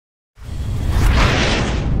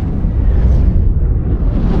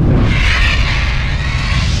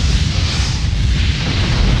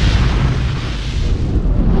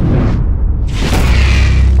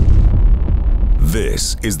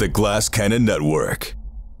is the Glass Cannon Network.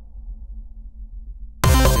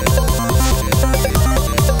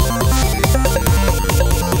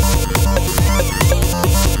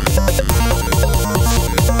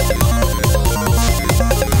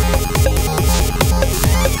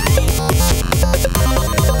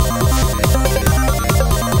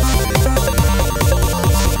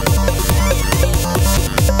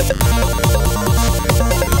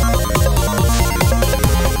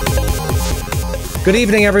 Good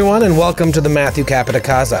evening, everyone, and welcome to the Matthew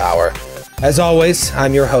Capodicasa Hour. As always,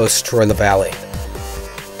 I'm your host, Troy Lavallee.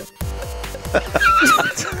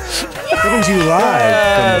 Coming to you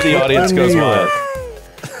live. The audience goes wild.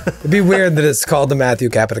 It'd be weird that it's called the Matthew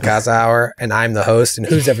Capodicasa Hour, and I'm the host, and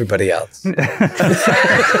who's everybody else?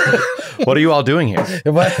 What are you all doing here?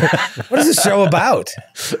 What is this show about?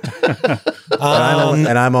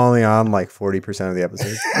 And I'm only on like 40% of the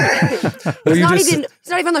episodes. It's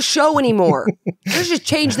not even on the show anymore. Let's just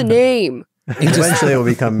change the name. Eventually it will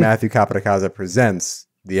become Matthew Capodicasa Presents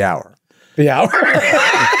The Hour. The Hour?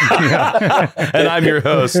 And I'm your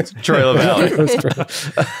host, Troy Lavallee.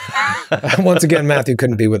 Once again, Matthew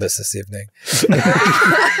couldn't be with us this evening.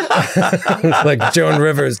 Like Joan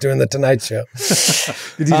Rivers doing the Tonight Show.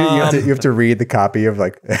 You have to read the copy of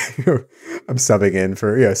like, I'm subbing in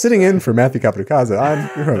for, sitting in for Matthew Capodicasa. I'm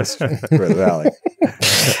your host, Troy Lavallee.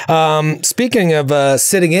 Speaking of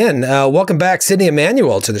sitting in, welcome back, Sydney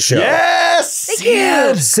Amanuel, to the show. Yes! Thank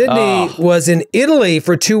you. Sydney was in Italy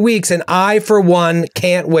for 2 weeks, and I, for one,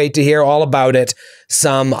 can't wait to hear all about it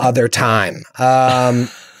some other time.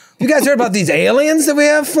 You guys heard about these aliens that we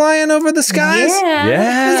have flying over the skies?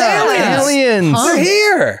 Yeah. Aliens. Huh? They're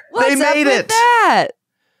here. What's They made up with it. that?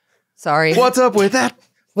 Sorry. What's up with that?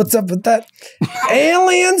 What's up with that?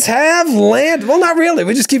 Aliens have land. Well, not really.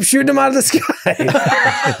 We just keep shooting them out of the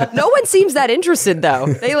sky. No one seems that interested, though.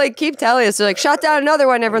 They like keep telling us, they're like, shot down another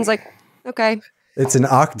one. Everyone's like, okay. It's an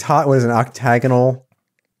octagonal,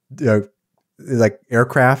 like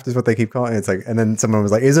aircraft is what they keep calling it. It's like, and then someone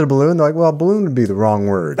was like, is it a balloon? They're like, well, balloon would be the wrong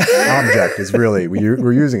word. Object is really,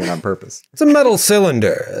 we're using it on purpose. It's a metal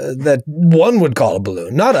cylinder that one would call a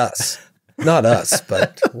balloon. Not us. Not us,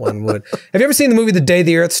 but one would. Have you ever seen the movie The Day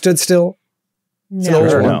the Earth Stood Still? It's an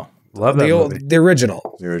old one. No. Love that movie. The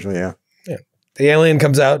original. The original, yeah. Yeah. The alien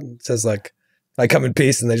comes out and says, like, I come in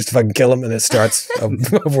peace, and they just fucking kill him, and it starts a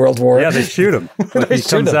world war. Yeah, they shoot him. When he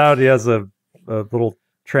comes out, he has a little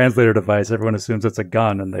translator device. Everyone assumes it's a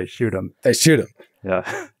gun, and they shoot him. They shoot him. Yeah.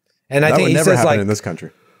 And I That think would he never says, happen like, in this country.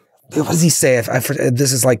 what does he say?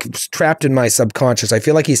 This is like trapped in my subconscious. I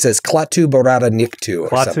feel like he says Klaatu Barada Nikto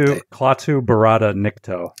or something. Klaatu Barada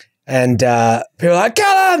Nikto. And people are like,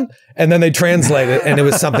 kill him! And then they translate it, and it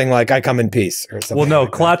was something like, I come in peace, or something. Well, no,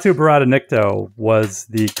 like that. Klaatu Barada Nikto was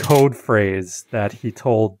the code phrase that he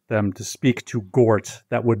told them to speak to Gort,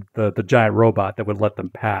 that would the giant robot that would let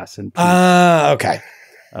them pass. And okay.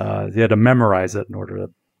 he had to memorize it in order to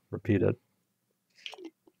repeat it.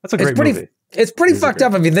 That's a great movie. It's pretty fucked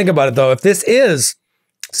up if you think about it, though. If this is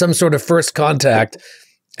some sort of first contact,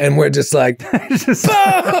 and we're just like,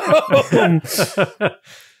 boom!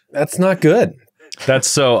 That's not good. That's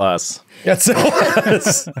so us. That's so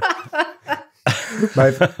us.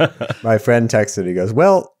 My friend texted, he goes,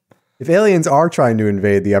 well, if aliens are trying to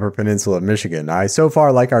invade the Upper Peninsula of Michigan, I so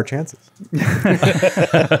far like our chances.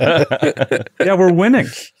 Yeah, we're winning.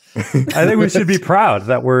 I think we should be proud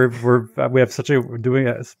that we have such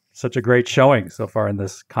a great showing so far in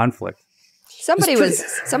this conflict. Somebody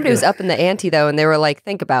was up in the ante, though, and they were like,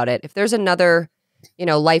 think about it. If there's another,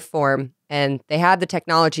 life form, and they have the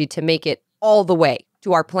technology to make it all the way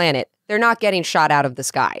to our planet, they're not getting shot out of the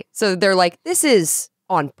sky. So they're like, this is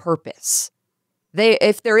on purpose.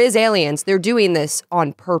 If there is aliens, they're doing this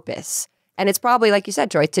on purpose. And it's probably, like you said,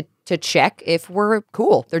 Troy, to check if we're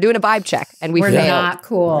cool. They're doing a vibe check, and we're not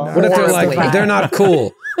cool. What if they're like, if they're not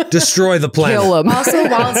cool, destroy the planet. Kill them. Also,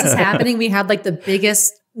 while this is happening, we had like the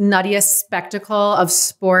biggest, nuttiest spectacle of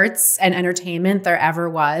sports and entertainment there ever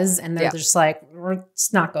was. And they're just like,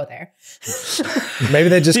 let's not go there. Maybe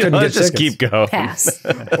they just couldn't get just tickets. keep going. Pass.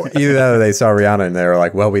 Either that or they saw Rihanna and they were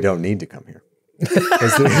like, well, we don't need to come here.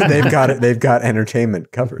 'Cause they've got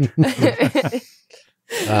entertainment covered.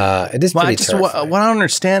 It is pretty what I don't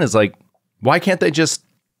understand is, like, why can't they just,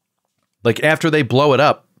 like, after they blow it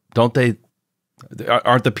up, aren't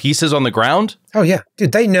the pieces on the ground? Oh, yeah.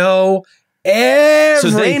 Dude, they know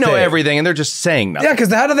everything. So they know everything, and they're just saying nothing. Yeah,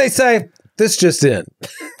 because how do they say, this just in?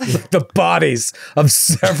 The bodies of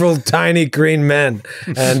several tiny green men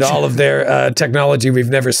and all of their technology we've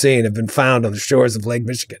never seen have been found on the shores of Lake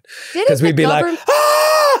Michigan. Because we'd be like, ah!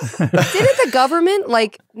 Didn't the government,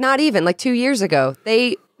 like, not even, like 2 years ago,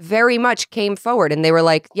 they very much came forward and they were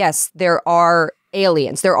like, yes, there are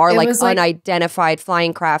aliens. There are like unidentified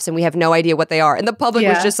flying crafts and we have no idea what they are. And the public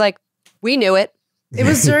was just like, we knew it. It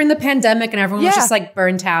was during the pandemic and everyone was just like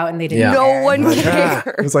burnt out and they didn't care. No one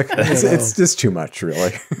cared. It was like, it's just too much,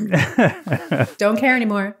 really. Don't care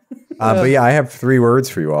anymore. But yeah, I have 3 words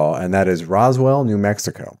for you all, and that is Roswell, New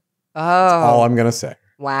Mexico. Oh. That's all I'm going to say.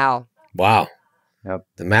 Wow. Wow. Yep.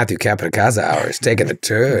 The Matthew Capodicasa hour is taking a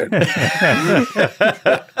turn.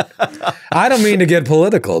 I don't mean to get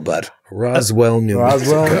political, but Roswell, New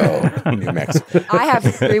Mexico. New Mexico. I have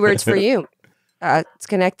 3 words for you. It's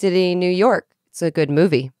Schenectady, New York. It's a good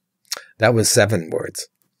movie. That was 7 words.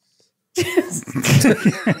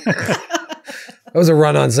 That was a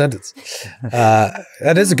run-on sentence.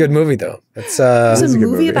 That is a good movie, though. It's a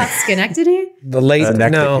movie about Schenectady? The late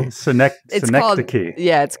Synecdoche.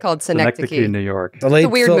 Yeah, it's called Synecdoche, New York. The late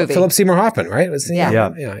weird movie. Philip Seymour Hoffman, right?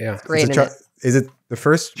 Yeah. It's great. Is it the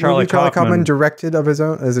first Charlie movie Charlie Kaufman Kaufman directed of his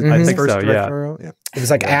own? Is it I his think first so, directorial? Yeah. It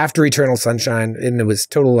was like after Eternal Sunshine, and it was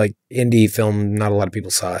total like indie film. Not a lot of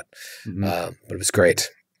people saw it, but it was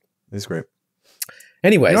great. It's great.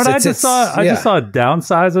 Anyways, you know what I just saw? I just saw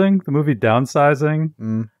Downsizing, the movie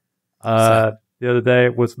Downsizing. The other day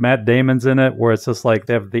with Matt Damon's in it, where it's just like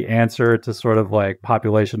they have the answer to sort of like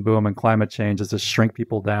population boom and climate change is to shrink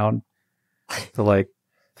people down to like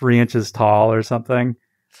 3 inches tall or something.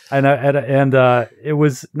 And it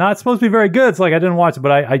was not supposed to be very good. It's like I didn't watch it,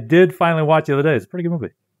 but I did finally watch it the other day. It's a pretty good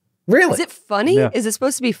movie. Really? Is it funny? Yeah. Is it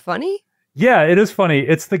supposed to be funny? Yeah, it is funny.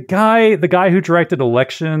 It's the guy who directed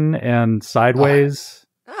Election and Sideways.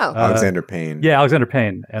 Oh. Alexander Payne. Yeah, Alexander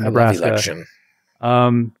Payne and Nebraska. Election.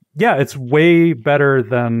 Yeah, it's way better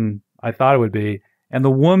than I thought it would be. And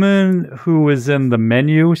the woman who is in The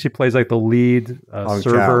Menu, she plays like the lead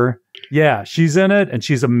server. Chow. Yeah, she's in it and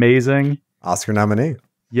she's amazing. Oscar nominee.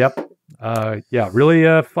 Yep. Yeah,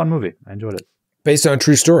 really fun movie. I enjoyed it. Based on a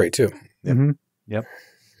true story too. Yep. Mm-hmm. Yep.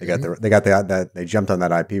 They jumped on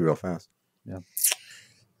that IP real fast. Yeah.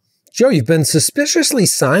 Joe, you've been suspiciously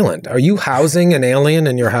silent. Are you housing an alien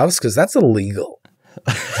in your house? Because that's illegal.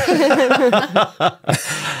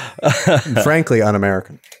 Frankly,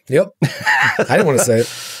 un-American. Yep. I didn't want to say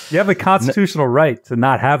it. You have a constitutional right to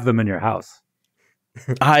not have them in your house.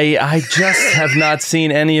 I just have not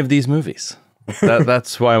seen any of these movies.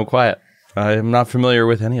 That's why I'm quiet. I am not familiar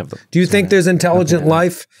with any of them. Do you think there's intelligent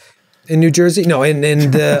life in New Jersey? No, in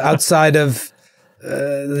the outside of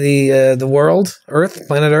the world, Earth,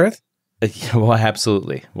 planet Earth? Well,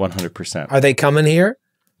 absolutely, 100%. Are they coming here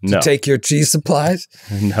to No. take your cheese supplies?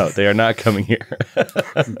 No, they are not coming here.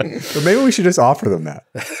 But maybe we should just offer them that.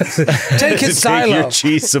 Take his To take silo. your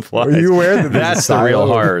cheese supplies. Are you aware that there's That's a the real silo of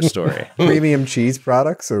horror story. Premium cheese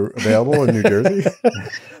products are available in New Jersey?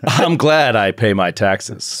 I'm glad I pay my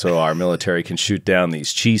taxes so our military can shoot down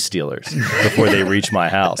these cheese stealers before they reach my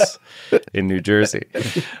house in New Jersey.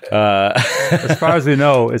 As far as we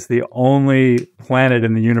know, it's the only planet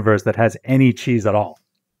in the universe that has any cheese at all.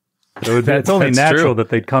 So it's only That's natural true. that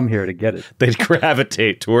they'd come here to get it. They'd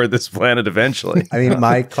gravitate toward this planet eventually. I mean,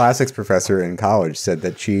 my classics professor in college said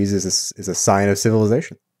that cheese is a sign of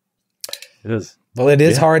civilization. It is. Well, it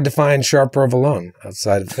is hard to find sharp provolone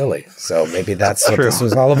outside of Philly. So maybe that's what True. this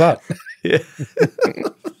was all about. It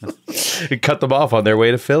cut them off on their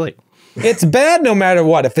way to Philly. It's bad no matter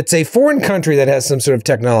what. If it's a foreign country that has some sort of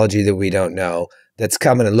technology that we don't know that's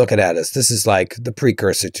coming and looking at us, this is like the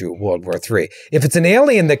precursor to World War III. If it's an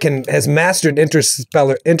alien that has mastered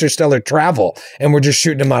interstellar travel and we're just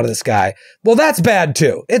shooting them out of the sky, well, that's bad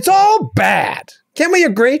too. It's all bad. Can't we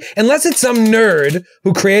agree? Unless it's some nerd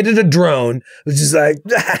who created a drone, which is like,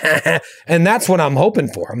 and that's what I'm hoping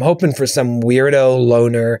for. I'm hoping for some weirdo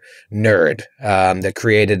loner nerd that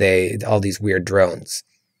created all these weird drones.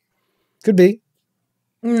 Could be.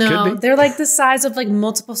 No, Could be. they're like the size of like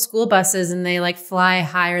multiple school buses and they like fly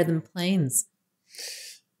higher than planes.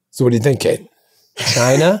 So what do you think, Kate?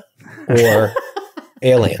 China or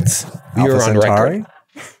aliens? You're Alpha on Centauri? record.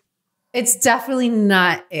 It's definitely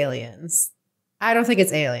not aliens. I don't think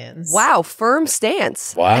it's aliens. Wow, firm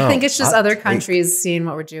stance. Wow. I think it's just other countries seeing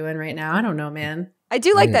what we're doing right now. I don't know, man. I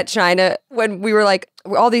do like that China, when we were like,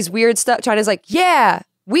 all these weird stuff, China's like, yeah,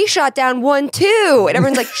 we shot down one too. And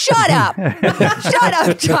everyone's like, shut up. Shut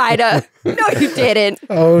up, China. No, you didn't.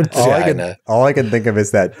 Oh, China. All I can think of is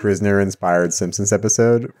that prisoner-inspired Simpsons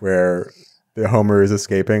episode where the Homer is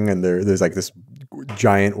escaping and there's like this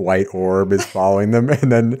giant white orb is following them,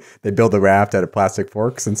 and then they build a raft out of plastic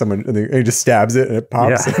forks, and he just stabs it and it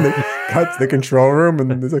pops, and they cut to the control room,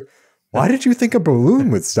 and it's like, why did you think a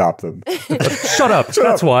balloon would stop them? Shut up.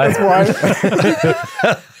 That's why. That's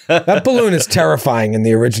why. That balloon is terrifying in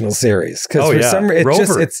the original series because some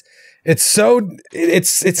it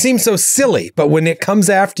seems so silly, but when it comes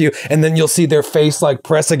after you, and then you'll see their face like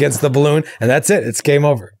press against the balloon, and that's it. It's game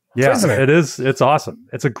over. Yeah, Prisoner. it is. It's awesome.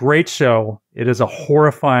 It's a great show. It is a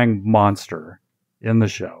horrifying monster in the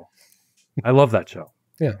show. I love that show.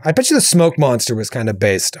 Yeah, I bet you the smoke monster was kind of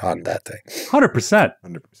based on that thing. 100%.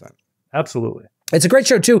 100%. Absolutely. It's a great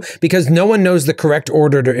show too because no one knows the correct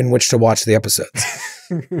order in which to watch the episodes.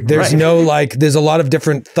 There's there's a lot of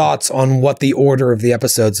different thoughts on what the order of the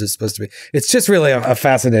episodes is supposed to be. It's just really a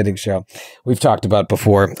fascinating show. We've talked about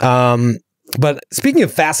before. But speaking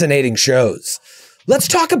of fascinating shows, let's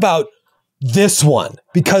talk about this one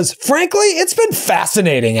because frankly, it's been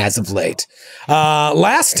fascinating as of late.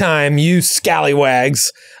 Last time you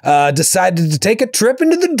scallywags decided to take a trip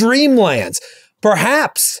into the Dreamlands.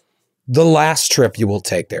 Perhaps the last trip you will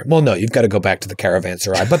take there. Well, no, you've got to go back to the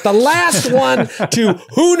caravanserai, but the last one to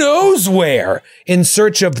who knows where in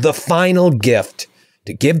search of the final gift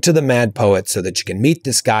to give to the mad poet so that you can meet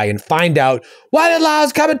this guy and find out why did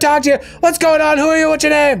Laos come and talk to you? What's going on? Who are you? What's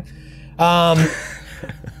your name?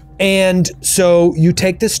 And so you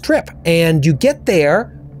take this trip and you get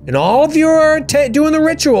there and all of you are doing the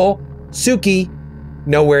ritual. Suki,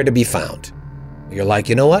 nowhere to be found. You're like,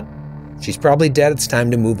 you know what? She's probably dead. It's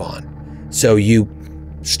time to move on. So you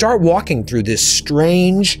start walking through this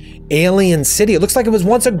strange alien city. It looks like it was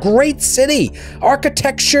once a great city.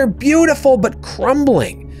 Architecture, beautiful, but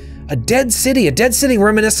crumbling. A dead city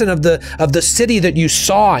reminiscent of the city that you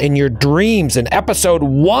saw in your dreams in episode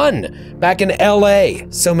 1 back in LA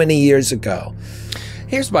so many years ago.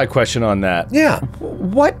 Here's my question on that. Yeah.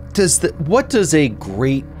 What does a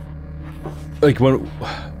great, like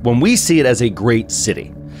when we see it as a great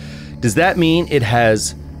city, does that mean it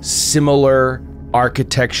has similar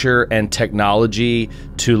architecture and technology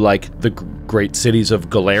to like the great cities of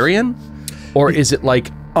Galarian? Or is it like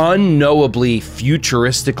unknowably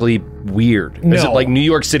futuristically weird? No. Is it like New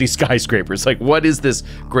York City skyscrapers? Like what is this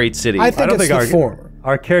great city? I don't think the former.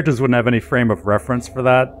 Our characters wouldn't have any frame of reference for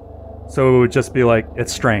that. So it would just be like,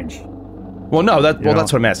 it's strange. Well, no, that's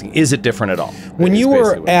what I'm asking. Is it different at all? When you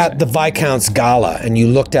were at the Viscount's Gala and you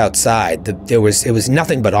looked outside, it was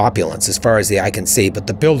nothing but opulence as far as the eye can see, but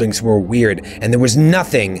the buildings were weird, and there was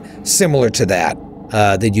nothing similar to that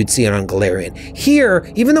that you'd see on Galarian.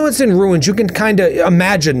 Here, even though it's in ruins, you can kind of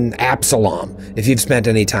imagine Absalom if you've spent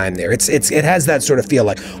any time there. It has that sort of feel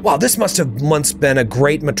like, wow, this must have once been a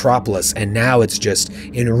great metropolis, and now it's just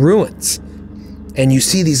in ruins. And you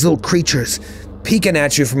see these little creatures peeking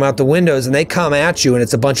at you from out the windows, and they come at you, and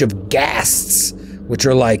it's a bunch of ghasts, which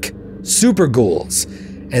are like super ghouls.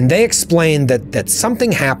 And they explain that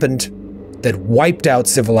something happened that wiped out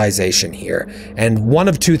civilization here. And one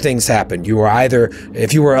of two things happened. You were either,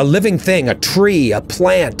 if you were a living thing, a tree, a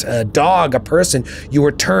plant, a dog, a person, you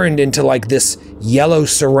were turned into like this yellow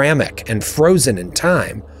ceramic and frozen in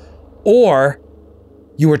time, or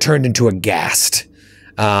you were turned into a ghast.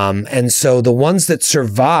 And so the ones that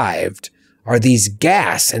survived are these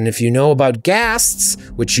ghasts. And if you know about ghasts,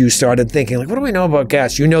 which you started thinking, like, what do we know about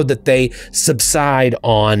ghasts? You know that they subside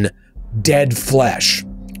on dead flesh.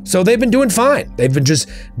 So they've been doing fine. They've been just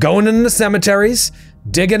going into the cemeteries,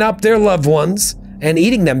 digging up their loved ones, and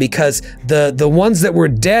eating them because the ones that were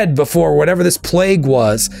dead before whatever this plague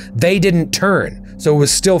was, they didn't turn. So it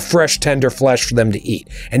was still fresh, tender flesh for them to eat.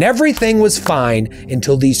 And everything was fine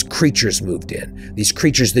until these creatures moved in. These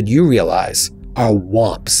creatures that you realize are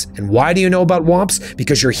wamps. And why do you know about wamps?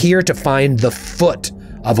 Because you're here to find the foot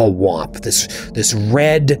of a wamp, this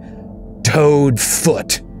red toed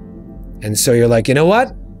foot. And so you're like, you know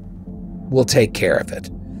what? We'll take care of it.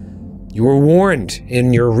 You were warned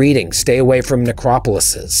in your reading, stay away from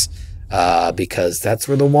necropolises, because that's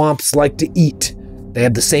where the wamps like to eat. They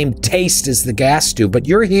have the same taste as the ghasts do, but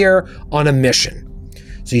you're here on a mission.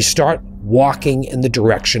 So you start walking in the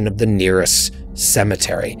direction of the nearest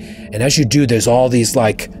cemetery. And as you do, there's all these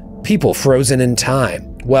like people frozen in time.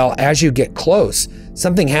 Well, as you get close,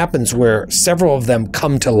 something happens where several of them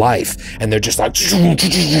come to life, and they're just like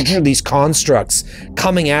these constructs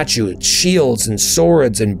coming at you, shields and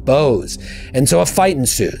swords and bows. And so a fight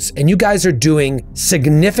ensues, and you guys are doing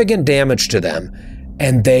significant damage to them,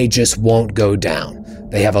 and they just won't go down.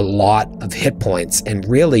 They have a lot of hit points, and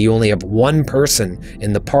really you only have one person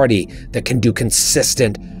in the party that can do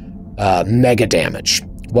consistent mega damage.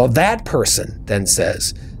 Well, that person then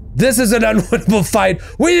says, this is an unwinnable fight.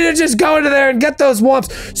 We need to just go into there and get those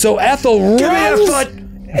wamps. So Ethel runs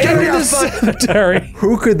into the cemetery.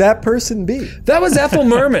 Who could that person be? That was Ethel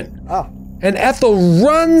Merman. Oh. And Ethel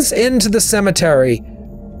runs into the cemetery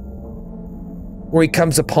where he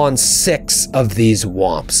comes upon 6 of these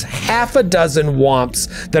wamps. Half a dozen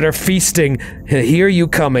wamps that are feasting, hear you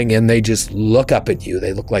coming, and they just look up at you.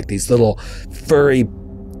 They look like these little furry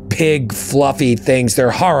pig fluffy things.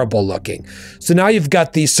 They're horrible looking. So now you've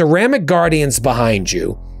got these ceramic guardians behind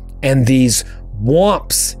you and these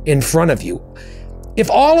wamps in front of you. If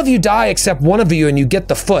all of you die except one of you and you get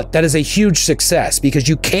the foot, that is a huge success because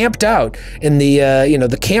you camped out in the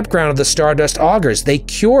the campground of the Stardust Augurs. They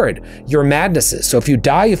cured your madnesses. So if you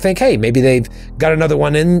die, you think, hey, maybe they've got another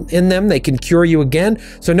one in them. They can cure you again.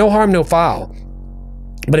 So no harm, no foul.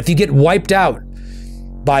 But if you get wiped out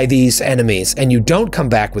by these enemies and you don't come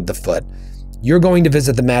back with the foot, you're going to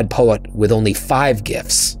visit the Mad Poet with only 5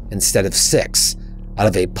 gifts instead of 6 out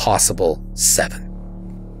of a possible 7.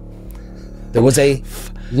 There was a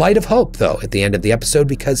light of hope, though, at the end of the episode,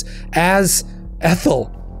 because as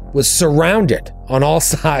Ethel was surrounded on all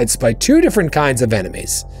sides by 2 different kinds of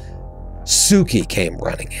enemies, Suki came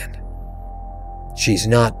running in. She's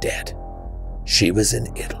not dead. She was in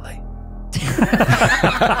Italy.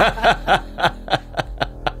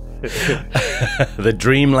 The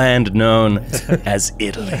dreamland known as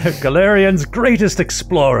Italy. Galarian's greatest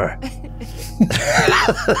explorer.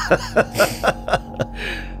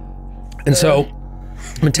 And so,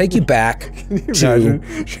 I'm going to take you back Can you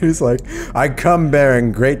imagine? She was like, I come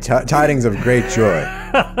bearing great tidings of great joy.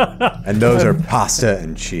 And those are pasta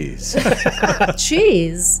and cheese.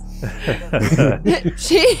 Cheese.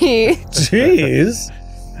 Cheese?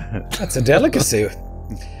 That's a delicacy.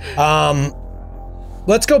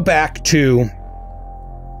 Let's go back to,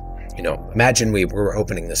 imagine we were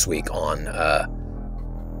opening this week on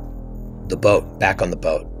the boat, back on the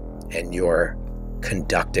boat, and you're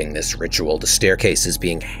conducting this ritual. The staircase is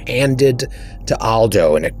being handed to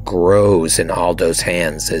Aldo, and it grows in Aldo's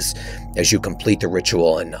hands as you complete the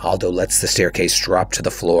ritual, and Aldo lets the staircase drop to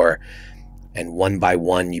the floor, and one by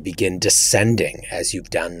one you begin descending, as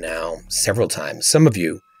you've done now several times, some of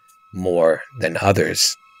you more than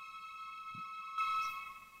others.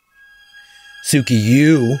 Suki,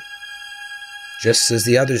 you, just as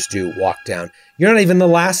the others do, walk down. You're not even the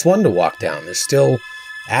last one to walk down. There's still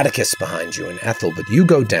Atticus behind you and Ethel, but you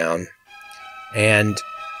go down, and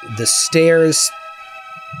the stairs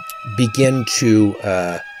begin to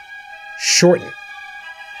shorten.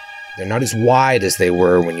 They're not as wide as they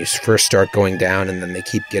were when you first start going down, and then they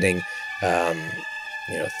keep getting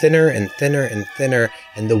thinner and thinner and thinner,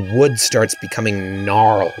 and the wood starts becoming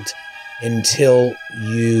gnarled until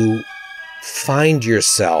you find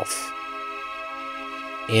yourself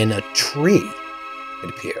in a tree, it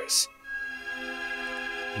appears.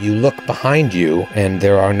 You look behind you, and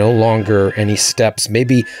there are no longer any steps.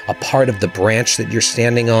 Maybe a part of the branch that you're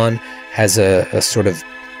standing on has a sort of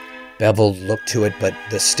beveled look to it, but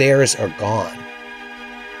the stairs are gone,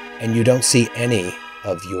 and you don't see any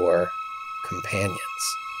of your companions.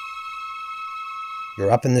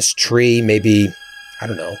 You're up in this tree, maybe,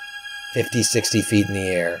 50, 60 feet in the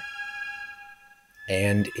air,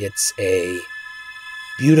 and it's a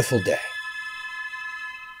beautiful day.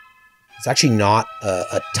 It's actually not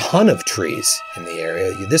a ton of trees in the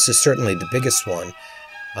area. This is certainly the biggest one.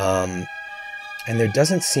 And there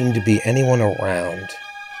doesn't seem to be anyone around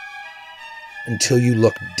until you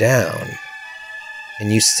look down.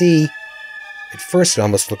 And you see, at first it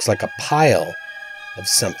almost looks like a pile of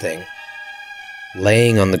something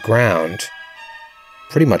laying on the ground,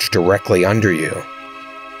 pretty much directly under you.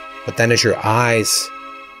 But then as your eyes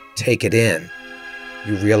take it in,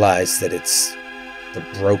 you realize that it's the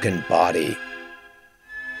broken body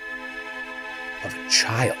of a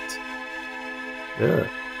child. Yeah.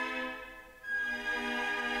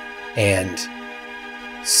 And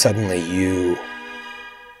suddenly you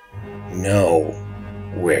know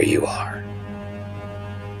where you are.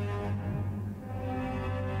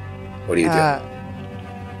 What do you do?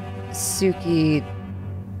 Suki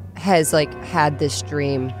has had this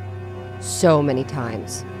dream so many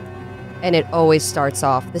times, and it always starts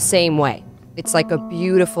off the same way. It's like a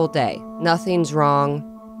beautiful day. Nothing's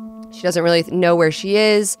wrong. She doesn't really know where she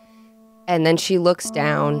is. And then she looks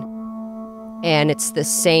down, and it's the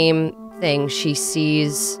same thing. She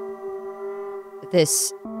sees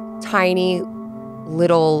this tiny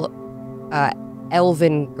little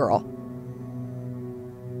elven girl.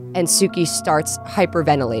 And Suki starts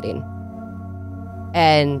hyperventilating.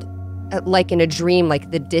 And like in a dream,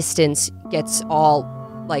 the distance gets all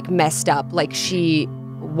messed up. She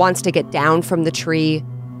wants to get down from the tree,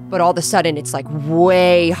 but all of a sudden it's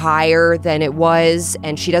way higher than it was,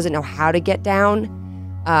 and she doesn't know how to get down.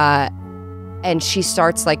 And she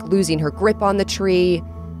starts losing her grip on the tree.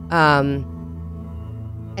 And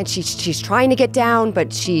and she's trying to get down,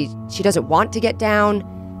 but she doesn't want to get down.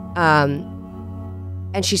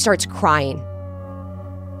 And she starts crying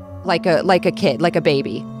like a kid, like a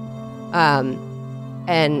baby.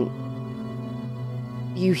 And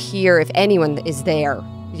you hear, if anyone is there,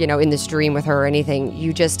 you know, in this dream with her or anything,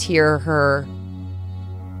 you just hear her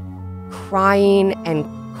crying and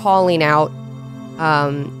calling out.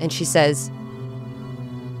 And she says,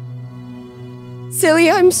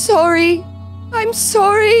 Celia, I'm sorry. I'm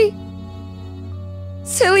sorry.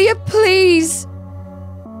 Celia, please.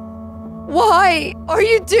 Why are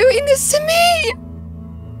you doing this to me?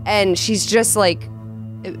 And she's just like,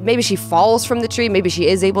 maybe she falls from the tree. Maybe she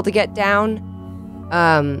is able to get down.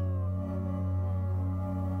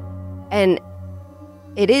 And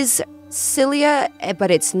it is Celia,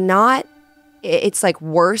 but it's not. It's like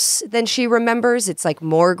worse than she remembers. It's like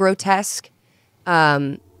more grotesque.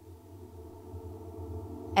 And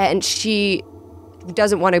she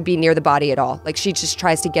doesn't want to be near the body at all. Like, she just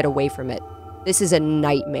tries to get away from it. This is a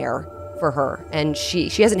nightmare for her, and she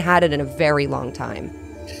hasn't had it in a very long time.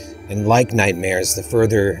 And like nightmares, the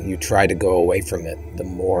further you try to go away from it, the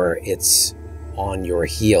more it's on your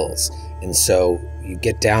heels. And so you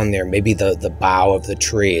get down there, maybe the bough of the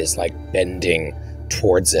tree is like bending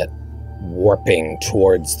towards it, warping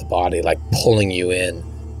towards the body, like pulling you in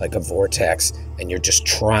like a vortex, and you're just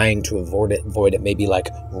trying to avoid it, maybe like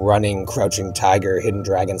running Crouching Tiger, Hidden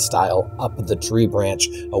Dragon style up the tree branch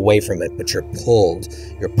away from it, but you're pulled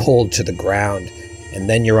to the ground, and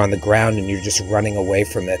then you're on the ground and you're just running away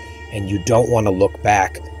from it, and you don't want to look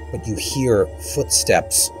back, but you hear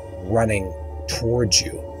footsteps running towards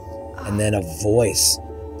you, and then a voice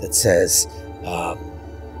that says,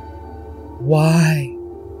 why?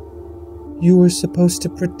 You were supposed to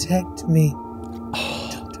protect me.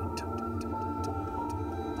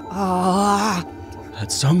 Ah,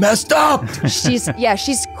 That's so messed up. she's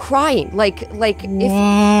crying like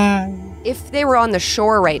if they were on the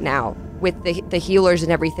shore right now with the healers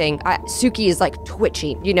and everything. Suki is like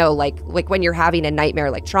twitching, you know, like when you're having a nightmare,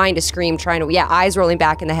 like trying to scream, eyes rolling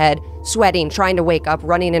back in the head, sweating, trying to wake up,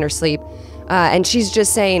 running in her sleep, and she's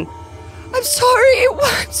just saying, I'm sorry, it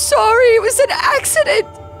was an accident.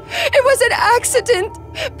 It was an accident,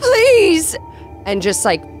 please. And just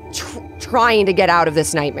like trying to get out of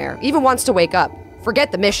this nightmare. Even wants to wake up.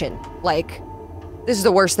 Forget the mission. Like, this is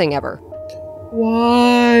the worst thing ever.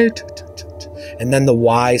 Why? And then the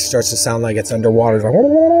why starts to sound like it's underwater.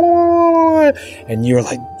 And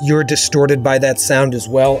you're distorted by that sound as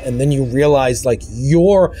well. And then you realize like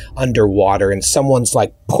you're underwater and someone's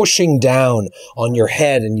like pushing down on your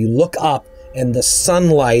head, and you look up and the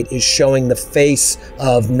sunlight is showing the face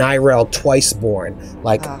of Nyrel Twiceborn,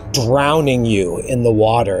 like drowning you in the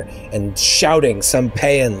water and shouting some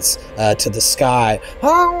paeans to the sky.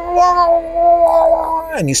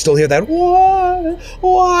 And you still hear that,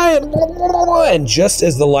 why? And just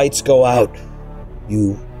as the lights go out,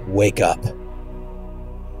 you wake up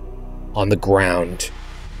on the ground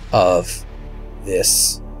of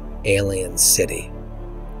this alien city.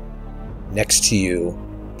 Next to you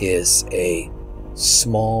is a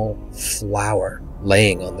small flower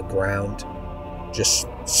laying on the ground, just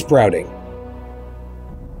sprouting.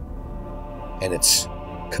 And it's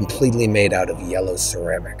completely made out of yellow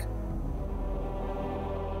ceramic.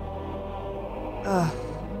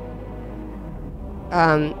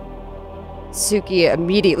 Suki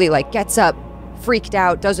immediately like gets up, freaked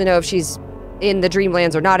out, doesn't know if she's in the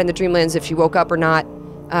Dreamlands or not in the Dreamlands, if she woke up or not.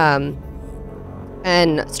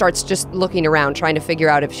 And starts just looking around, trying to figure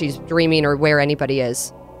out if she's dreaming or where anybody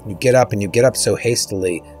is. You get up, and you get up so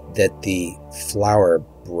hastily that the flower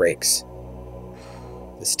breaks.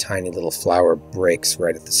 This tiny little flower breaks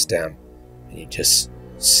right at the stem, and you just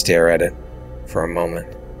stare at it for a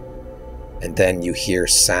moment. And then you hear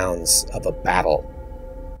sounds of a battle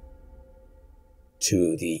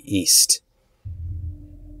to the east.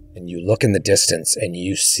 And you look in the distance, and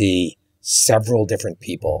you see several different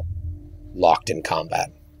people locked in combat.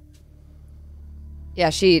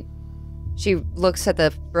 Yeah, she looks at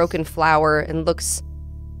the broken flower and looks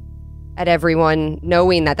at everyone,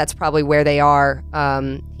 knowing that that's probably where they are,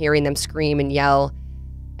 hearing them scream and yell.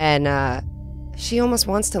 And she almost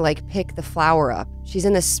wants to like pick the flower up. She's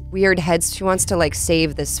in this weird head. She wants to like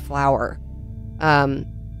save this flower.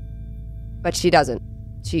 But she doesn't.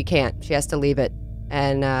 She can't. She has to leave it.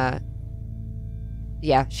 And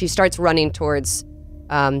yeah, she starts running towards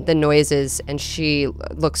the noises, and she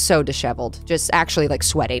looks so disheveled, just actually like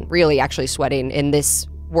sweating, really actually sweating in this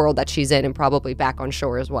world that she's in, and probably back on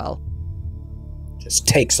shore as well. Just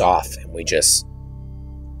takes off, and we just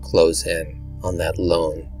close in on that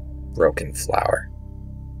lone broken flower.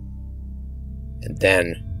 And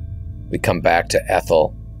then we come back to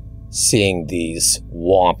Ethel, seeing these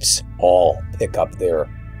wamps all pick up their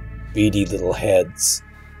beady little heads,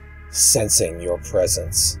 sensing your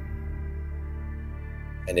presence.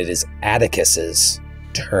 And it is Atticus's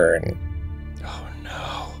turn. Oh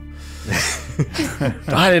no.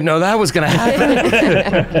 I didn't know that was going to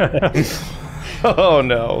happen. Oh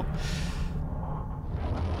no.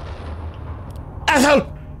 Ethel!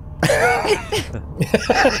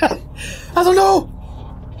 Ethel, no!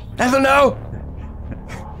 Ethel, no!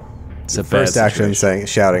 It's a First bad action situation.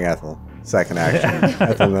 shouting Ethel. Second action,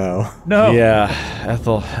 Ethel, no. No. Yeah,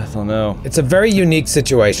 Ethel, no. It's a very unique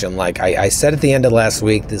situation. Like I said at the end of last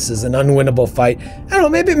week, this is an unwinnable fight. I don't know,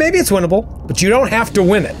 maybe it's winnable, but you don't have to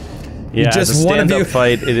win it. Yeah, just as a one of stand-up you-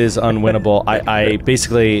 fight, it is unwinnable. I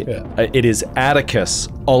basically, it is Atticus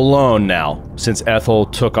alone now, since Ethel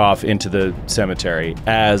took off into the cemetery,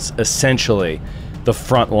 as essentially the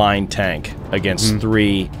frontline tank against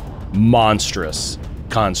three monstrous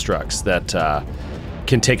constructs that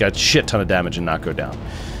can take a shit ton of damage and not go down.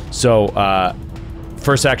 So,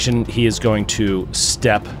 first action, he is going to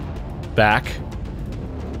step back,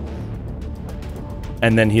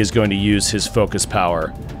 and then he is going to use his focus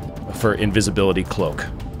power for invisibility cloak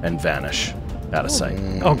and vanish out of sight.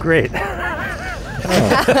 Oh, great. He's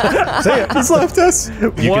left us.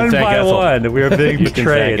 One thank by Ethel. one, we are being You can thank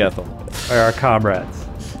betrayed Ethel. by our comrades.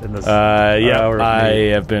 In this, Yeah, or I me.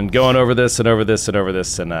 have been going over this and over this and over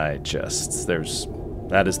this, and that is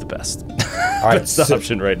the best. All right, Best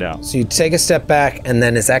option right now. So you take a step back, and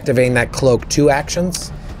then is activating that cloak 2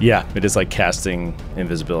 actions? Yeah, it is like casting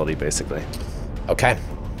invisibility, basically. Okay.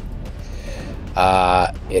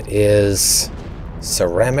 It is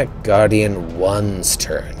Ceramic Guardian 1's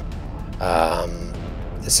turn.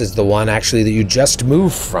 This is the one actually that you just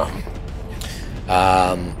moved from.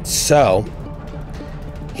 So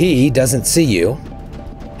he doesn't see you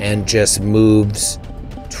and just moves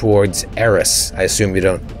towards Eris. I assume you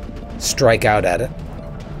don't strike out at it.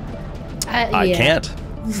 I can't.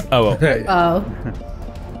 Oh, well. Oh.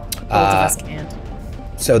 Both of us can't.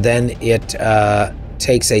 So then it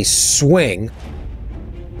takes a swing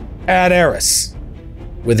at Eris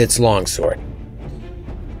with its longsword.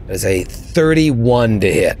 It is a 31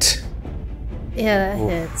 to hit. Yeah, that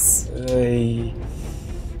hits.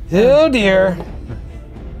 Oh dear.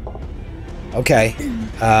 Okay.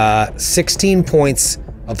 16 points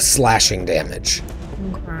of slashing damage.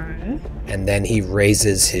 Okay. And then he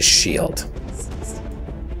raises his shield.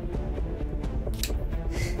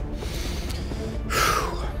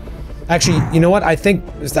 Actually, you know what? I think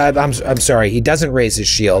I'm sorry. He doesn't raise his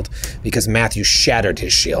shield because Matthew shattered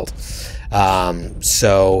his shield.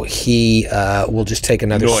 So he will just take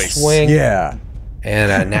another swing. Yeah.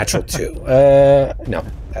 And a natural 2. No,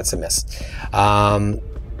 that's a miss.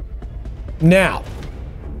 Now,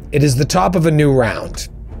 it is the top of a new round,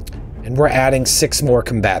 and we're adding 6 more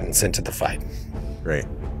combatants into the fight. Great.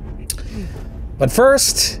 But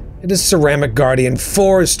first, it is Ceramic Guardian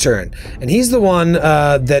 4's turn, and he's the one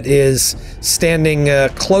that is standing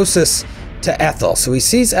closest to Ethel. So he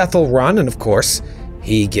sees Ethel run, and of course,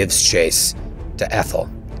 he gives chase to Ethel,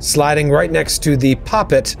 sliding right next to the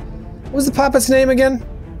poppet. What was the poppet's name again?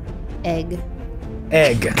 Egg.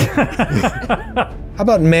 Egg. How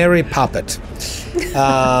about Mary Poppet?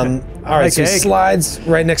 All right, so he slides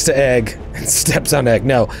right next to Egg and steps on Egg.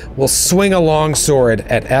 No, we'll swing a long sword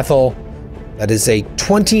at Ethel. That is a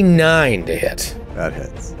 29 to hit. That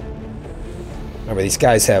hits. Remember, these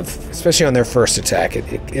guys have, especially on their first attack,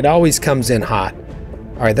 it always comes in hot.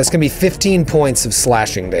 All right, that's going to be 15 points of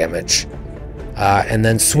slashing damage. And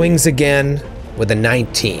then swings again with a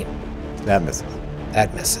 19. That misses.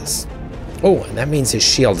 That misses. Oh, and that means his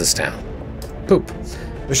shield is down. Poop.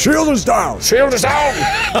 The shield is down. Shield is down!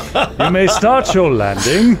 You may start your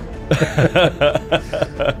landing.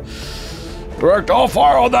 Direct all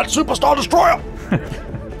fire on that Superstar Destroyer!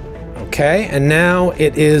 Okay, and now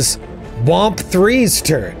it is Wamp 3's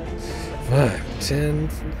turn. 5, 10...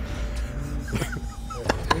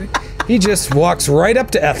 He just walks right up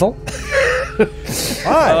to Ethel.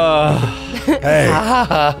 Hi. Hey.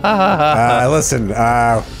 Listen,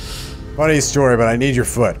 funny story, but I need your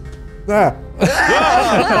foot. So,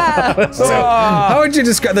 how would you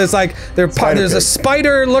describe? There's like there's a pig.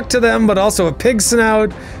 spider look to them, but also a pig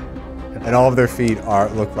snout. And all of their feet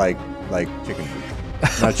look like chicken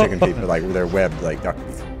feet. Not chicken feet, but like they're webbed like duck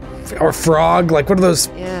feet. Or frog. Like what are those?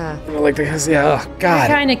 Yeah. Like oh They're God.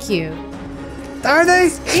 kind of cute. Are they?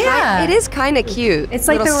 Yeah. It is kind of cute. It's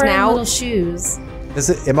like Little they're wearing snout. little shoes.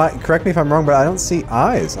 Correct me if I'm wrong, but I don't see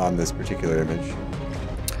eyes on this particular image.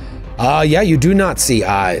 Yeah, you do not see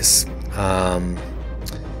eyes.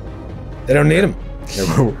 They don't need them.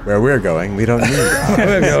 Where we're going, we don't need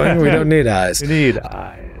eyes. We don't need eyes. We need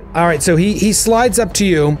eyes. All right, so he slides up to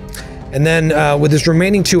you, and then with his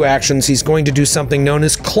remaining 2 actions, he's going to do something known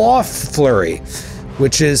as Claw Flurry,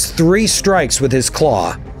 which is 3 strikes with his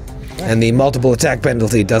claw, and the multiple attack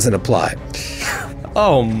penalty doesn't apply.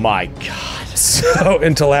 Oh my god. So,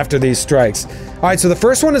 until after these strikes. All right, so the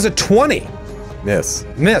first one is a 20. Miss.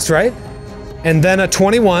 Miss, right? And then a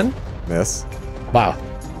 21. Miss. Wow.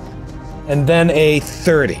 And then a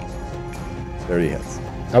 30. 30 hits.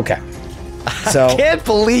 Okay. So Can't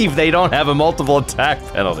believe they don't have a multiple attack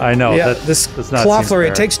penalty. I know. yeah, that this does not Claw seem Flurry,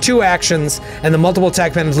 fair. it takes 2 actions, and the multiple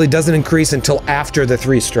attack penalty doesn't increase until after the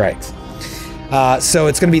 3 strikes. So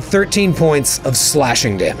it's going to be 13 points of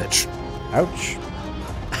slashing damage. Ouch.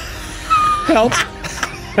 Help.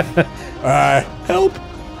 Help.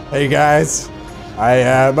 Hey guys,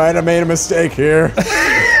 I might have made a mistake here.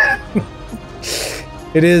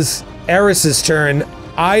 It is Eris's turn.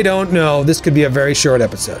 I don't know. This could be a very short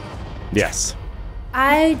episode. Yes.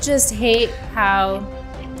 I just hate how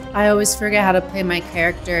I always forget how to play my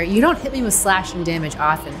character. You don't hit me with slashing damage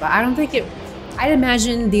often, but I don't think it... I'd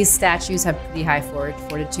imagine these statues have pretty high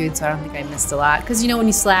fortitude, so I don't think I missed a lot. Because, you know, when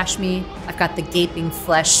you slash me, I've got the gaping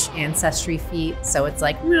flesh ancestry feet, so it's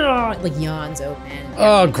like yawns open.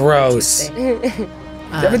 Oh, gross.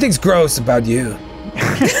 Everything's gross about you.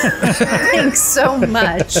 Thanks so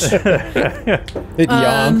much. It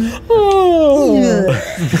yawn.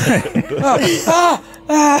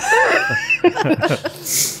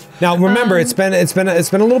 Now remember, it's been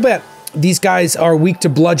a little bit. These guys are weak to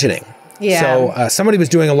bludgeoning. Yeah. So somebody was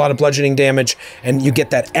doing a lot of bludgeoning damage, and you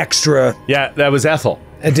get that extra. Yeah, that was Ethel.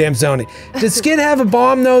 Damn zoning. Did Skid have a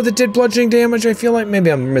bomb though that did bludgeoning damage? I feel like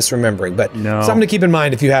maybe I'm misremembering, but No. something to keep in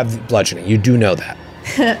mind if you have bludgeoning. You do know that.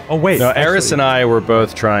 Oh wait. No, Eris and I were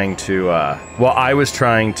both trying to, well, I was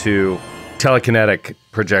trying to telekinetic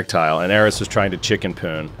projectile, and Eris was trying to chicken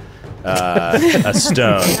poon a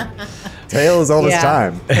stone. Tail is all this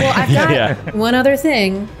time. Well, I've got Yeah. one other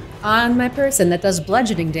thing on my person that does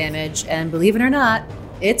bludgeoning damage, and believe it or not,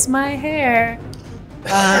 it's my hair.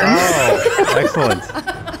 Oh, excellent.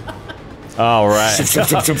 All right. So Who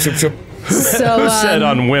said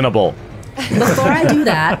unwinnable? before I do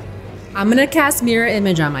that, I'm gonna cast mirror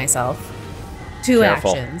image on myself. 2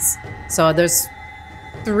 Careful. actions. So there's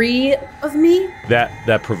 3 of me.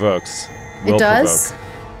 That provokes. It Will does? provoke.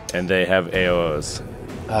 And they have AOs.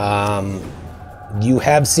 You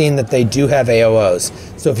have seen that they do have AOs.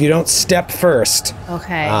 So if you don't step first,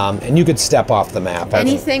 Okay. and you could step off the map.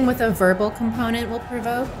 Anything with a verbal component will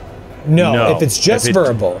provoke? No, if it's just If it-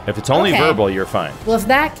 verbal. If it's only Okay. verbal, you're fine. Well, if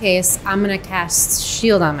that case, I'm gonna cast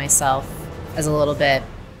shield on myself as a little bit.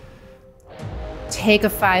 Take a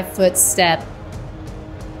 5-foot step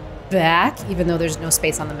back, even though there's no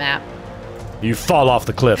space on the map. You fall off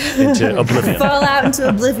the cliff into oblivion. Fall out into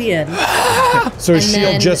oblivion. So is and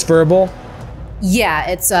shield then- just verbal? Yeah,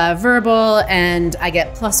 it's verbal, and I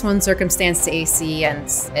get +1 circumstance to AC, and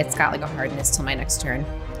it's got like a hardness till my next turn.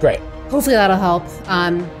 Great. Hopefully that'll help.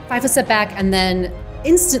 5-foot step back, and then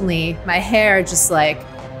instantly my hair just like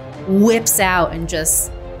whips out and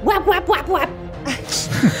just whap, whap, whap, whap.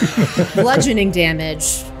 Bludgeoning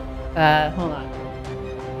damage. Hold on.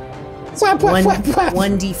 Whap, whap, whap, whap.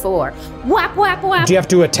 1d4. Whap, whap, whap. Do you have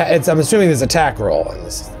to attack? I'm assuming there's attack roll on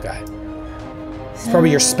this guy. It's probably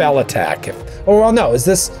your spell attack. Oh, well, no. Is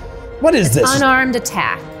this? What is this? Unarmed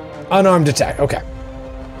attack. Unarmed attack. Okay.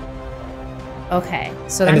 Okay,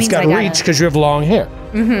 so that And it's means got I gotta, reach because you have long hair.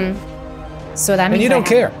 So that means And you don't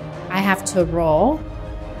care. I have to roll.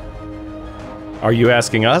 Are you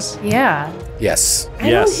asking us? Yeah. Yes. I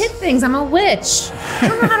Yes. don't hit things. I'm a witch. I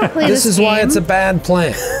don't know how to play this. This is why game. it's a bad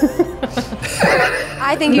plan.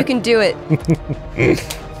 I think you can do it.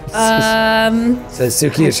 Says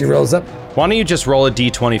Suki as she rolls up. Why don't you just roll a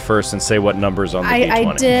d20 first and say what number's on the d20?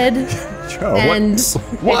 I did, and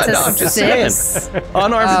What? it's a I'm just 6.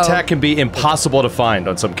 Unarmed attack can be impossible to find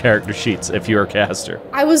on some character sheets if you're a caster.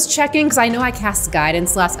 I was checking because I know I cast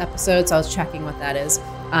guidance last episode, so I was checking what that is.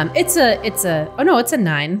 It's a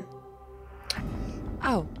 9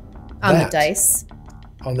 Oh. on the That. dice.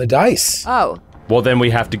 On the dice. Oh. Well, then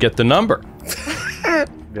we have to get the number.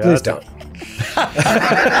 Please don't. All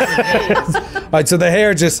right, so the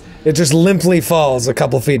hair just limply falls a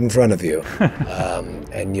couple feet in front of you,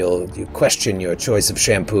 and you question your choice of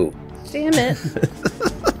shampoo. Damn it!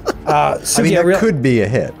 So I mean, yeah, that could be a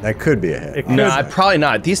hit. That could be a hit. No, probably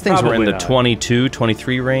not. These things were in Probably the not. 22,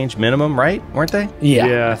 23 range minimum, right? Weren't they?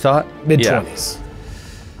 yeah, I thought. mid-20s.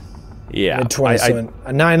 Yeah. Mid-20s. I- So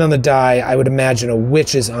a 9 on the die. I would imagine a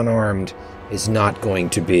witch is unarmed is not going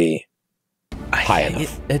to be high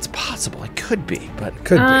enough. It's possible. It could be, but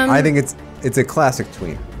Could be. I think it's a classic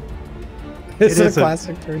tween. It's it a is a-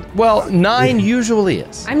 classic turn. well, 9 usually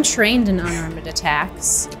is. I'm trained in unarmed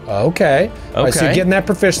attacks. Okay. All right, so you're Okay. getting that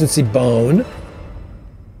proficiency bone.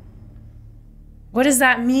 What does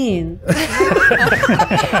that mean?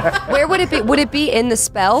 Where would it be? Would it be in the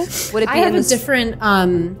spell? Would it be I have in a the different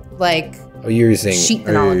like Oh, you're using. sheet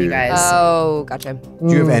than all of you guys. Oh, gotcha.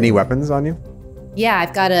 Do you have any weapons on you? Yeah,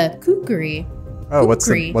 I've got a kukri. Oh,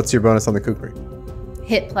 Kukri. what's your bonus on the kukri?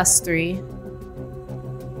 Hit +3.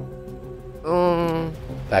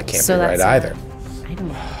 That can't So be right that's either. I don't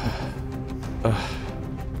know.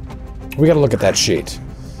 We got to look at that sheet.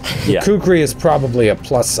 Yeah. Kukri is probably a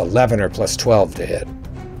 +11 or +12 to hit.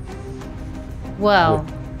 Well,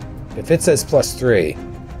 If it says +3,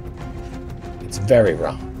 it's very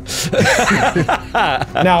wrong.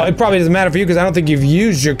 Now, it probably doesn't matter for you because I don't think you've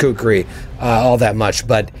used your kukri all that much,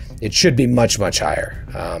 but it should be much, much higher,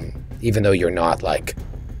 even though you're not like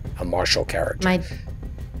a martial character. my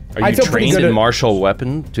Are I you feel pretty trained good in at- martial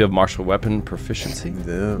weapon? Do you have martial weapon proficiency?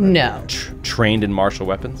 no. Trained in martial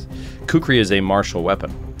weapons? Kukri is a martial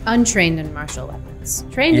weapon. Untrained in martial weapons.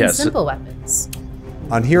 Trained in Yes. simple weapons.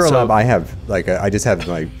 On Hero So- Lab, I have I just have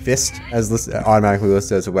my fist as automatically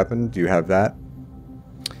listed as a weapon. Do you have that?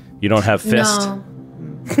 You don't have fist? No.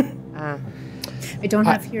 I don't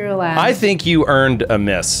have Hero Lab. I think you earned a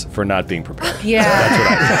miss for not being prepared.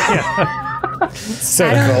 yeah. So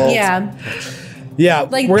I don't, cold. yeah. Yeah,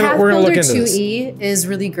 Like we're gonna Pathfinder look into this. 2E is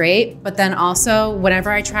really great, but then also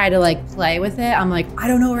whenever I try to like play with it, I'm like, I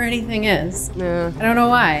don't know where anything is. Yeah. I don't know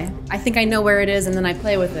why. I think I know where it is, and then I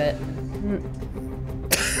play with it.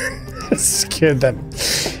 Scared them.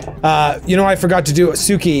 You know, I forgot to do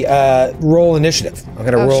Suki. Roll initiative. I'm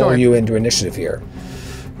gonna roll sure. you into initiative here.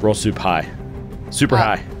 Roll soup high. Super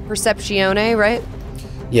high. Perceptione, right?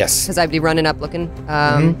 Yes. Because I'd be running up looking.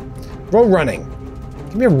 Roll running.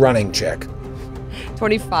 Give me a running check.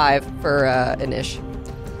 25 for Anish.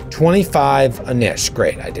 25 Anish.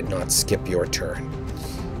 Great. I did not skip your turn.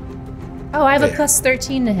 Oh, I have a There.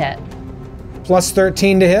 +13 to hit. Plus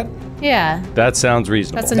 13 to hit. Yeah, That sounds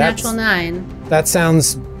reasonable. that's a That's- natural 9. That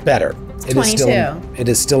sounds better. It is still 22. it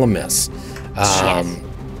is still a miss.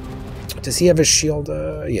 Does he have his shield?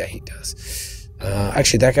 Yeah, he does.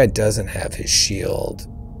 Actually, that guy doesn't have his shield,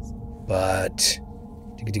 but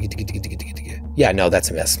yeah, no, that's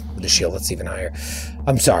a miss. With the shield, that's even higher.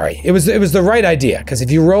 I'm sorry. It was the right idea because if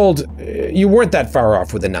you rolled, you weren't that far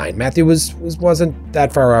off with a 9. Matthew wasn't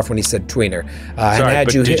that far off when he said tweener. And Sorry, had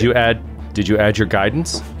but you did hit- you add your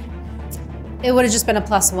guidance? It would have just been a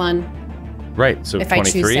 +1 Right, so if I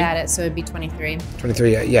choose 23? to add it, so it'd be 23.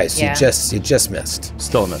 23? Yes, Yeah. you just missed.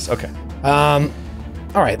 Still a miss, okay.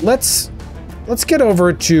 All right, let's get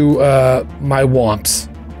over to my womps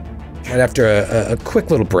right after a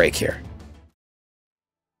quick little break here.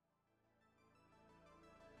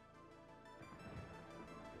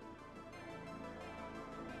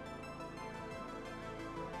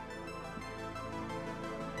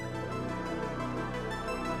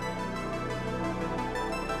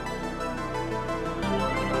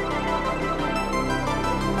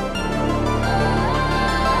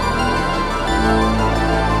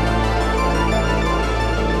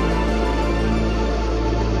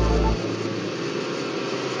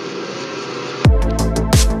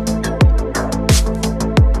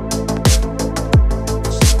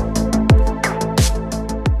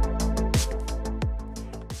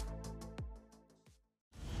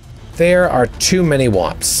 There are too many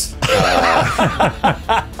womps.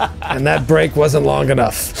 And that break wasn't long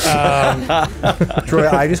enough. Troy,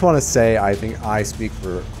 I just want to say, I think I speak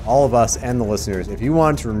for all of us and the listeners. If you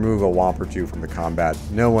wanted to remove a womp or two from the combat,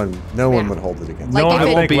 no one would hold it against Like No if one it-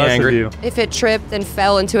 will won't think be less angry. of you. If it tripped and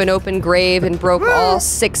fell into an open grave and broke all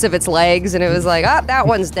 6 of its legs, and it was like, ah, that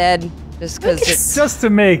one's dead, just because it's Just to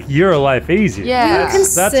make your life easier. yeah.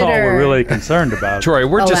 That's all Consider- we're really concerned about. Troy,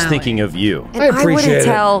 we're just Allowing. thinking of you. And I I appreciate wouldn't it.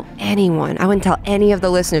 tell anyone. I wouldn't tell any of the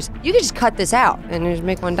listeners. You could just cut this out and just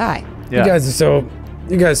make one die. Yeah. You guys are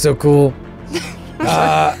so cool.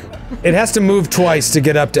 It has to move twice to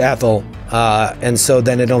get up to Ethel, and so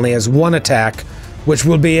then it only has one attack, which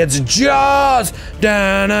will be its jaws.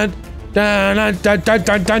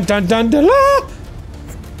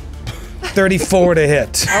 34 to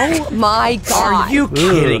hit. Oh my god. Are you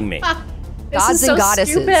kidding me? This Gods is and so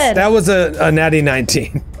goddesses. stupid. That was a natty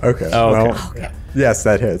 19. Okay. Oh, okay. Well, yes,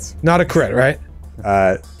 that hits. Not a crit, right?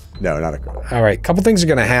 No, not a crit. All right, couple things are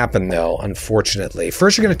going to happen though, unfortunately.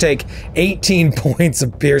 First, you're going to take 18 points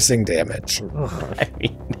of piercing damage. I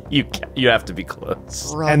mean, you have to be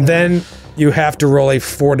close. And then you have to roll a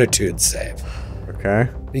fortitude save. Okay.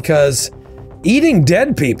 Because eating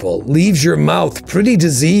dead people leaves your mouth pretty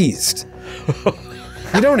diseased.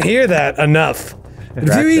 You don't hear that enough.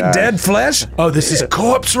 If you eat dead flesh, Oh, this is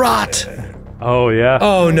corpse rot. Oh yeah.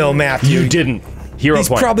 oh no, Matthew. You didn't. Hero He's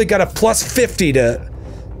point. probably got a plus 50 to.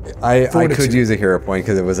 I could Fortitude. use a hero point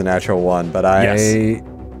because it was a natural 1, but Yes.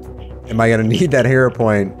 am I going to need that hero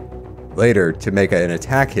point later to make an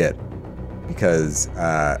attack hit? Because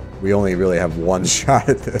we only really have one shot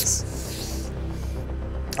at this.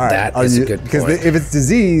 All right, That is a good because point. if it's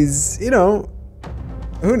disease, you know,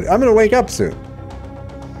 I'm going to wake up soon.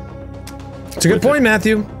 It's a good point,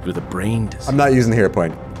 Matthew. With a brain disease. I'm not using the hero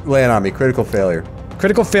point. Lay it on me. Critical failure.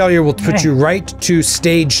 Critical failure will put you right to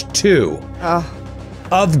stage 2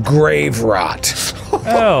 of grave rot.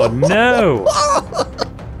 Oh no.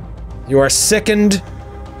 You are sickened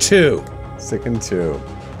 2. Sickened 2.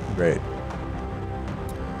 Great.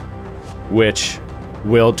 Which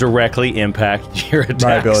will directly impact your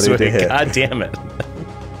attack ability to swing. hit. God damn it.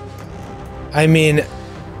 I mean,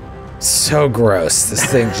 so gross. This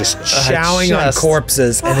thing just chowing on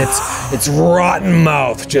corpses, and its rotten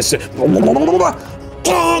mouth just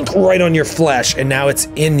right on your flesh, and now it's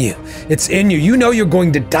in you. It's in you. You know you're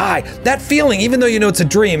going to die. That feeling, even though you know it's a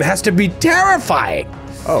dream, has to be terrifying.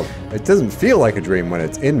 Oh, it doesn't feel like a dream when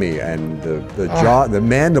it's in me, and the jaw, the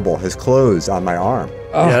mandible has closed on my arm.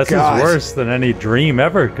 Oh, Yeah, this gosh. is worse than any dream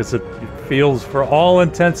ever because it feels, for all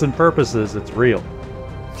intents and purposes, it's real.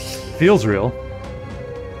 It feels real.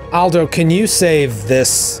 Aldo, can you save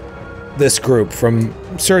this group from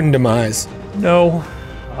certain demise? No.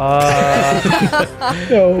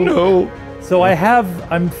 No. So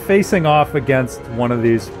I'm facing off against one of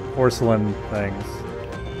these porcelain things.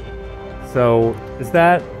 So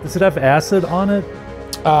does it have acid on it?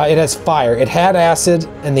 It has fire. It had acid,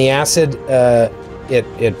 and the acid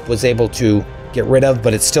it was able to get rid of,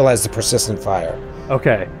 but it still has the persistent fire.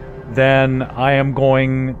 Okay. Then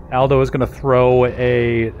Aldo is going to throw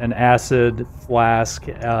an acid flask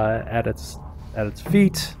at its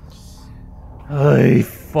feet. Ay,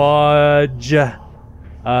 fudge.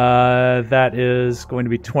 That is going to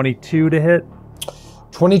be 22 to hit.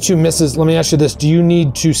 22 misses. Let me ask you this. Do you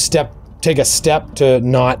need to take a step to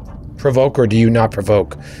not provoke, or do you not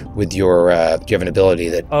provoke with your, do you have an ability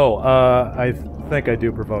that... I think I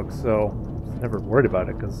do provoke, so never worried about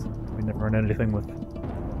it because we never run anything with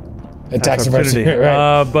attacks of opportunity.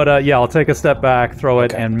 opportunity, right? Yeah, I'll take a step back, throw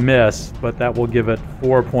it, Okay. and miss, but that will give it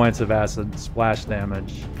 4 points of acid splash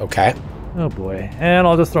damage. Okay. Oh boy. And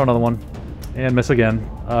I'll just throw another one. And miss again.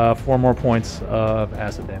 4 more points of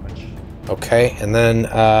acid damage. Okay, and then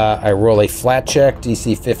I roll a flat check,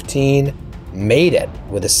 DC 15, made it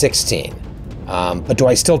with a 16. But do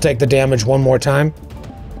I still take the damage one more time?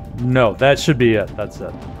 No, that should be it. That's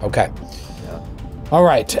it. Okay. All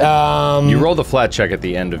right. You roll the flat check at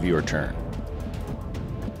the end of your turn.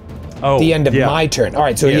 Oh, the end of yeah. my turn. All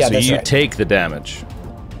right, so yeah, so that's you right. take the damage,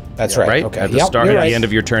 That's right. right? Okay. At the Yep, start, you're at right. the end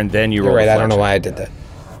of your turn, then you You're roll right. the I flat don't know check. why I did that.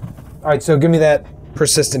 All right, so give me that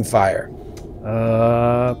persistent fire.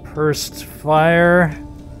 Pursed fire.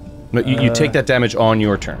 No, you take that damage on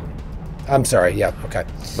your turn. I'm sorry. Yeah. Okay.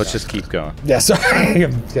 Let's just keep going. Yeah. Sorry.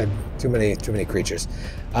 Got too many creatures.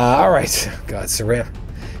 All right. God, ceramic.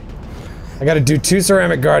 I got to do 2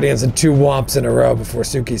 ceramic guardians and 2 womps in a row before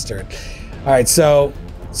Suki's turn. All right. So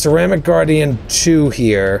ceramic guardian 2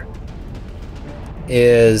 here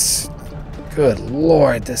is. Good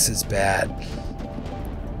Lord, this is bad.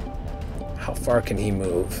 How far can he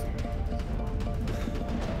move?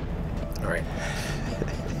 All right.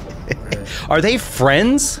 Are they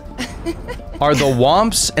friends? Are the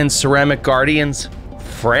Wamps and Ceramic Guardians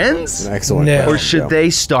friends? An excellent No. Or question, should Joe. they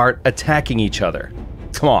start attacking each other?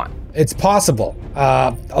 Come on. It's possible.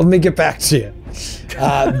 Let me get back to you.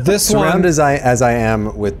 This Surrounded one. as I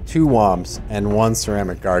am with 2 womps and 1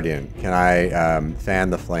 ceramic guardian, can I fan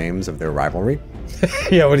the flames of their rivalry?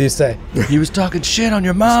 Yeah, what do you say? He was talking shit on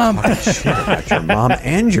your mom. Shit about your mom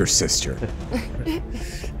and your sister.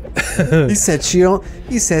 He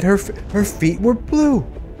said her feet were blue.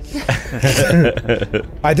 All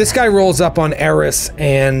right, this guy rolls up on Eris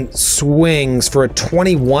and swings for a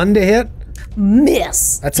 21 to hit.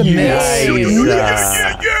 Miss. That's a miss.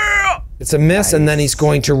 It's a miss, and then he's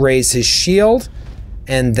going to raise his shield.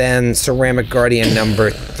 And then Ceramic Guardian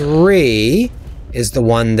number 3 is the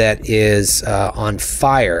one that is on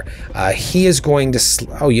fire. He is going to...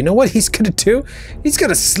 oh, you know what he's going to do? He's going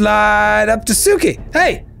to slide up to Suki.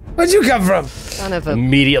 Hey, where'd you come from? Son of a...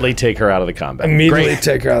 Immediately take her out of the combat. Immediately Great.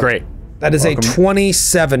 take her out. Great. That is a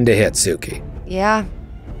 27 to hit Suki. Yeah.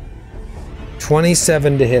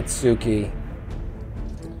 27 to hit Suki.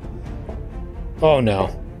 Oh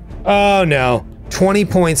no. Oh no. 20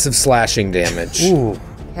 points of slashing damage. Ooh.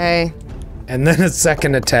 Okay. And then a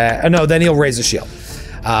second attack. No, then he'll raise a shield.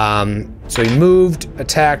 So he moved,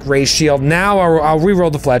 attack, raise shield. Now I'll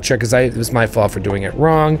re-roll the flat check because it was my fault for doing it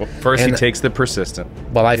wrong. Well, first he takes the persistent.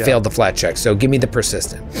 Well, I failed the flat check, so give me the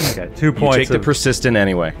persistent. Okay, 2 points. You take the persistent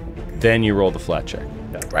anyway. Then you roll the flat check.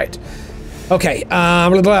 Yeah. Right. Okay,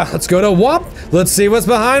 let's go to Wamp. Let's see what's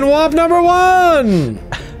behind Wamp number 1.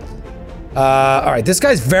 All right, this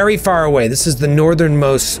guy's very far away. This is the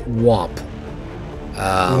northernmost Wamp.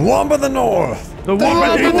 Wamp of the North. The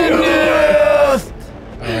Wamp of the North.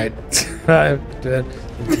 All right.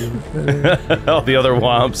 All the other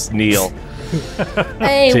Wamps kneel.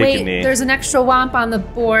 Hey, Take a wait, knee. there's an extra Wamp on the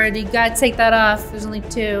board. You gotta take that off. There's only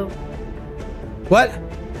 2. What?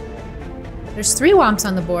 There's 3 Wamps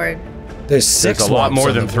on the board. There's 6 There's a lot Wamps more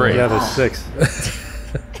on than the 3. board. Yeah, there's 6.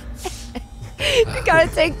 You gotta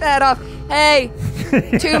take that off. Hey,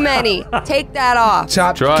 too many. Take that off.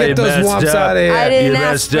 Chop, Try, you get those messed Wamps up. out of here. I didn't You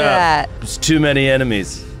ask messed for up. that. There's too many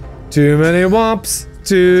enemies. Too many Wamps.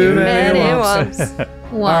 Too many Wamps.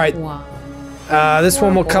 Womp, right. womp. This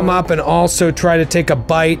one will come up and also try to take a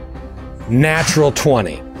bite. Natural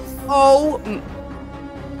 20. Oh,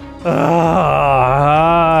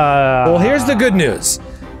 Well, here's the good news.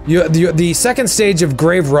 The second stage of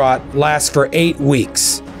Grave Rot lasts for 8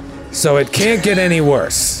 weeks, so it can't get any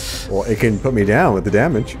worse. Well, it can put me down with the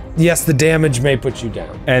damage. Yes, the damage may put you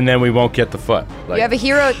down. And then we won't get the foot. Like, you have a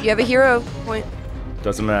hero. You have a hero point.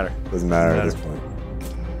 doesn't matter. Doesn't matter at this point.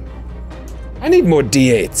 I need more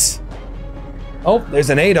D8s. Oh, there's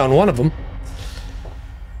an 8 on one of them.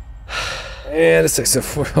 And a 6, a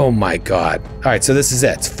 4. Oh my god. All right, so this is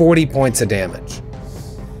it. It's 40 points of damage.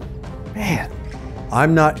 Man,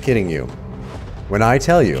 I'm not kidding you when I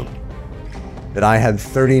tell you that I had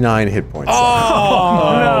 39 hit points.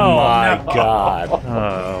 Oh my god.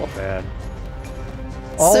 Oh, man.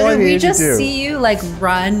 All So I did we needed to just do- see you like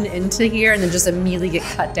run into here and then just immediately get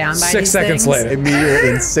cut down by 6 these seconds things? later. Immediately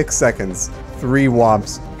in 6 seconds, 3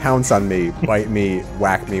 Wamps pounce on me, bite me,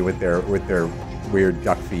 whack me with their weird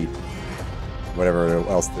duck feet, whatever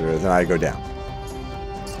else there is, and I go down.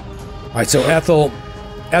 All right, so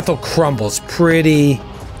Ethel crumbles pretty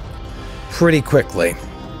quickly.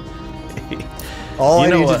 All You I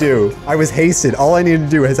know need to what? do, I was hasted. All I needed to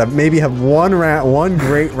do is maybe have one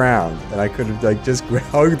great round, and I could have like just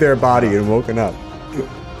hugged their body and woken up.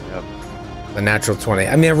 The natural 20.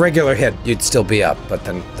 I mean, a regular hit, you'd still be up, but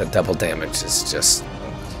then the double damage is just,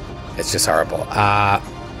 it's just horrible. I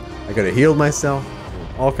could have healed myself.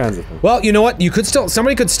 All kinds of things. Well, you know what?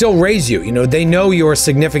 Somebody could still raise you. You know, they know your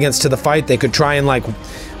significance to the fight. They could try and like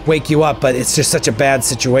wake you up, but it's just such a bad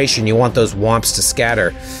situation. You want those Wamps to scatter.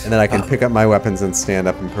 And then I can pick up my weapons and stand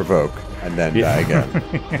up and provoke, and then die again.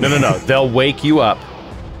 No. They'll wake you up,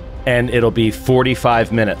 and it'll be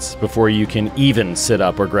 45 minutes before you can even sit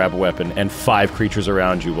up or grab a weapon, and 5 creatures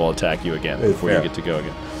around you will attack you again before you get to go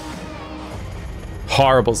again.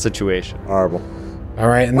 Horrible situation. Horrible. All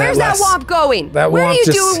right, and Where's that Wamp going? that What are Wamp you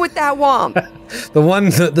just- doing with that Wamp?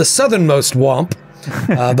 the southernmost Wamp,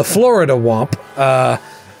 the Florida Wamp,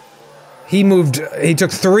 he took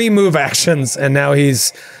 3 move actions, and now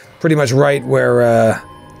he's pretty much right where,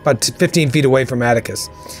 about 15 feet away from Atticus.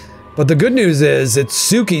 But the good news is it's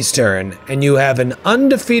Suki's turn, and you have an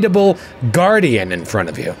undefeatable Guardian in front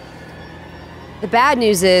of you. The bad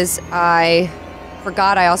news is I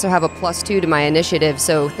forgot I also have a +2 to my initiative,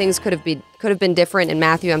 so things could have been different. And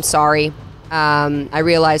Matthew, I'm sorry. I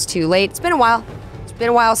realized too late. It's been a while. It's been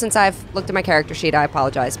a while since I've looked at my character sheet. I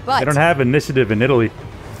apologize, but They don't have initiative in Italy.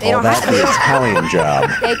 they don't That's have. the Italian job.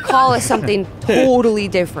 They call us something totally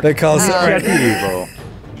different. They call it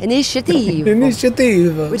Initiative.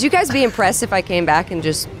 Initiative. Would you guys be impressed if I came back and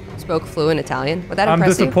just spoke fluent Italian? Would that I'm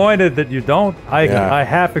impress you? disappointed that you don't. Yeah. I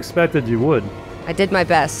half expected you would. I did my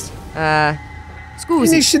best. Scusi.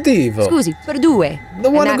 Initiative. Scusi, per due. The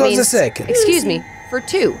one And who that goes a means, second. Excuse me, for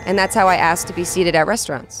 2. And that's how I asked to be seated at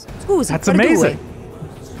restaurants. Scusi, That's per due. amazing.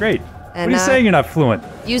 It's great. And, what are you saying you're not fluent?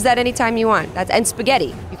 Use that anytime you want. And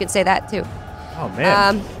spaghetti. You can say that too. Oh,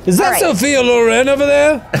 man. Is that all right. Sophia Loren over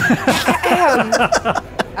there?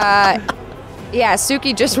 Yeah,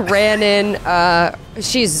 Suki just ran in.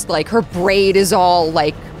 She's like, her braid is all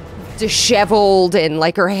like disheveled and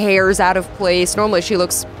like her hair's out of place. Normally she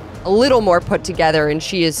looks a little more put together and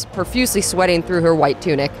she is profusely sweating through her white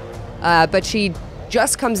tunic. But she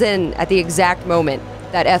just comes in at the exact moment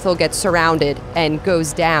that Ethel gets surrounded and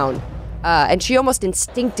goes down. And she almost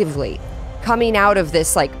instinctively, coming out of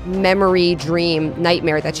this like memory dream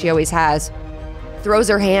nightmare that she always has, throws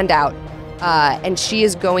her hand out. And she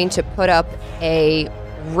is going to put up a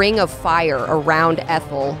ring of fire around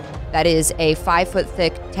Ethel that is a 5-foot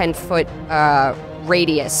thick, 10-foot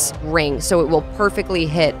radius ring. So it will perfectly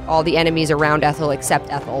hit all the enemies around Ethel except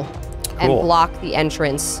Ethel and block the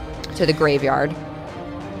entrance to the graveyard.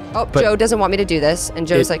 Oh, but Joe doesn't want me to do this. And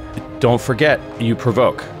Joe's like... Don't forget, you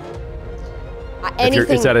provoke.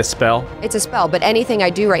 Anything, is that a spell? It's a spell, but anything I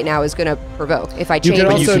do right now is going to provoke. If I change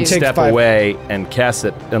it, you can step away and cast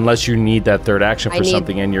it unless you need that third action for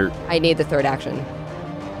something, and you're... I need the third action.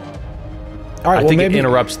 All right, I think it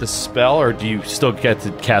interrupts the spell, or do you still get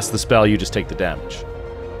to cast the spell, you just take the damage?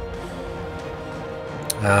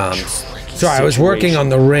 Sorry, I was working on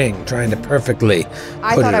the ring, trying to perfectly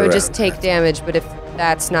I thought I would just take damage, but if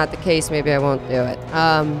that's not the case, maybe I won't do it.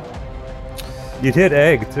 You'd hit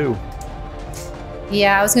egg, too.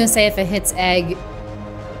 Yeah, I was going to say if it hits egg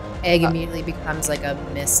immediately becomes like a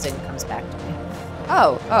mist and comes back to me.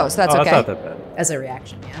 So that's okay. That's not that bad. As a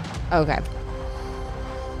reaction, yeah. Okay.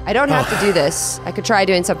 I don't have to do this. I could try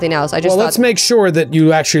doing something else. Let's make sure that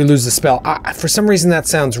you actually lose the spell. For some reason, that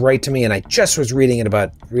sounds right to me, and I just was reading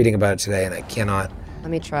about it today, and I cannot. Let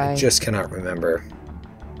me try. I just cannot remember.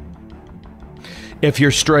 If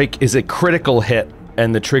your strike is a critical hit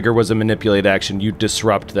and the trigger was a manipulate action, you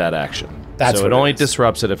disrupt that action. So it only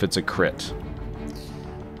disrupts it if it's a crit.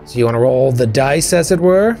 So you want to roll the dice, as it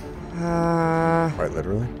were? Quite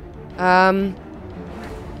literally.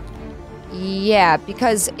 Yeah,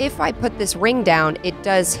 because if I put this ring down, it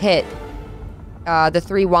does hit the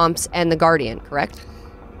 3 Wamps and the Guardian, correct?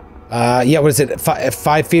 Yeah, what is it,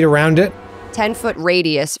 5 feet around it? 10-foot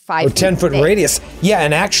radius, 5 feet 10-foot thick. radius. Yeah,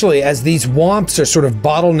 and actually, as these Wamps are sort of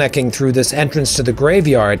bottlenecking through this entrance to the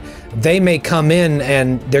graveyard, they may come in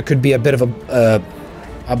and there could be a bit of a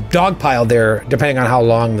dog pile there, depending on how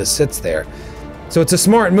long this sits there. So it's a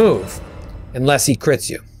smart move, unless he crits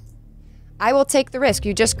you. I will take the risk.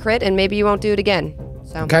 You just crit, and maybe you won't do it again.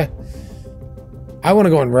 So. Okay. I want to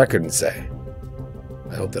go on record and say,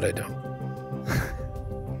 I hope that I don't.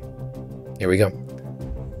 Here we go.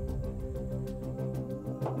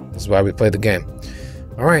 This is why we play the game.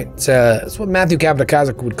 All right, it's what Matthew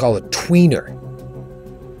Capodicasa would call a tweener.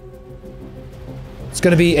 It's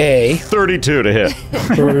going to be a 32 to hit.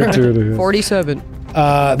 32 to hit. 47.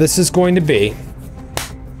 This is going to be.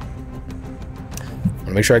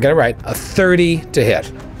 I'll make sure I get it right. A 30 to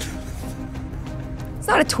hit. It's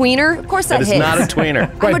not a tweener. Of course that hits. It's not a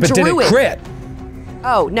tweener. Right, but did it crit?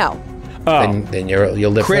 Oh no. Then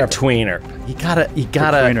you'll live crit forever. tweener. You gotta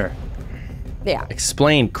Tweener. Yeah.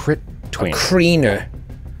 explain crit tweener. Creener.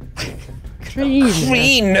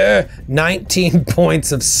 Creener. 19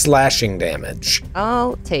 points of slashing damage.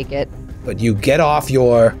 I'll take it. But you get off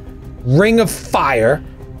your ring of fire,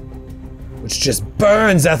 which just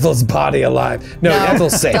burns Ethel's body alive. No,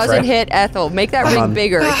 Ethel's safe, doesn't right? hit Ethel. Make that ring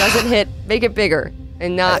bigger. It doesn't hit. Make it bigger,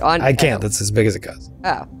 and not on. I can't. Ethel. That's as big as it goes.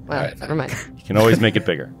 Oh well, never mind. You can always make it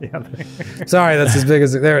bigger. Sorry, that's as big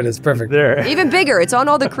as it. There it is. Perfect. There. Even bigger. It's on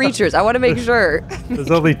all the creatures. I want to make sure.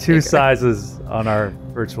 There's only 2 sizes on our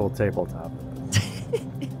virtual tabletop.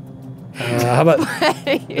 How about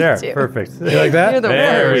There, perfect. you like that? You're the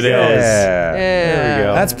There worst. it is. Yeah. There we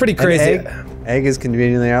go. That's pretty crazy. Egg is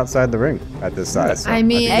conveniently outside the ring at this size. I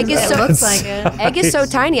mean, Egg is it so- looks like it. Egg is so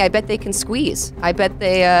tiny. I bet they can squeeze. I bet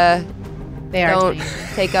they They are don't tiny.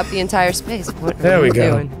 take up the entire space. What There are we you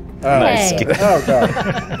go. doing? Nice. Hey. Oh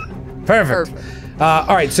god. Perfect.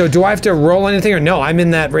 All right, so do I have to roll anything or no? I'm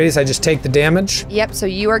in that radius. I just take the damage. Yep. So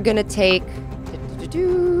you are gonna take.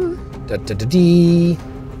 Da-da-da-dee.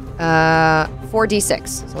 4d6.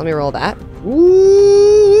 So let me roll that.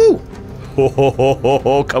 Ooh.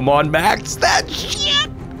 Oh, come on, Max. That shit.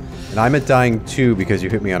 And I'm at dying 2 because you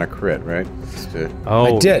hit me on a crit, right?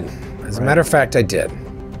 I did. As a matter of fact, I did.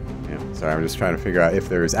 Yeah. Sorry, I'm just trying to figure out if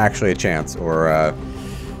there is actually a chance, or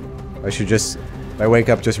I should just, if I wake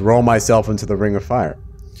up, just roll myself into the ring of fire.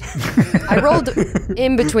 I rolled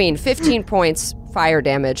in between 15 points fire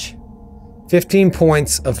damage. 15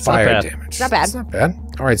 points of fire bad. damage. Not bad. It's not bad.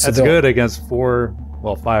 All right, so That's good against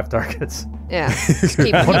 5 targets. Yeah. Just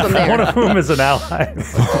keep them One there. of whom is an ally.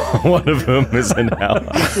 One of whom is an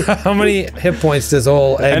ally. How many hit points does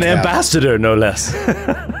old Egg An have? ambassador, no less.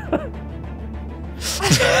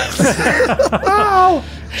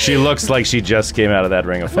 She looks like she just came out of that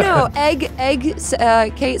ring of fire. No,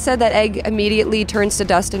 Kate said that Egg immediately turns to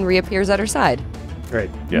dust and reappears at her side. Great.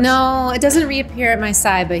 Yes. No, it doesn't reappear at my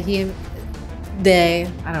side, but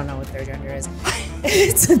I don't know what their gender is.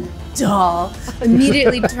 It's a doll.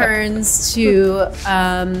 Immediately turns to,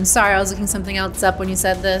 sorry, I was looking something else up when you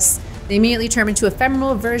said this. They immediately turn into a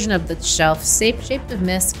ephemeral version of the shelf, shaped of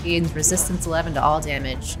mist, gains resistance 11 to all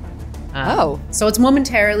damage. So it's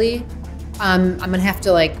momentarily. I'm gonna have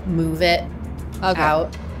to like move it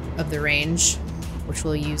out of the range, which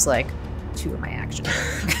will use like 2 of my action.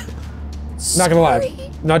 Not gonna lie,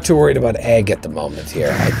 not too worried about Egg at the moment here.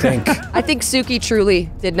 I think I think Suki truly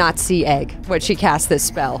did not see Egg when she cast this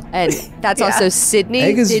spell, and that's also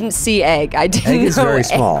Sydney didn't see Egg. I didn't Egg is know very Egg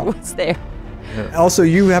small. was there. Also,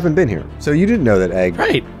 you haven't been here, so you didn't know that Egg.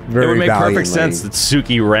 Right. Very it would make valiantly. perfect sense that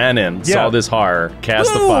Suki ran in, saw this horror,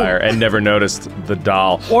 cast the fire, and never noticed the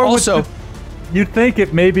doll. Or also, you'd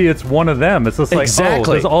think maybe it's one of them. It's just like, Exactly.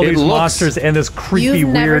 oh, there's all It these looks- monsters and this creepy, You've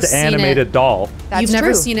never weird seen animated it. doll. That's You've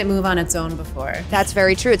never true. seen it move on its own before. That's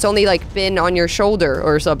very true. It's only like been on your shoulder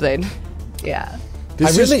or something. Yeah.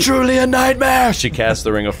 this is truly a nightmare. She cast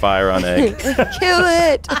the ring of fire on Egg. Kill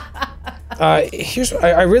it.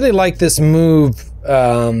 I really like this move.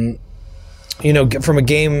 From a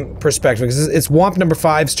game perspective, because it's Wamp number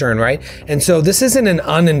 5's turn, right? And so this isn't an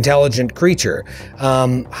unintelligent creature.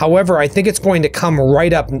 However, I think it's going to come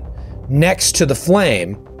right up next to the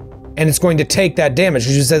flame, and it's going to take that damage,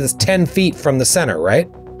 because you said it's 10 feet from the center, right?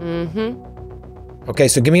 Mm-hmm. Okay,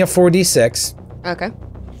 so give me a 4d6. Okay.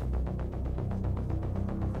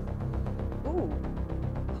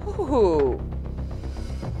 Ooh.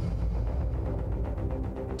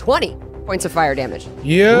 20 points of fire damage.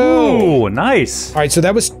 Yo! Ooh, nice. All right, so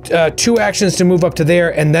that was 2 actions to move up to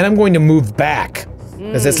there, and then I'm going to move back.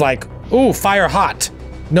 Because it's like, ooh, fire hot.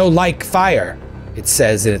 No like fire, it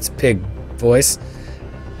says in its pig voice.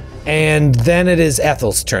 And then it is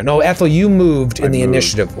Ethel's turn. No, Ethel, you moved in the moved.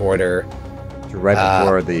 initiative order. Right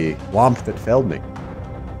before the Wamp that felled me. Do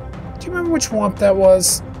you remember which Wamp that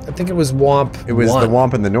was? I think it was Wamp. It was 1. the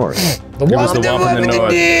Wamp in the north. The It was the Wamp in the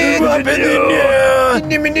north.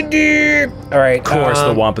 All right. Of course,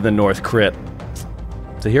 the Wamp in the north crit.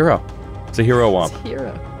 It's a hero. It's a hero Wamp.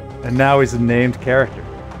 Hero. And now he's a named character.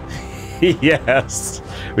 Yes.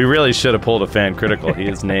 We really should have pulled a fan critical. He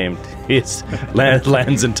is named. He is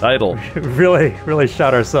lands and title. Really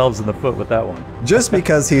shot ourselves in the foot with that one. Just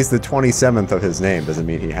because he's the 27th of his name doesn't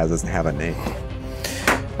mean he doesn't have a name.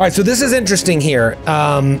 All right, so this is interesting here.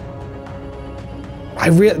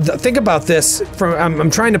 Think about this.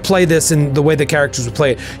 I'm trying to play this in the way the characters would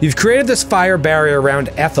play it. You've created this fire barrier around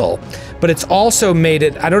Ethel, but it's also made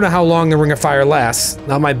it. I don't know how long the Ring of Fire lasts.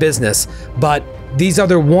 Not my business. But these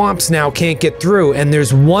other Wamps now can't get through, and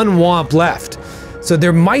there's one Wamp left. So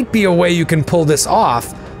there might be a way you can pull this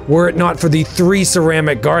off, were it not for the 3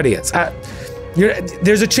 ceramic guardians.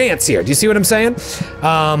 There's a chance here. Do you see what I'm saying?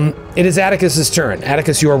 It is Atticus's turn.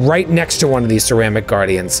 Atticus, you are right next to one of these ceramic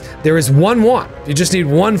guardians. There is one Wamp. You just need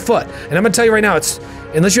 1 foot. And I'm gonna tell you right now, it's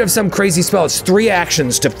unless you have some crazy spell, it's 3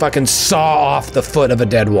 actions to fucking saw off the foot of a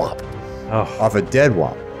dead Wamp. Off a dead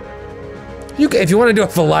Wamp. If you want to do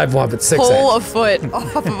it for a live Wamp, it's 6 Pull actions. a foot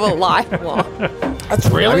off of a live Wamp. That's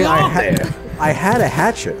really I long there. I had a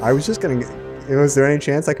hatchet. I was just gonna. Was there any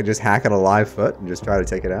chance I could just hack at a live foot and just try to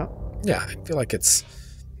take it out? Yeah, I feel like it's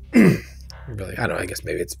really. I don't know. I guess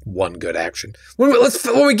maybe it's 1 good action. When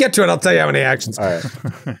we get to it, I'll tell you how many actions. All right.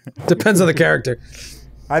 Depends on the character.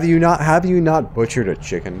 Have you not butchered a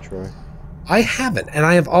chicken, Troy? I haven't, and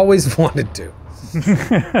I have always wanted to.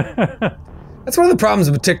 That's one of the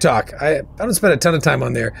problems with TikTok. I don't spend a ton of time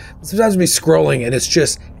on there. Sometimes me scrolling, and it's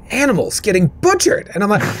just animals getting butchered, and I'm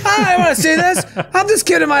like, I want to see this. Have this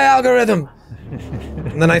kid in my algorithm.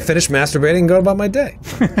 And then I finish masturbating and go about my day.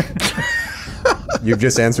 You've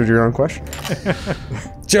just answered your own question.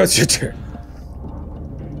 Joe, it's your turn.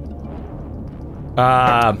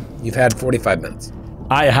 You've had 45 minutes.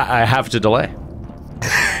 I have to delay.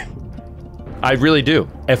 I really do.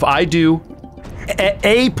 If I do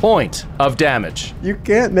a point of damage, You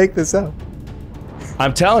can't make this up.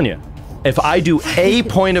 I'm telling you, if I do a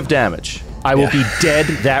point of damage, I will be dead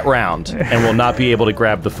that round and will not be able to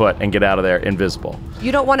grab the foot and get out of there invisible.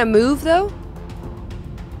 You don't want to move though?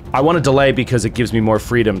 I want to delay because it gives me more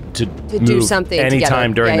freedom to move do something anytime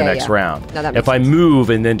together. during Yeah, the yeah, next yeah. round. No, that makes if I sense. move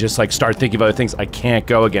and then just like start thinking of other things, I can't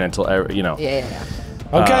go again until Yeah.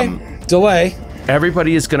 Okay, delay.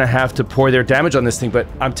 Everybody is going to have to pour their damage on this thing, but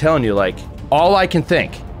I'm telling you, like, all I can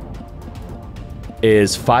think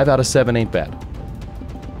is 5 out of 7 ain't bad.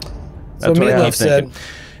 That's what I Meatloaf keep said, thinking.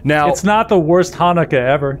 Now, It's not the worst Hanukkah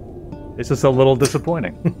ever. It's just a little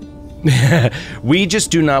disappointing. we just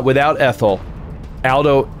do not, without Ethel,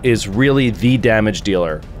 Aldo is really the damage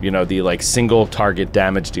dealer, the like single target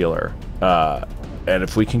damage dealer. And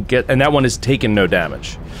if we can get, and that one is taken no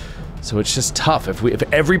damage. So it's just tough. If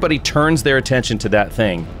everybody turns their attention to that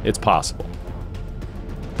thing, it's possible.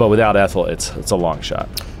 But without Ethel, it's a long shot.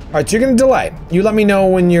 All right, so you're going to delay. You let me know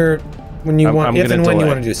when you want, if gonna and when you delay.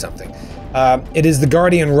 want to do something. It is the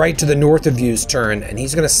Guardian right to the north of you's turn, and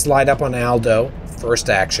he's going to slide up on Aldo, first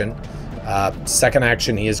action. Second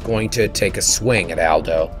action, he is going to take a swing at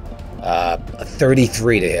Aldo. A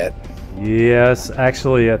 33 to hit. Yes,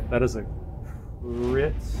 actually, that is a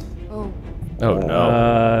crit. Oh. Oh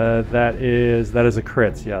no. That is a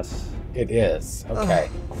crit. Yes. It is. Okay.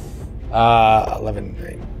 11,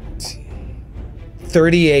 19.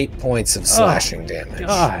 38 points of slashing damage.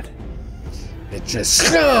 God. It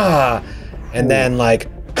just... and then, like,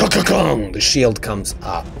 the shield comes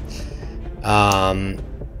up.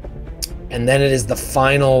 And then it is the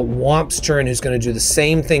final Wamp's turn, who's going to do the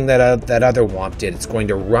same thing that that other Wamp did. It's going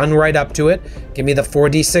to run right up to it. Give me the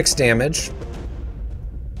 4d6 damage.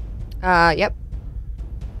 Yep.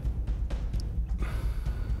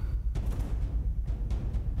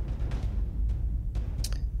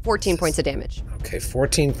 $14 points of damage. Okay,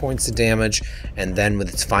 14 points of damage. And then with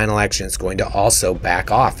its final action, it's going to also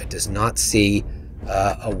back off. It does not see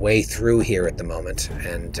a way through here at the moment.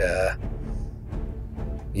 And,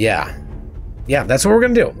 yeah. Yeah, that's what we're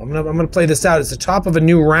gonna do. I'm gonna play this out. It's the top of a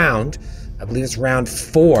new round. I believe it's round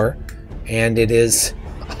 4, and it is,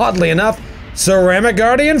 oddly enough, Ceramic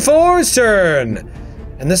Guardian 4's turn.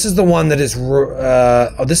 And this is the one that is,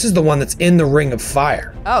 this is the one that's in the Ring of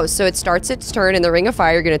Fire. Oh, so it starts its turn in the Ring of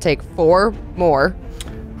Fire. You're gonna take 4 more.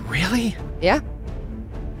 Really? Yeah.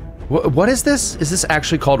 What is this? Is this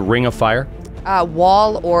actually called Ring of Fire?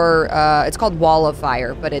 Wall or it's called Wall of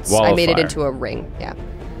Fire, but it's Wall I of made it Fire. into a ring. Yeah.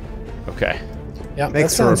 Okay. Yeah,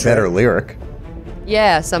 Makes for a better lyric.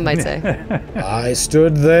 Yeah, some might say. I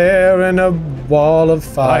stood there in a wall of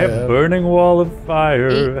By fire. a burning wall of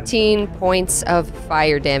fire. 18 points of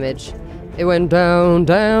fire damage. It went down,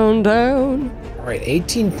 down, down. All right,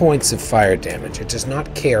 18 points of fire damage. It does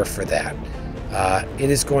not care for that. It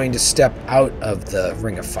is going to step out of the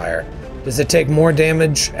Ring of Fire. Does it take more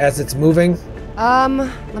damage as it's moving?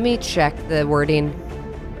 Let me check the wording.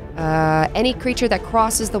 Any creature that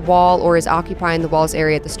crosses the wall or is occupying the wall's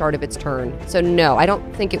area at the start of its turn. So no, I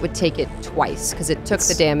don't think it would take it twice because it took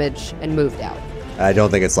the damage and moved out. I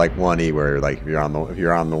don't think it's like 1E where like if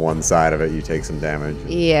you're on the one side of it, you take some damage.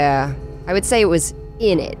 Yeah, I would say it was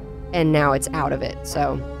in it and now it's out of it.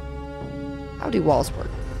 So how do walls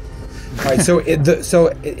work? All right, so it's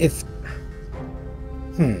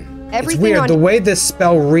Everything weird. on The way this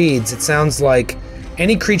spell reads, it sounds like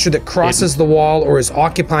any creature that crosses the wall or is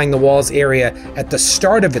occupying the wall's area at the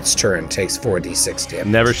start of its turn takes 4d6 damage.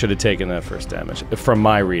 Never should have taken that first damage, from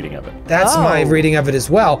my reading of it. That's my reading of it as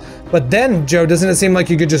well. But then, Joe, doesn't it seem like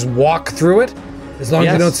you could just walk through it as long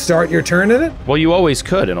as you don't start your turn in it? Well, you always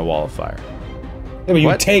could in a Wall of Fire. Yeah, but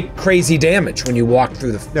you take crazy damage when you walk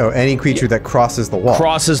through the... No, any creature that crosses the wall.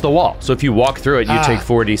 Crosses the wall. So if you walk through it, you take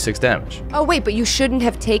 4d6 damage. Oh wait, but you shouldn't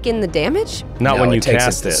have taken the damage? Not No, when you it takes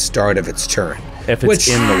cast at the it. start of its turn. If it's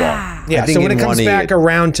in the wall. Yeah, think so when in it comes 1E back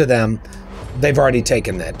around to them, they've already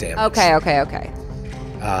taken that damage. Okay.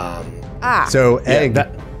 So Egg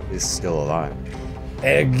is still alive.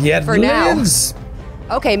 Egg yet For now. lives.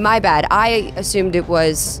 Okay, my bad. I assumed it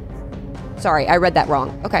was... Sorry, I read that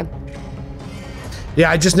wrong. Okay. Yeah,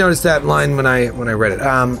 I just noticed that line when I read it.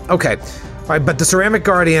 Okay, all right, but the Ceramic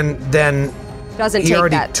Guardian then Doesn't he take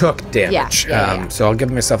already that. took damage. Yeah. So I'll give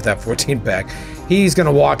myself that 14 back. He's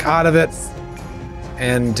gonna walk out of it,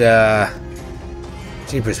 and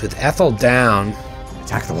jeepers, with Ethel down.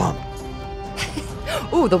 Attack the Wamp.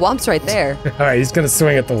 Ooh, the Wamp's right there. All right, he's gonna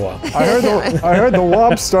swing at the wall. I heard the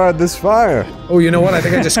Wamp started this fire. Oh, you know what? I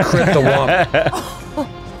think I just crit the Wamp.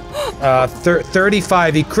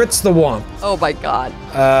 35. He crits the Wamp. Oh my god.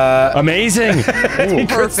 Amazing!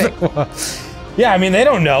 Perfect. Yeah, I mean, they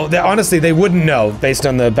don't know. Honestly, they wouldn't know based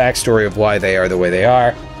on the backstory of why they are the way they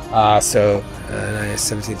are. 17, So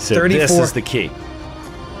 34, this is the key.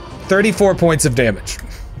 34 points of damage.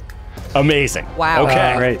 Amazing. Wow.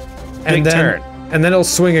 Okay. Great. And Big then, turn. And then he'll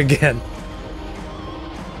swing again.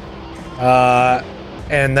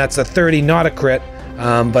 And that's a 30, not a crit,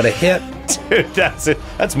 but a hit. Dude, that's it.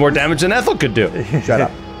 That's more damage than Ethel could do. Shut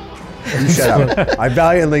up. You shut up. I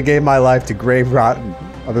valiantly gave my life to grave rot and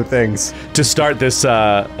other things. To start this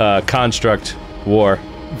construct war.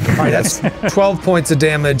 All right, that's 12 points of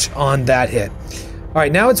damage on that hit. All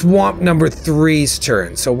right, now it's Wamp number 3's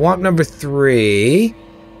turn. So Wamp number 3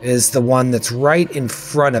 is the one that's right in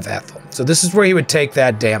front of Ethel. So this is where he would take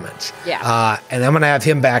that damage. Yeah. And I'm going to have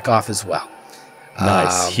him back off as well.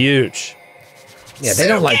 Nice. Huge. Yeah, they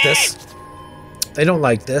don't like this. They don't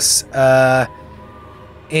like this. And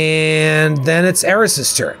then it's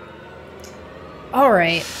Eris's turn. All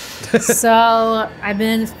right. So I've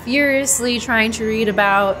been furiously trying to read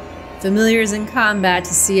about familiars in combat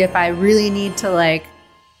to see if I really need to like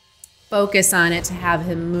focus on it to have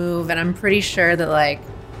him move. And I'm pretty sure that like,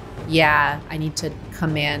 yeah, I need to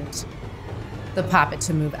command the poppet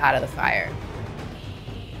to move out of the fire.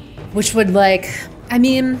 Which would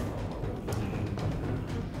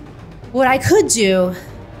what I could do,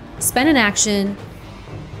 spend an action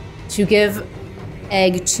to give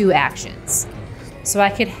Egg 2 actions. So I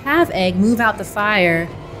could have Egg move out the fire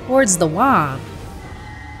towards the Wamp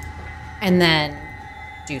and then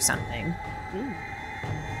do something.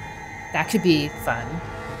 That could be fun.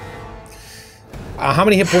 How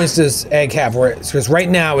many hit points does Egg have? Because right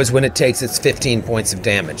now is when it takes its 15 points of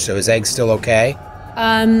damage. So is Egg still okay?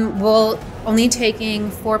 Well, only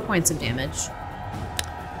taking 4 points of damage.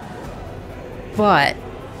 But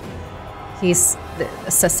he's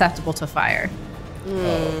susceptible to fire.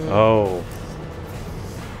 Oh.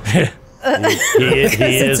 He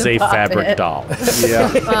is a fabric doll.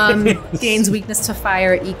 Yeah. Gains weakness to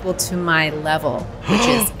fire equal to my level, which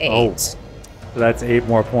is 8. Oh. So that's 8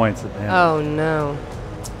 more points of damage. Oh no.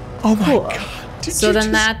 Oh my god. So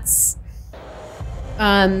then that's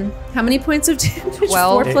how many points of damage?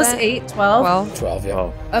 12. 4 plus 8, 12? 12, yeah.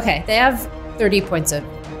 Oh. Okay, they have 30 points of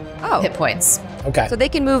hit points. Okay. So they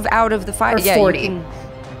can move out of the fire. Or Yeah, 40.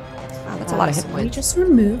 Wow, that's a lot of hit So we points. just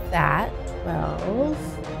remove that.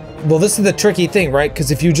 12. Well, this is the tricky thing, right?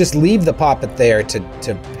 Because if you just leave the poppet there to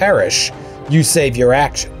perish, you save your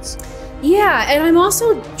actions. Yeah, and I'm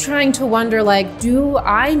also trying to wonder, do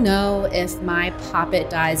I know if my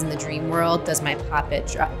poppet dies in the dream world? Does my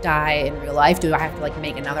poppet die in real life? Do I have to,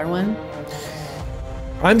 make another one?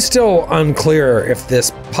 I'm still unclear if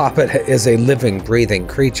this poppet is a living, breathing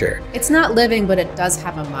creature. It's not living, but it does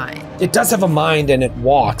have a mind. It does have a mind and it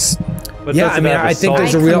walks. But Yeah, does I it mean, have a I think soul?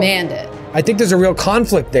 there's I a real- command it. I think there's a real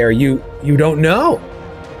conflict there. You don't know.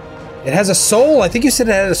 It has a soul. I think you said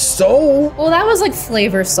it had a soul. Well, that was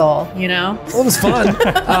flavor soul, you know? Well, it was fun.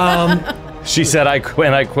 She said,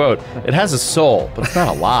 and I quote, "It has a soul, but it's not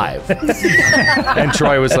alive." And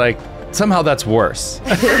Troy was like, "Somehow that's worse."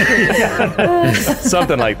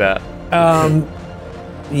 Something like that.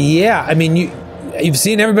 Yeah, I mean, you've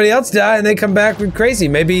seen everybody else die and they come back with crazy.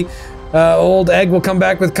 Maybe old Egg will come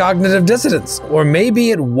back with cognitive dissonance, or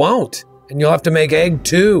maybe it won't, and you'll have to make Egg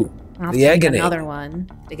 2, I'll have the to make agony. another one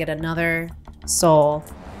to get another soul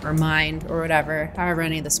or mind or whatever, however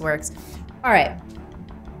any of this works. All right.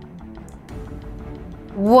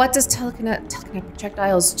 What does telekinetic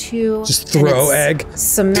projectiles 2? Just throw and it's Egg.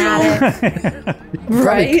 Somatic,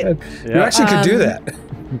 right? You actually could do that.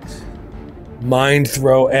 Mind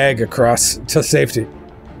throw Egg across to safety.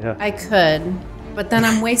 I could, but then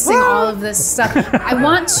I'm wasting all of this stuff. I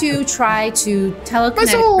want to try to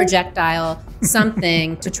telekinetic projectile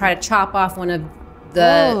something to try to chop off one of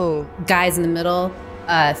the guys in the middle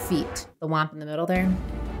feet. The Wamp in the middle there.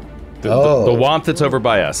 The Wamp that's over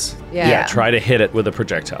by us. Yeah. Try to hit it with a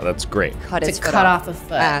projectile. That's great. Cut its To foot cut off a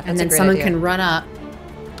foot, Ah, that's and a then great someone idea. can run up.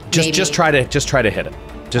 Just try to hit it.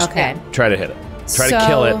 Just Okay. try to hit it. Try to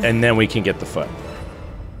kill it, and then we can get the foot.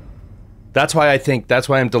 That's why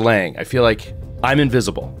I'm delaying. I feel like I'm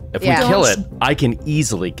invisible. If Yeah. we kill it, I can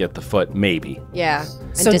easily get the foot, maybe. Yeah.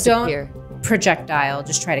 And So disappear. don't projectile.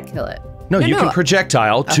 Just try to kill it. No, you no. can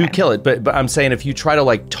projectile to Okay. kill it, but I'm saying if you try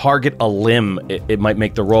to target a limb, it might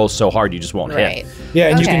make the roll so hard you just won't Right. hit. Yeah,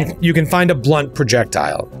 and Okay. you can find a blunt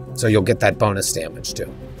projectile, so you'll get that bonus damage too.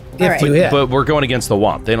 If right. you hit. But we're going against the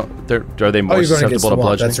Wamp. Are they Oh, more you're going against susceptible the to wall.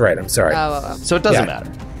 bludgeoning? That's right. I'm sorry. Oh. So it doesn't Yeah.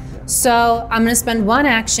 matter. So I'm gonna spend one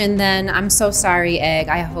action. Then I'm so sorry, Egg.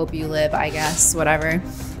 I hope you live. I guess whatever.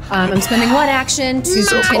 I'm spending one action to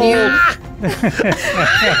continue.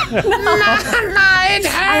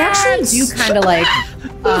 I actually do kind of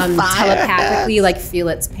telepathically feel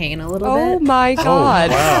its pain a little Oh bit. my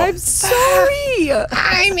god. wow. I'm sorry.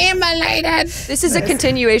 I'm immolated. This is a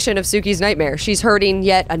continuation of Suki's nightmare. She's hurting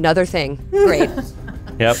yet another thing. Great.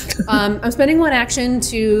 Yep. I'm spending one action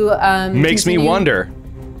to Makes me continue- wonder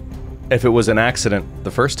if it was an accident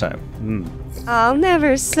the first time. I'll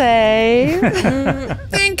never say.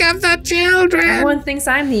 Think of the children. Everyone thinks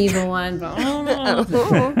I'm the evil one, but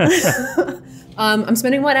I'm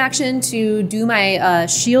spending one action to do my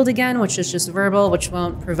shield again, which is just verbal, which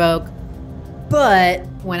won't provoke. But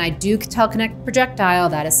when I do teleconnect projectile,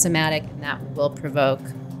 that is somatic, and that will provoke.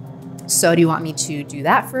 So do you want me to do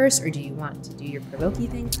that first, or do you want to do your provoky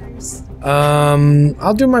thing first?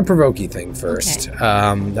 I'll do my provoky thing first. Okay.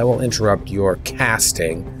 That will interrupt your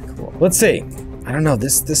casting. Cool. Let's see. I don't know.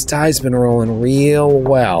 This die's been rolling real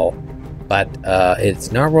well, but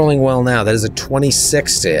it's not rolling well now. That is a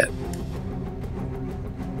 26 to hit.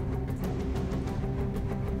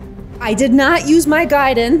 I did not use my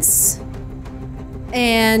guidance,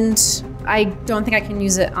 and I don't think I can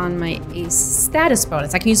use it on my ace status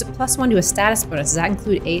bonus. I can use it +1 to a status bonus. Does that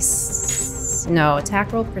include ace No,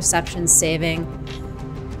 attack roll, perception, saving.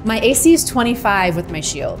 My AC is 25 with my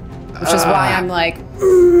shield, which is why I'm like,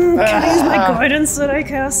 can I use my guidance that I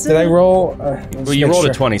casted? Did I roll? Well, you rolled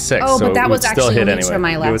a 26, Oh, so but that it was would still actually hit only anyway. to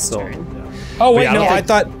my You would last still- turn. Oh wait, yeah, no, okay. I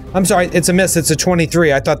thought. I'm sorry, it's a miss. It's a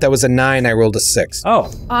 23. I thought that was a 9. I rolled a 6.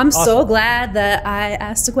 Oh, I'm so glad that I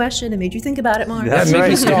asked a question and made you think about it more. that's Make me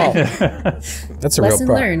right. stall. That's a Lesson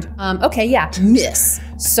real problem. learned. Okay, yeah, miss.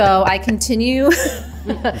 So I continue.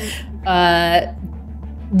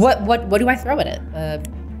 What do I throw at it? A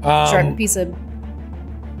sharp piece of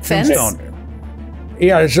fence? Tombstone.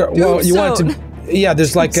 Yeah, sure. Well, you want Tombstone. to. Yeah,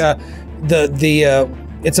 there's like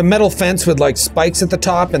it's a metal fence with like spikes at the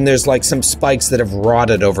top, and there's like some spikes that have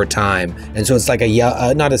rotted over time, and so it's like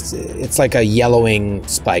it's like a yellowing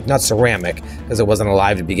spike, not ceramic because it wasn't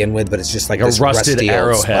alive to begin with, but it's just like Like a this rusted rusty old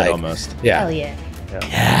arrowhead spike. almost. Yeah. Hell yeah.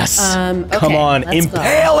 Yes. Okay, Come on, let's go.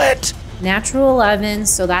 impale it. Natural 11,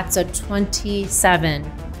 so that's a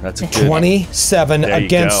 27. That's a good 27 There you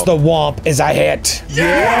against go. the Wamp is a hit.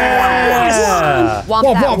 Yeah. Womp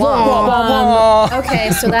that womp.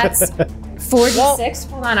 Okay, so that's 46.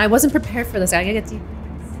 Hold on, I wasn't prepared for this. I gotta get to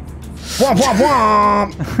Womp,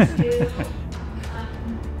 womp, womp.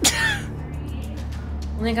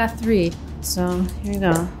 only got 3. So here we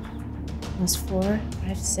go. Plus 4,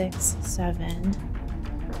 5, 6, 7,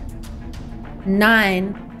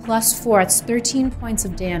 9 plus 4. It's 13 points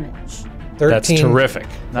of damage. 13 That's terrific.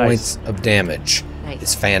 points of damage. Nice.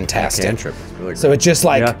 It's fantastic. Cantrip. It's really So great. it just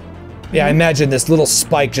like, Yeah. yeah, I imagine this little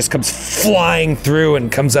spike just comes flying through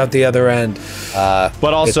and comes out the other end.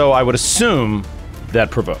 But also, I would assume that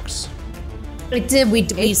provokes. It did.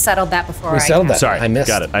 We settled that before. We settled that. Sorry, I missed.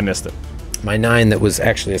 got it. I missed it. My 9 that was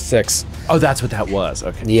actually a 6. Oh, that's what that was.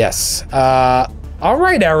 Okay. Yes. All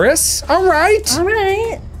right, Eris. All right. All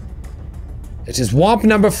right. It is Wamp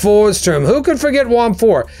number 4's turn. Who could forget Wamp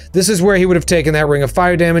 4? This is where he would have taken that ring of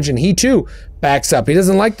fire damage, and he too backs up. He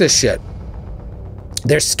doesn't like this shit.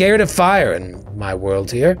 They're scared of fire in my world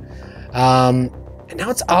here. And now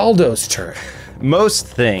it's Aldo's turn. Most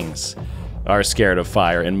things are scared of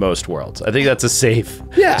fire in most worlds. I think that's a safe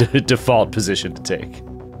default position to take.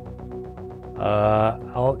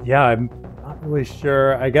 I'm not really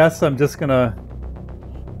sure. I guess I'm just gonna.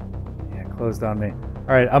 Yeah, closed on me.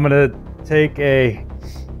 All right, I'm gonna take a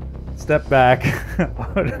step back,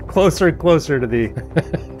 closer and closer to the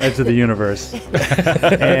edge of the universe,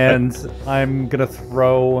 and I'm gonna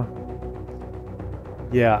throw.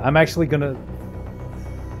 Yeah, I'm actually gonna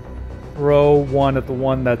throw one at the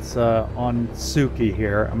one that's on Suki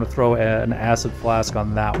here. I'm gonna throw an acid flask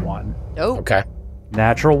on that one. Nope. Okay.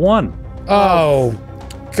 Natural 1. Oh,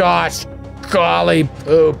 gosh. Golly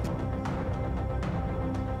poop.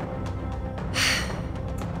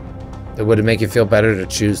 Would it make you feel better to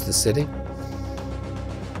choose the city?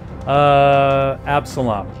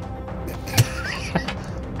 Absalom.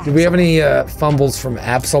 Do we have any fumbles from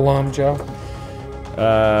Absalom, Joe?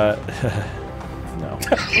 No.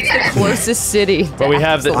 Closest city. But we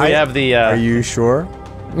have the Are you sure?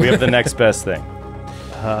 we have the next best thing.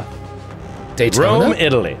 Daytona? Rome,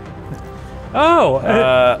 Italy. Oh,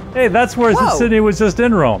 hey, that's where Whoa. Sydney was just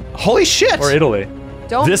in Rome Holy shit! or Italy.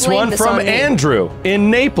 Don't This blame one this from on me. Andrew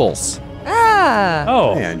in Naples. Ah.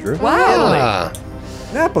 Oh, Hey, Andrew. Wow. Ah,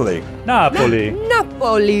 Napoli. Napoli.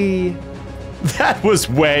 Napoli. That was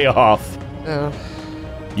way off. Oh.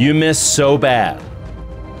 You missed so bad.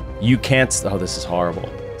 You can't. Oh, this is horrible.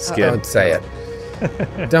 Skip. don't say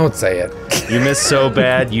it. Don't say it. You missed so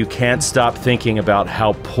bad. You can't stop thinking about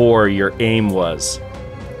how poor your aim was.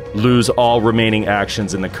 Lose all remaining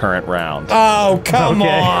actions in the current round. Oh, come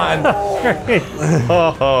Okay. on.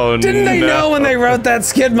 Oh, Didn't they know when they wrote that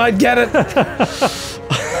Skid might get it?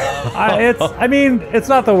 I mean, it's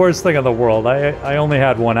not the worst thing in the world. I only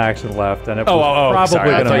had one action left, and it was probably sorry.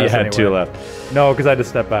 I gonna thought you miss had anyway. 2 left. No, because I just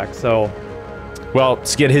stepped back. So, Well,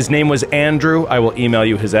 Skid, his name was Andrew. I will email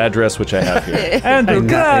you his address, which I have here. Andrew,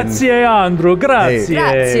 grazie, Andrew, grazie.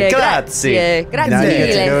 Grazie. Grazie. Grazie. Now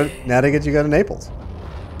you Grazie. get to go to Naples.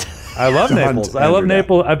 I love Don't Naples. I Andrew love down.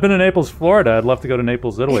 Naples. I've been to Naples, Florida. I'd love to go to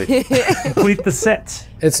Naples, Italy. Complete the set.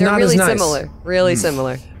 It's They're not really as nice. similar. Really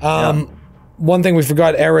similar. One thing we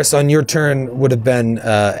forgot, Eris, on your turn would have been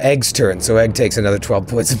Egg's turn, so Egg takes another 12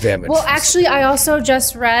 points of damage. Well, actually, I also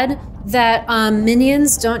just read that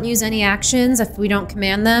minions don't use any actions if we don't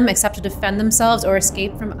command them, except to defend themselves or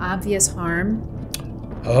escape from obvious harm.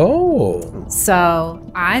 Oh.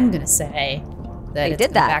 So I'm gonna say that They it's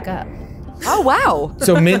did gonna that. back up. Oh, wow.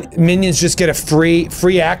 So minions just get a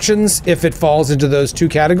free actions if it falls into those 2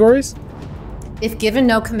 categories? If given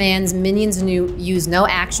no commands, minions use no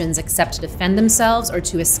actions except to defend themselves or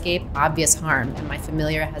to escape obvious harm, and my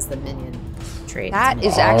familiar has the minion trait. That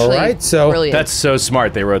is actually brilliant. That's so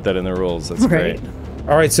smart. They wrote that in the rules. That's great.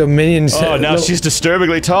 All right, so minions. Oh, now she's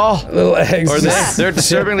disturbingly tall. Little eggs. Or they're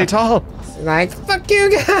disturbingly tall. Like, fuck you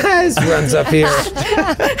guys. Runs up here.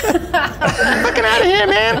 Fucking out of here,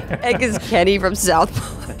 man. Egg is Kenny from South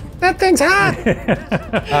Park. That thing's hot.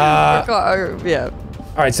 Yeah.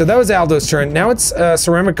 All right, so that was Aldo's turn. Now it's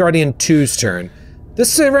Ceramic Guardian 2's turn.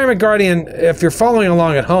 This Ceramic Guardian, if you're following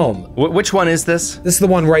along at home. Which one is this? This is the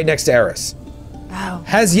one right next to Eris. Oh.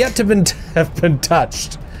 Has yet to have been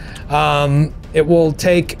touched. It will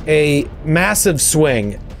take a massive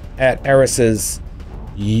swing at Eris's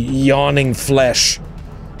yawning flesh.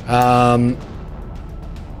 All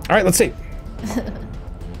right, let's see.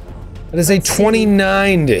 That is a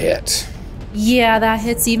 29 to hit. Yeah, that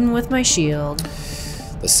hits even with my shield.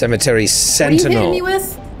 The Cemetery Sentinel. What are you hitting me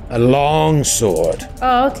with? A long sword.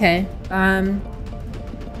 Oh, okay.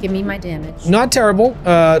 Give me my damage. Not terrible.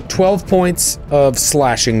 12 points of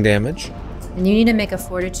slashing damage. And you need to make a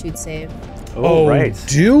fortitude save. Oh, right.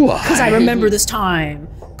 Do I? Because I remember this time.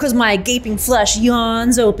 Because my gaping flesh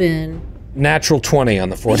yawns open. Natural 20 on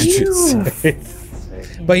the fortitude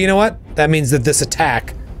save. But you know what? That means that this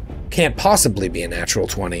attack can't possibly be a natural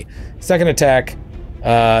 20. Second attack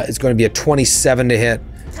is going to be a 27 to hit,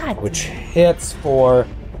 which hits for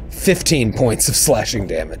 15 points of slashing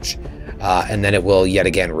damage. And then it will yet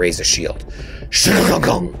again raise a shield.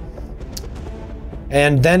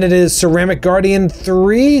 And then it is Ceramic Guardian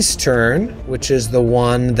 3's turn, which is the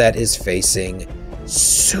one that is facing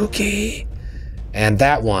Suki. And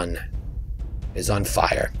that one is on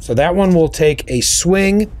fire. So that one will take a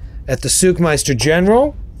swing at the Sookmeister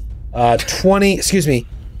General.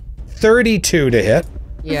 32 to hit.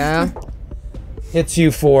 Yeah. Hits you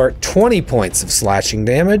for 20 points of slashing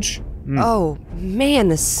damage. Oh, man,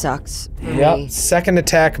 this sucks. Yep. Second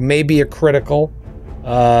attack may be a critical.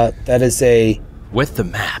 That is a... With the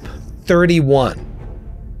map. 31.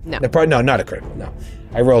 No. No, not a critical, no.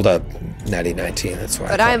 I rolled a natty 19, that's why.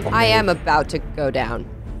 But I am about to go down.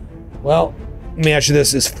 Well, let me ask you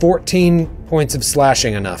this. Is 14 points of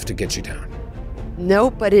slashing enough to get you down?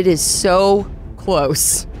 Nope, but it is so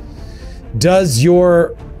close. Does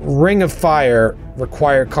your Ring of Fire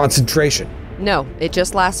require concentration? No, it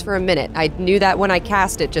just lasts for a minute. I knew that when I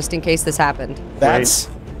cast it, just in case this happened. That's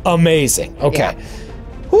amazing. Okay. Yeah.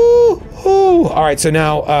 All right, so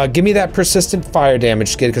now give me that persistent fire damage,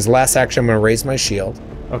 Skid, because last action I'm going to raise my shield.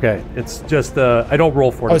 Okay, it's just, I don't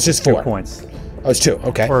roll 4. Oh, it's just 4 points. Oh, it's 2,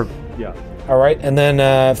 okay. Or, yeah. All right, and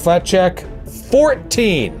then flat check,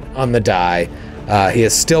 14 on the die. He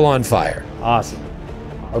is still on fire. Awesome.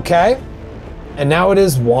 Okay, and now it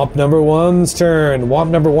is Wamp number 1's turn.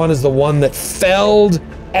 Wamp number 1 is the one that felled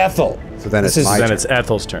Ethel. So then it's my turn. Then it's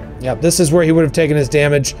Ethel's turn. Yep, this is where he would have taken his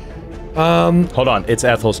damage. Hold on, it's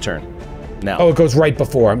Ethel's turn. Now. Oh, it goes right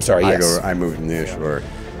before. I'm sorry. Yes. I moved in the sure.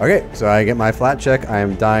 Okay, so I get my flat check. I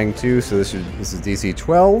am dying too, so this is DC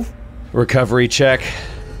 12. Recovery check.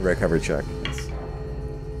 Recovery check.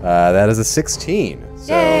 That is a 16.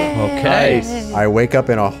 So okay. I wake up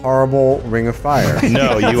in a horrible ring of fire.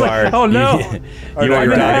 No, you are. Oh no! You are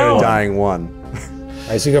dying 1. All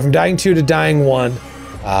right, so you go from dying 2 to dying 1,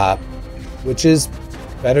 which is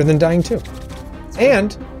better than dying 2,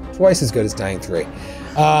 and twice as good as dying 3.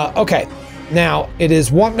 Okay, now it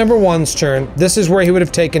is Wamp number 1's turn. This is where he would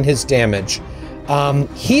have taken his damage.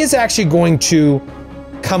 He is actually going to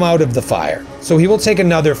come out of the fire, so he will take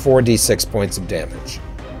another 4d6 points of damage.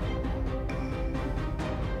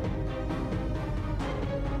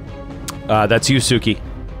 That's you, Suki.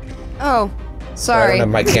 Oh, I sorry. don't have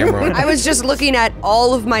my camera on. I was just looking at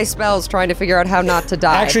all of my spells trying to figure out how not to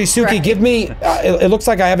die. Actually, Suki, give me... it looks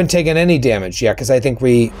like I haven't taken any damage yet, because I think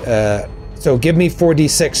we... so give me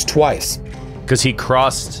 4d6 twice. Because he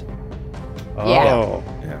crossed... Yeah.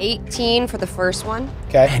 18 for the first one.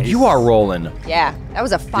 Okay. And you are rolling. Yeah, that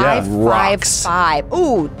was a 5, 5, rocks. 5.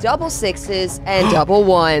 Ooh, double 6s and double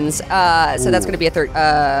 1s. So that's going to be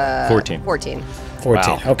a 14. 14. 14,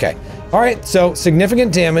 Wow. okay. All right, so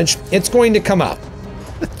significant damage. It's going to come up.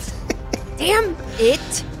 Damn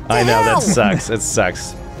it. I know, Hell. that sucks. It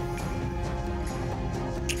sucks.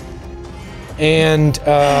 And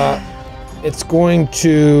it's going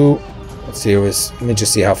to... Let's see, let me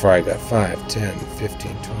just see how far I got. 5, 10,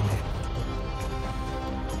 15, 20.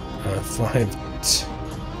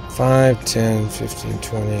 5, 10, 15,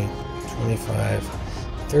 20, 25,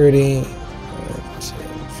 30... 5, 10, 15, 20.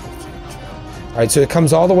 All right, so it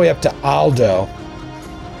comes all the way up to Aldo.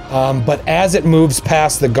 But as it moves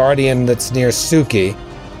past the Guardian that's near Suki,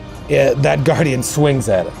 that Guardian swings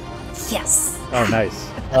at it. Yes. Oh, nice.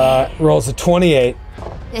 Rolls a 28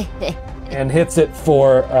 and hits it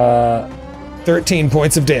for 13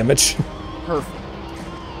 points of damage. Perfect.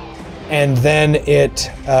 And then it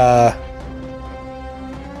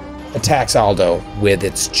attacks Aldo with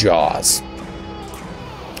its jaws.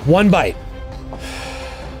 One bite.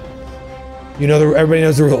 You know, everybody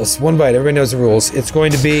knows the rules. One bite, everybody knows the rules. It's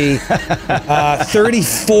going to be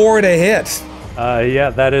 34 to hit. Yeah,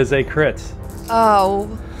 that is a crit. Oh.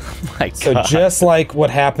 My God. So just like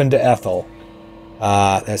what happened to Ethel,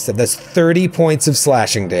 that's 30 points of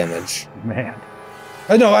slashing damage. Man.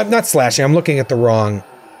 Oh, no, I'm not slashing. I'm looking at the wrong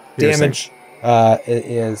Piercing. damage. It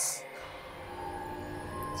is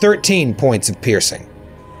 13 points of piercing.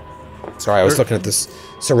 Sorry, I was looking at this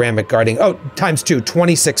ceramic guarding. Oh, times 2,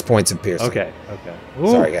 26 points of piercing. Okay.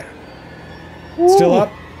 Ooh. Sorry, guy. Still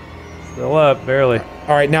up? Still up, barely.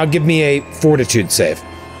 All right, now give me a fortitude save.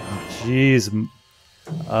 Jeez.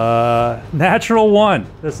 Natural 1.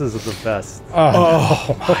 This is the best.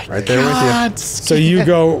 Right there with you. So you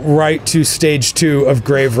go right to stage 2 of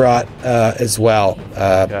grave rot as well.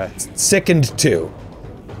 Okay. Sickened 2.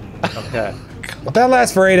 Okay. But that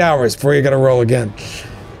lasts for 8 hours before you got to roll again.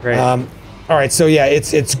 Great. All right, so yeah,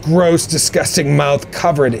 its gross, disgusting mouth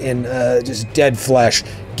covered in just dead flesh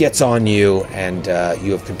gets on you, and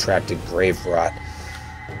you have contracted grave rot.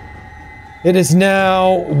 It is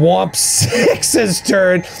now Wamp 6's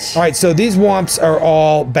turn. All right, so these Wamps are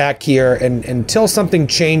all back here, and until something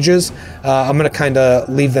changes, I'm going to kind of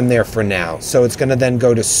leave them there for now. So it's going to then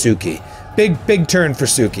go to Suki. Big turn for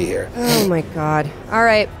Suki here. Oh my God. All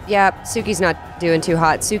right. Yeah, Suki's not doing too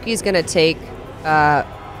hot. Suki's gonna take a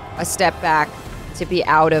step back to be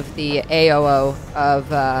out of the AOO of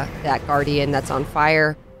that guardian that's on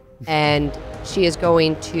fire, and she is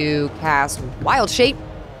going to cast Wild Shape,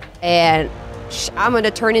 and I'm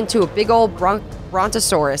gonna turn into a big old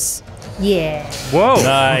brontosaurus. Yeah. Whoa.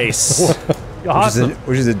 Nice. Awesome.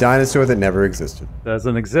 Which is a dinosaur that never existed.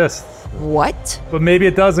 Doesn't exist. What? But maybe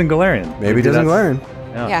it does in Galarian. Maybe it doesn't that's-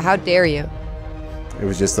 learn. Yeah, how dare you? It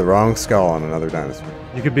was just the wrong skull on another dinosaur.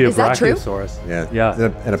 You could be a Is that true? Brachiosaurus. Yeah. Yeah. And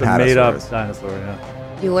a It's a made-up Apatosaurus. dinosaur,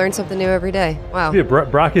 yeah. You learn something new every day. Wow. Be a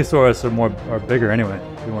Brachiosaurus are bigger anyway.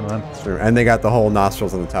 Be one of them. Sure. And they got the whole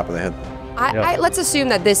nostrils on the top of the head. Let's assume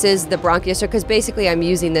that this is the Bronchiosaur, because basically I'm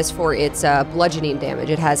using this for its bludgeoning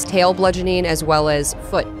damage. It has tail bludgeoning as well as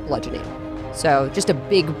foot bludgeoning. So just a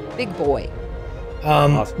big boy.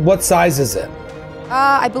 Awesome. What size is it?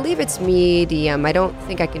 I believe it's medium. I don't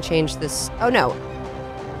think I can change this. Oh no.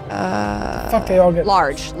 Fuck, they all get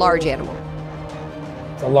Large animal.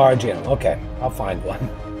 It's a large animal. Okay, I'll find one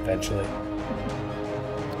eventually.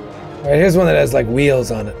 All right, here's one that has like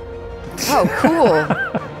wheels on it. Oh, cool.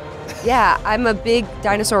 Yeah, I'm a big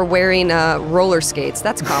dinosaur wearing roller skates.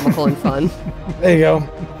 That's comical and fun. There you go.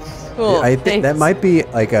 Cool. I think that thanks. might be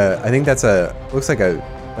like a. I think that's a. Looks like a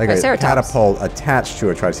Triceratops. catapult attached to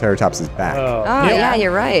a Triceratops' back. Oh. Oh, yeah,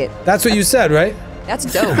 you're right. That's what you said, right?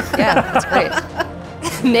 That's dope. Yeah, that's great.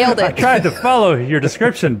 Nailed I it. tried to follow your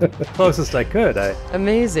description closest I could.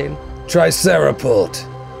 Amazing. Tricerapult.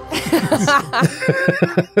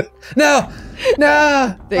 No.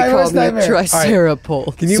 They my called worst me a nightmare.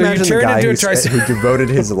 tricerapult. Can you So you imagine the turned guy into a who devoted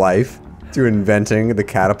his life to inventing the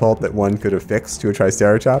catapult that one could affix to a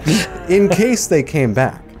Triceratops in case they came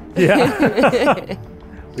back? Yeah.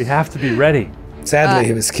 We have to be ready. Sadly,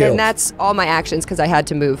 he was killed. And that's all my actions because I had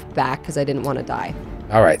to move back because I didn't want to die.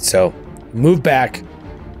 All right, so move back,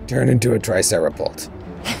 turn into a Tricerapult.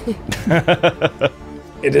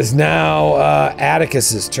 It is now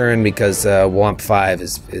Atticus's turn because Wamp 5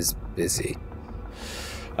 is busy.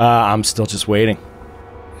 I'm still just waiting.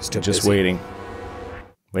 Still Just busy. waiting.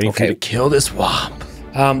 Waiting for Okay. you to kill this womp.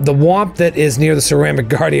 The Wamp that is near the Ceramic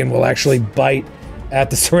Guardian will actually bite at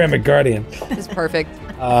the Ceramic Guardian. It's perfect.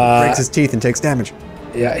 Breaks his teeth and takes damage.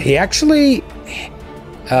 Yeah, he actually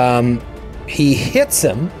he hits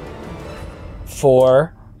him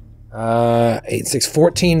for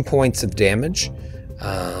 14 points of damage.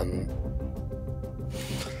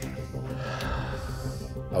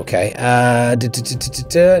 Okay.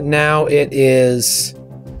 Now it is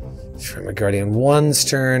Ceramic Guardian 1's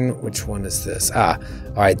turn. Which one is this? All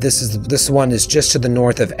right. This one is just to the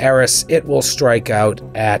north of Eris. It will strike out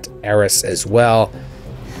at Eris as well.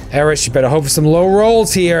 Eris, you better hope for some low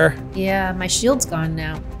rolls here. Yeah, my shield's gone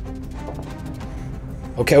now.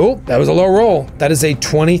 Okay, oh, that was a low roll. That is a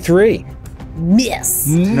 23. Miss.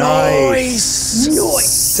 Nice.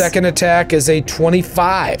 Second attack is a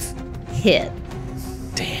 25. Hit.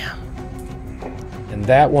 Damn. And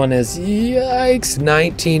that one is, yikes,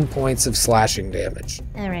 19 points of slashing damage.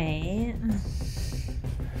 All right.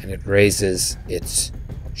 And it raises its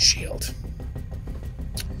shield.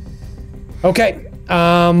 Okay.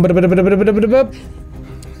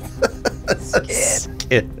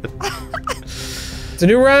 Skid. It's a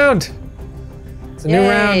new round. It's a new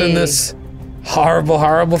round in this horrible,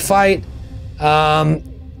 horrible fight.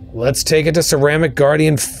 Let's take it to Ceramic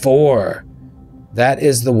Guardian 4. That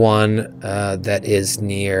is the one that is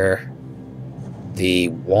near the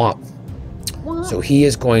Wamp. So he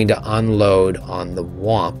is going to unload on the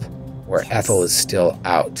Wamp where Ethel is still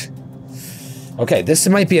out. Okay, this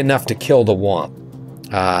might be enough to kill the Wamp.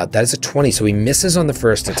 That is a 20, so he misses on the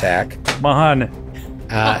first attack. Come on.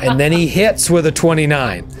 And then he hits with a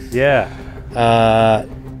 29. Yeah.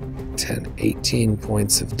 10, 18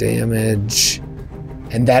 points of damage.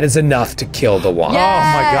 And that is enough to kill the Wamp. Oh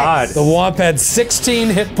my god. The Wamp had 16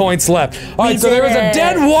 hit points left. All right, so there was a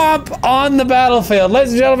dead Wamp on the battlefield.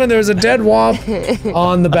 Ladies and gentlemen, there was a dead Wamp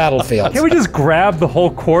on the battlefield. Can we just grab the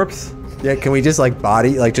whole corpse? Yeah, can we just like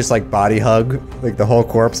body hug like the whole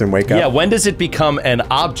corpse and wake up? Yeah, when does it become an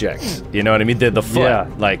object? You know what I mean? The foot, Yeah.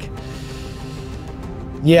 like.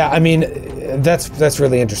 Yeah, I mean, that's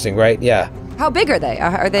really interesting, right? Yeah. How big are they?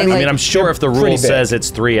 Are they I like? mean, I'm sure if the pretty rule big. says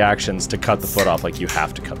it's 3 actions to cut the foot off, like you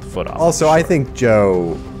have to cut the foot off. Also, I think,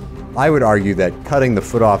 Joe, I would argue that cutting the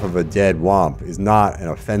foot off of a dead Wamp is not an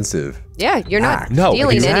offensive. yeah, you're not act. No,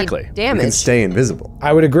 dealing exactly. any You damage. can stay invisible.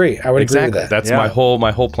 I would agree. I would agree Exactly. with that. That's Yeah. my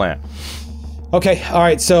whole plan. Okay, all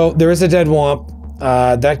right, so there is a dead Wamp.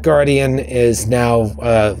 That Guardian is now,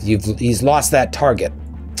 he's lost that target.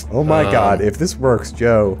 Oh my god, if this works,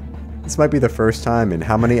 Joe, this might be the first time in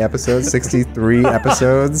how many episodes? 63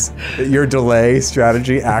 episodes that your delay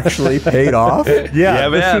strategy actually paid off? Yeah,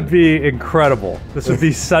 this man. would be incredible. This would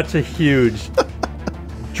be such a huge,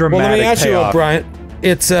 dramatic Well, let me ask you, payoff. Brian.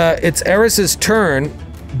 It's Eris's turn,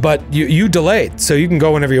 but you delayed, so you can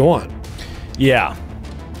go whenever you want. Yeah.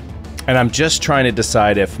 And I'm just trying to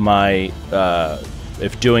decide if my,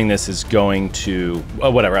 if doing this is going to,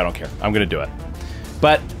 whatever, I don't care. I'm going to do it.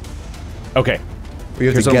 But, okay. We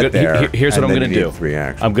have Here's to what I'm get gonna- there. here's what and I'm then gonna you do. need 3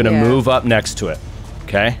 actions. I'm going to Yeah. move up next to it,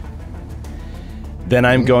 okay? Then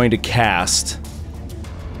I'm going to cast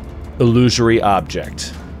Illusory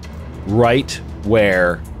Object right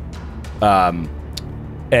where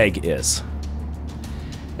Egg is.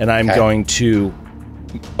 And I'm going to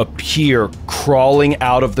appear crawling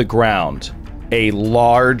out of the ground a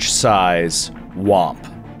large size Wamp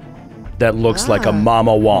that looks like a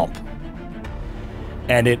mama Wamp.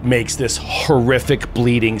 And it makes this horrific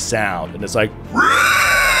bleeding sound. And it's like,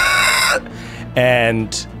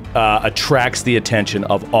 and attracts the attention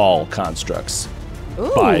of all constructs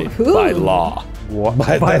by law.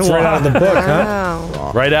 That's right out of the book, huh?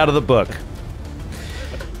 Wow. Right out of the book.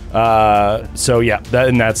 So yeah,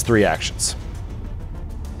 that's 3 actions.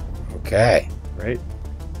 Okay. Right?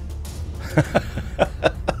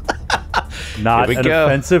 Not Here we an go.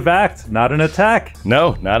 offensive act, not an attack.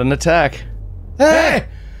 No, not an attack. Hey!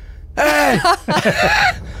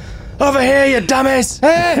 Over here, you dummies!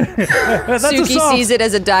 That's Suki sees it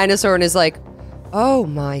as a dinosaur and is like, "Oh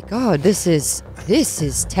my god, this is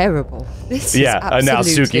terrible. This Yeah, is now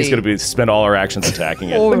absolutely Suki's going to spend all her actions attacking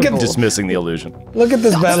it, Horrible. dismissing the illusion. Look at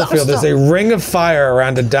this battlefield. There's a ring of fire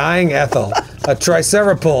around a dying Ethel, a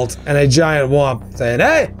triceratops, and a giant Wamp saying,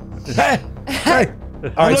 "Hey! Hey! Hey!"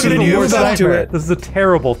 All right, so This is you the move worst up to nightmare. it. This is a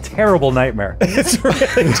terrible, terrible nightmare. It's really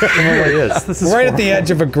It really is. This is right at the edge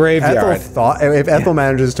of a Ethel graveyard. thought if Ethel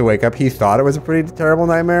manages to wake up, he thought it was a pretty terrible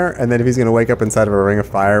nightmare, and then if he's going to wake up inside of a ring of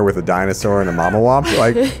fire with a dinosaur and a mama Wamp,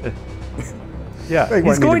 like Yeah, Like, he's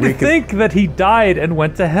might going need to to think that he died and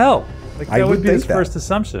went to hell. Like I that would would be his think that. first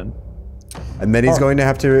assumption. and then he's going to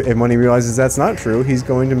have to, and when he realizes that's not true, he's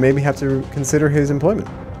going to maybe have to consider his employment.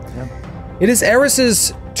 It is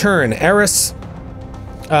Eris's turn. Eris,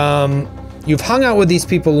 you've hung out with these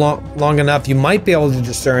people long enough. You might be able to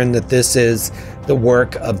discern that this is the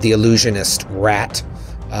work of the illusionist Rat.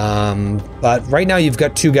 But right now you've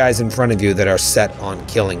got 2 guys in front of you that are set on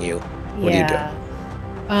killing you. What do you do?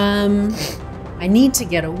 I need to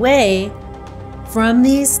get away from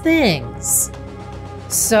these things.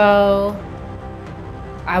 So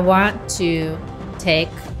I want to take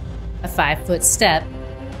a 5-foot step.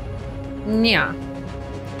 Yeah.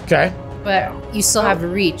 Okay. But you still have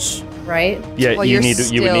reach, right? Yeah, Well, you you're would need to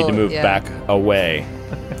still- move yeah. back away.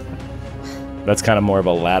 That's kind of more of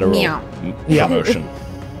a lateral Meow. Yeah. motion.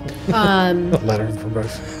 Letter of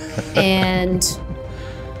promotion. And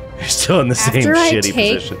You're still in the same After I shitty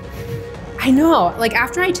take- position. I know, like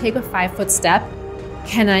after I take a 5-foot step,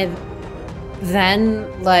 can I then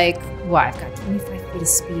what? I've got 25 feet of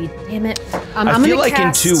speed. Damn it! I'm I gonna feel like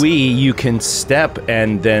cast, in 2E you can step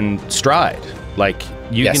and then stride. Like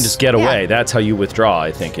you Yes. can just get away. That's how you withdraw,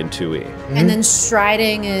 I think, in 2E. and then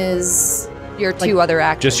striding is Your 2 other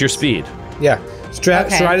actions. Just your speed. Yeah.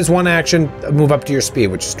 Stride is one action. Move up to your speed,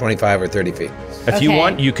 which is 25 or 30 feet. If you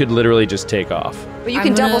want, you could literally just take off. But you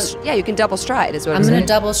can you can double stride is what I'm saying. I'm going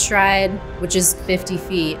to double stride, which is 50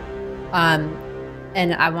 feet.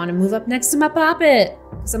 And I want to move up next to my poppet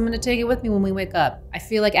because I'm going to take it with me when we wake up. I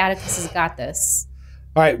feel like Atticus has got this.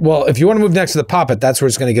 All right. Well, if you want to move next to the poppet, that's where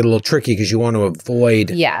it's going to get a little tricky because you want to avoid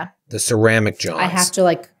the ceramic jaws. I have to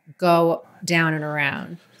like go down and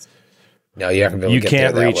around. No, you're not going to be able to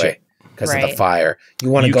get there that way because of the fire. You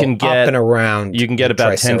want to go up and around. You can get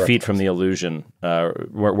about 10 feet from the illusion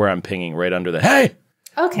where I'm pinging right under the... Hey!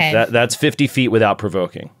 Okay. That's 50 feet without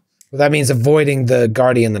provoking. Well, that means avoiding the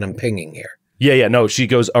guardian that I'm pinging here. Yeah. No, she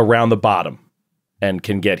goes around the bottom and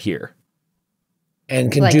can get here.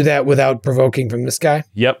 And can do that without provoking from this guy?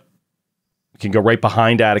 Yep. You can go right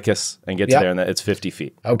behind Atticus and get to there, and it's 50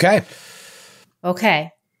 feet. Okay.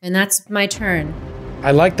 And that's my turn.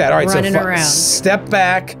 I like that. All right, running around. Step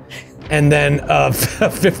back and then a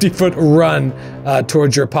 50-foot run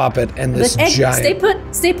towards your poppet and this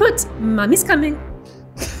giant... Stay put. Mommy's coming.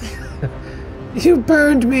 You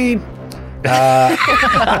burned me.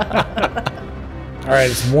 All right,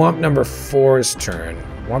 it's Wamp number 4's turn.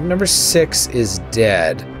 Wamp number 6 is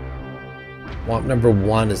dead. Wamp number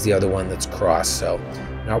 1 is the other one that's crossed, so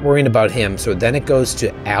not worrying about him. So then it goes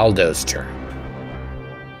to Aldo's turn.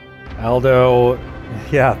 Aldo,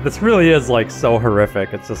 this really is like so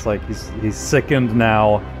horrific. It's just like he's sickened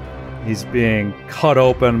now. He's being cut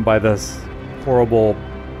open by this horrible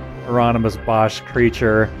Hieronymus Bosch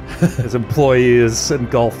creature. His employee is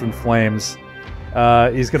engulfed in flames.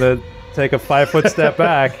 He's gonna take a 5-foot step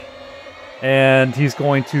back, and he's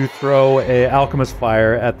going to throw a alchemist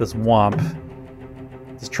fire at this Wamp.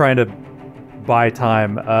 Just trying to buy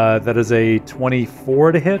time. That is a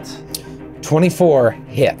 24 to hit. 24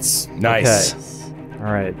 hits. Nice. Okay.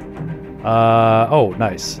 All right.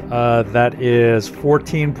 Nice. That is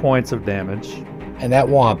 14 points of damage. And that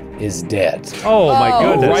Wamp is dead. Oh my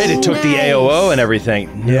goodness. Right, it took the AOO and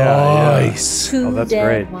everything. Nice. Oh, that's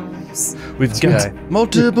great. We've got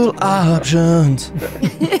multiple options.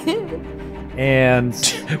 And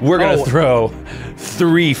we're going to throw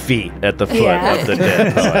 3 feet at the foot of the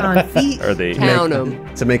dead poet. Or the count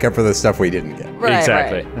them. To make up for the stuff we didn't get. Right,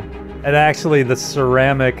 exactly. Right. And actually, the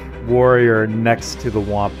ceramic warrior next to the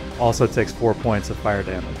Wamp also takes 4 points of fire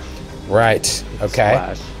damage. Right. Okay.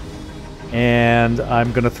 Splash. And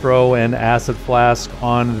I'm going to throw an acid flask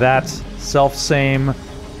on that self-same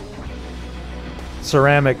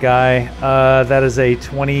ceramic guy. That is a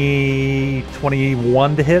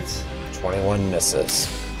 21 to hit. 21 misses.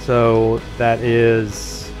 So that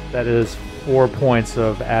is 4 points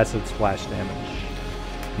of acid splash damage.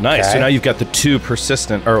 Nice. Okay. So now you've got the 2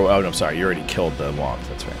 persistent... Oh, I'm sorry. You already killed the Wamp.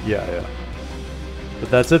 That's right. Yeah. But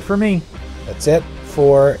that's it for me. That's it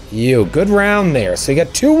for you. Good round there. So you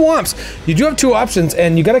got 2 Wamps. You do have 2 options,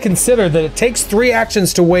 and you got to consider that it takes 3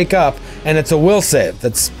 actions to wake up, and it's a will save.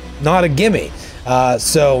 That's not a gimme.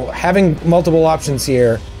 So having multiple options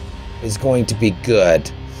here is going to be good.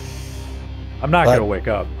 I'm not going to wake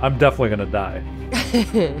up. I'm definitely going to die.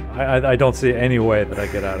 I don't see any way that I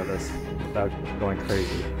get out of this without going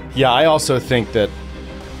crazy. Yeah, I also think that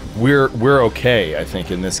we're okay, I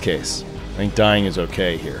think, in this case. I think dying is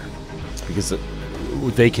okay here. Because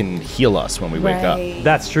they can heal us when we wake up.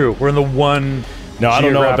 That's true. We're in the one... No, I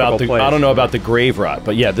don't know about the grave rot,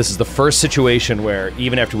 but yeah, this is the first situation where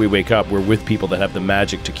even after we wake up, we're with people that have the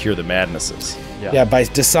magic to cure the madnesses. Yeah, by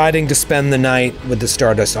deciding to spend the night with the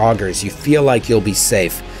Stardust Augurs, you feel like you'll be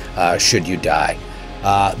safe should you die.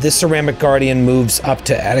 This ceramic guardian moves up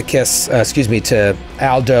to to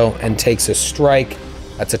Aldo and takes a strike.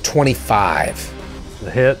 That's a 25.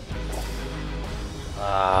 The hit.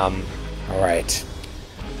 All right.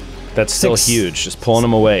 That's still huge. Just pulling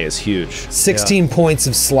him away is huge. 16 points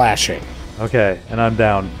of slashing. Okay, and I'm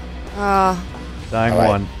down. Dying right.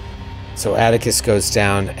 1. So Atticus goes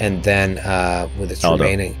down, and then with its Aldo,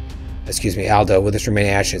 with its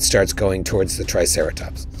remaining action, it starts going towards the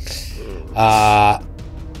Triceratops.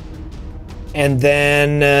 And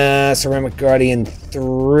then Ceramic Guardian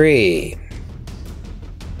 3.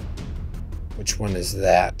 Which one is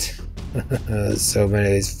that? So many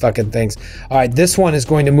of these fucking things. All right, this one is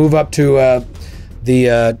going to move up to the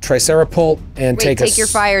Tricerapult and take your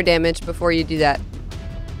fire damage before you do that.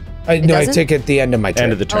 I take it at the end of my turn.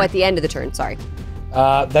 End of the turn. Oh, at the end of the turn, sorry.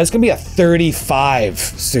 That's going to be a 35,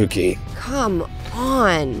 Suki. Come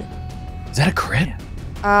on. Is that a crit?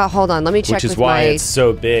 Hold on, let me check. Which is why it's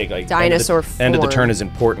so big. Like dinosaur end of the turn is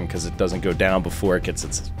important because it doesn't go down before it gets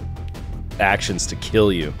its actions to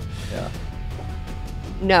kill you. Yeah.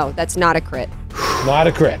 No, that's not a crit. Not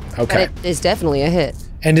a crit. Okay. But it is definitely a hit.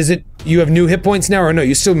 And is it You have new hit points now, or no?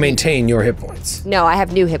 You still maintain your hit points. No, I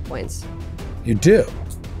have new hit points. You do.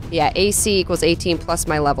 Yeah, AC equals 18 plus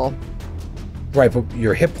my level. Right, but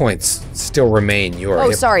your hit points still remain your Oh,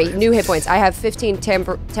 hit sorry, new hit points. I have 15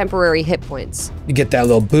 temporary hit points. You get that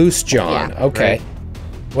little boost, John. Yeah. Okay. Right.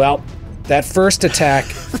 Well, that first attack,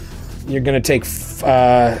 you're going to take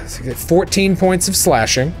 14 points of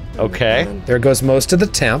slashing. Okay. There goes most of the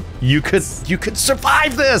temp. You could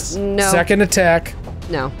survive this. No. Second attack,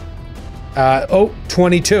 No.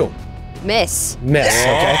 22. Miss. Miss,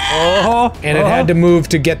 okay. And it had to move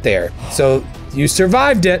to get there. So you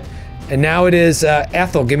survived it, and now it is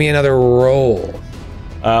Ethel. Give me another roll.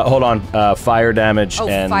 Hold on. Fire damage Oh,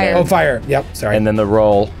 and fire. Oh, fire. Yep, sorry. and then the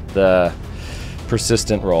roll, the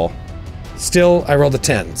persistent roll. Still, I rolled a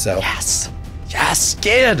 10, so. Yes. Yes,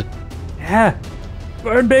 kid. Yeah.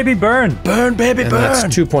 Burn, baby, burn. Burn, baby, And burn.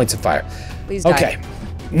 that's 2 points of fire. Please die. Okay.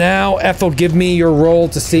 Now, Ethel, give me your roll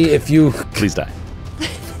to see if you Please die.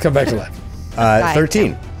 come back to life.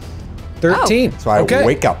 13. 13. So I okay.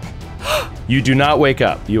 wake up. You do not wake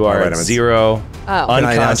up. You are All right, at I'm at 0, Oh. Can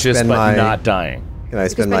I unconscious, spend but my- not dying. Can I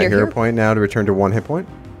spend spend my your hero hero- point now to return to 1 hit point?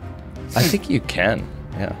 I think you can.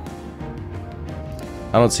 Yeah.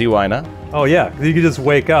 I don't see why not. Oh yeah, 'cause you can just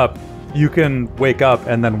wake up. You can wake up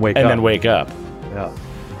and then wake up. And then wake up. Yeah.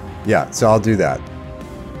 Yeah, so I'll do that.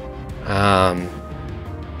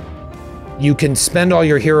 You can spend all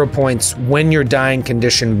your hero points when your dying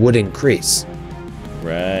condition would increase.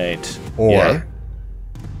 Right. Or Yeah.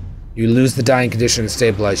 You lose the dying condition and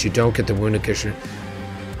stabilize. You don't get the wounded condition.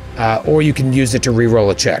 Or you can use it to re-roll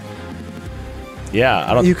a check. Yeah,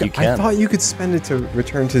 I don't think you can. I thought you could spend it to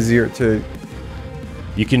return to 0 to.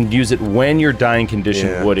 You can use it when your dying condition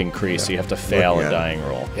Yeah. would increase. So you have to fail Looking a at it. dying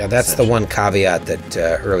roll. Yeah, that's the one caveat that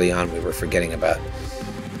early on we were forgetting about.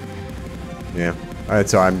 Yeah. All right,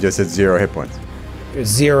 so I'm just at 0 hit points.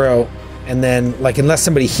 0, and then, like, unless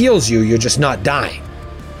somebody heals you, you're just not dying.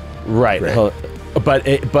 Right. Right. But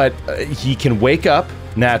he can wake up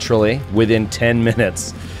naturally within 10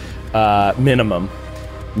 minutes minimum.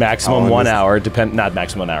 Maximum Oh, 1 this- hour, not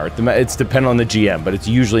maximum 1 hour. It's dependent on the GM, but it's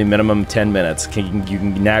usually minimum 10 minutes. You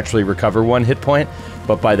can naturally recover 1 hit point,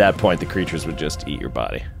 but by that point, the creatures would just eat your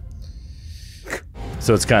body.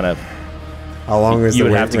 So it's kind of How long is You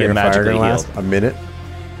the would have to ring get of fire magically gonna last? healed. A minute?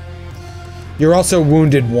 You're also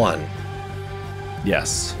wounded 1.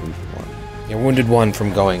 yes. You're wounded 1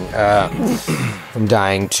 from going, from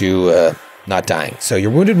dying to not dying. So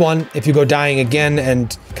you're wounded 1. If you go dying again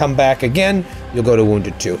and come back again, you'll go to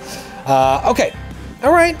wounded 2. Okay.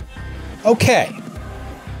 All right. Okay.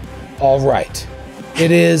 All right.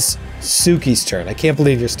 It is Suki's turn. I can't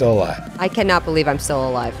believe you're still alive. I cannot believe I'm still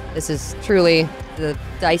alive. This is truly, the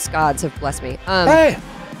dice gods have blessed me. Hey.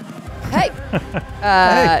 Hey.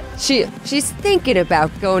 She's thinking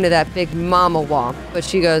about going to that big mama womp, but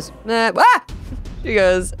she goes, She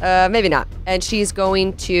goes, maybe not. And she's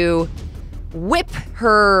going to whip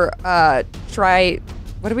her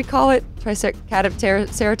what do we call it? Triceratops?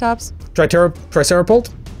 Triceratops?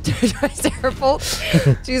 Triceratops.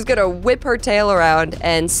 She's gonna whip her tail around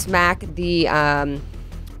and smack the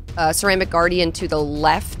ceramic guardian to the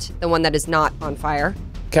left, the one that is not on fire.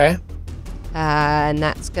 Okay. And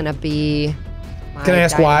that's gonna be. Can I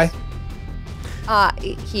ask why?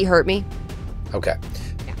 He hurt me. Okay.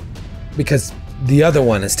 Because the other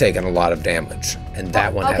one has taken a lot of damage, and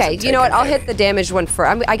that one Okay, hasn't you know what? taken I'll any. hit the damaged one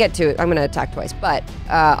first. I get to it. I'm gonna attack twice, but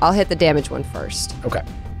I'll hit the damaged one first. Okay.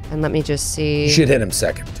 And let me just see. You should hit him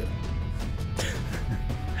second, too.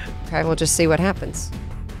 Okay, we'll just see what happens.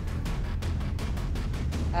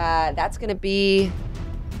 That's gonna be.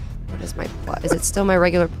 What is my plus? Is it still my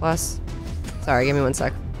regular plus? Sorry, give me 1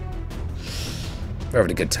 sec. We're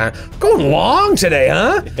having a good time. Going long today,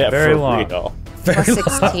 huh? Yeah, Very for long. real. Plus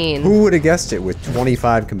 16. Who would have guessed it with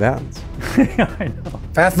 25 combatants? I know.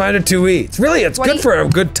 Pathfinder 2E. It's 20 good for a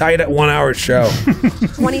good tight 1 hour show.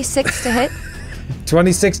 26 to hit.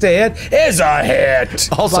 26 to hit is a hit.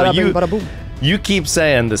 Also, Bada bing, bada boom. you keep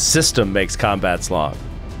saying the system makes combats long,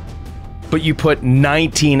 but you put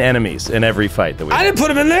 19 enemies in every fight that we I have. didn't put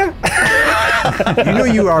him in there.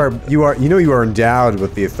 You are endowed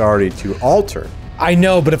with the authority to alter. I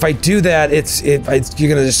know, but if I do that, you're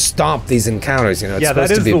gonna just stomp these encounters. You know, it's Yeah, that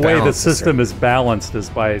supposed is to be the way the balanced. system is balanced, is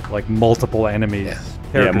by like multiple enemies. Yeah.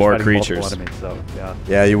 Characters more fighting multiple creatures. Enemies, so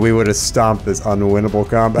yeah. Yeah, we would have stomped this unwinnable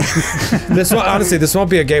combat. This one, honestly, this won't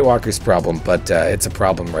be a Gatewalker's problem, but it's a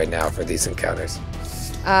problem right now for these encounters.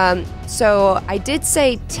 So I did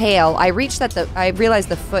say tail. I realized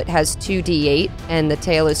the foot has 2d8 and the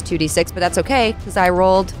tail is 2d6, but that's okay because I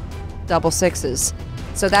rolled double 6s.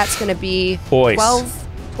 So that's going to be Boys.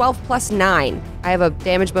 12 plus 9. I have a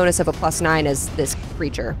damage bonus of a +9 as this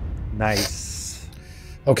creature. Nice.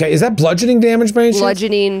 Okay, is that bludgeoning damage by any chance?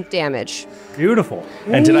 Bludgeoning damage. Beautiful.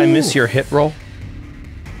 And did I miss your hit roll?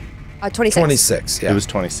 26. 26, yeah. It was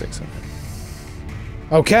 26.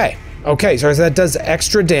 Okay. Okay, so that does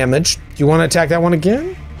extra damage. Do you want to attack that one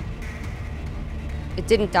again? It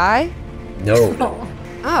didn't die? No.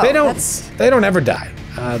 Oh, They don't ever die.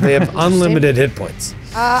 They have unlimited hit points.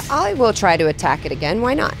 I will try to attack it again.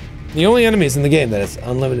 Why not? The only enemies in the game that has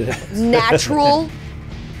unlimited hit points. Natural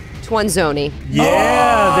Twanzoni.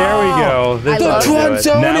 Yeah, there we go. This I love ought to do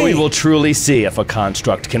it. Now we will truly see if a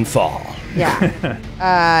construct can fall. Yeah.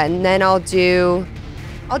 And then I'll do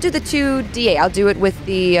the 2d8. I'll do it with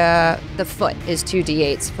the foot is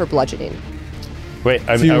 2d8s for bludgeoning. Wait,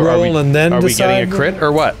 If you roll and then are we decide getting a crit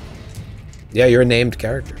or what? Yeah, you're a named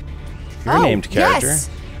character. You're a named character. Yes.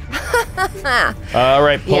 All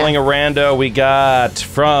right, pulling a rando, we got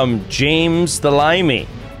from James the Limey.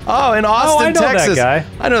 Oh, in Austin, I know Texas. that guy.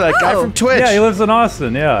 I know that guy from Twitch. Yeah, he lives in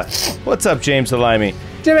Austin, yeah. What's up, James the Limey?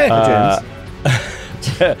 Jimmy.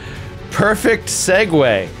 Perfect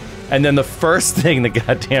segue. And then the first thing the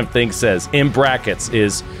goddamn thing says, in brackets,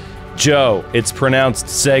 is, Joe, it's pronounced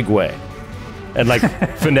segue. And like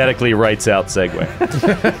phonetically writes out segue.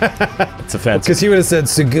 It's offensive. Because he would have said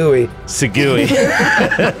Sugui. Segui.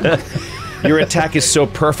 Your attack is so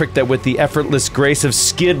perfect that with the effortless grace of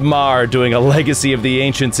Skidmar doing a Legacy of the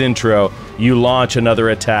Ancients intro, you launch another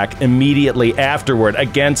attack immediately afterward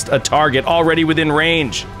against a target already within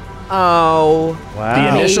range. Oh. Wow.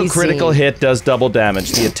 The initial Amazing. critical hit does double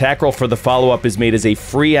damage. The attack roll for the follow-up is made as a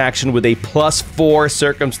free action with a +4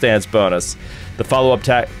 circumstance bonus. The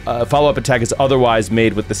follow-up attack is otherwise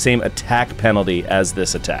made with the same attack penalty as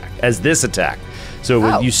this attack.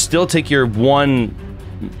 So you still take your one.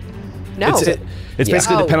 No. It's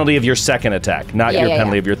basically the penalty of your second attack, not your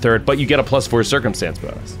penalty yeah. of your third, but you get a +4 circumstance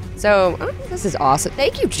bonus. So, this is awesome.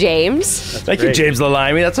 Thank you, James. Thank you, James the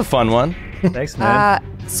Limey. That's a fun one. Thanks, man.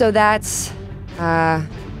 So that's 8,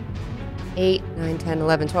 9, 10,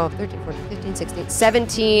 11, 12, 13, 14, 15, 16,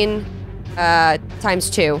 17 times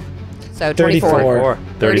 2. So 24.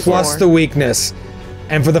 34. Plus the weakness.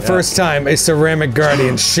 And for the first time, a ceramic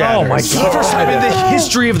guardian shatters. Oh my God. First time in the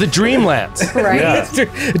history of the Dreamlands. Right? Yeah.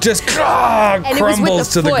 It just And it was with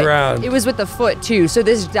crumbles to the foot. ground. It was with the foot too. So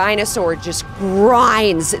this dinosaur just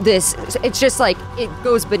grinds this. It's just like it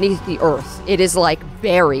goes beneath the earth. It is like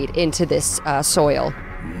buried into this soil.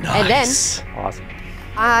 And then Awesome.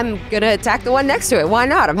 I'm gonna attack the one next to it. Why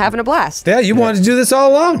not? I'm having a blast. Yeah, you wanted to do this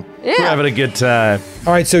all along. We're Yeah. having a good time.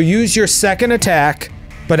 All right, so use your second attack,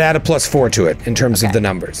 but add a +4 to it in terms of the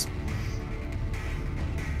numbers.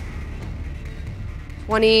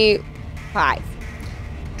 25.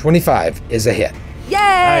 25 is a hit. Yay!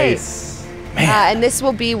 Nice. And this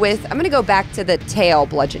will be with. I'm gonna go back to the tail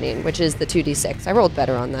bludgeoning, which is the 2d6. I rolled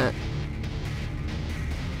better on that.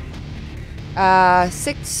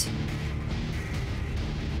 6,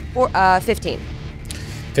 4, 15.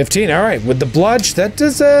 15, all right. With the bludge, that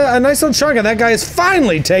does a nice little chunk, and that guy is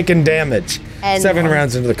finally taking damage. And 7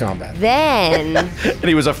 rounds into the combat. Then, And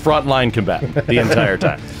he was a frontline combatant the entire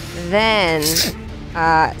time.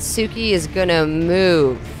 Suki is gonna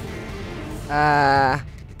move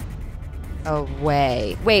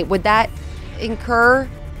away. Wait, would that incur?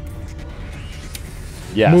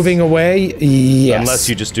 Yes. Moving away, yes. Unless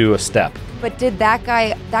you just do a step. But did that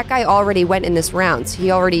guy already went in this round? So he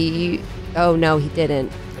already. Oh no, he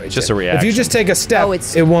didn't. It's just a reaction. If you just take a step, Oh,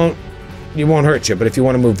 it's- it won't hurt you. But if you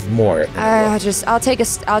want to move more, I'll take a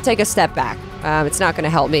step back. It's not going to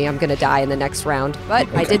help me. I'm going to die in the next round. But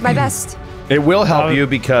I did my best. It will help you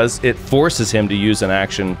because it forces him to use an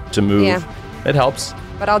action to move. Yeah. It helps.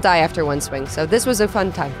 But I'll die after one swing. So this was a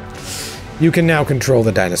fun time. you can now control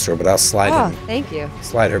the dinosaur. But I'll slide Oh, him, thank you.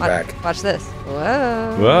 slide her back. Watch this.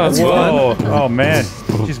 Whoa. Whoa. Whoa. Oh, man.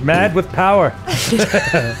 She's mad with power.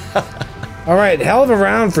 All right, hell of a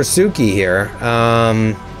round for Suki here.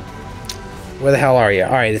 Where the hell are you?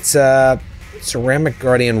 All right, it's Ceramic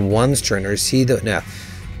Guardian 1's turn, or is he the... No.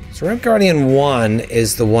 Ceramic Guardian 1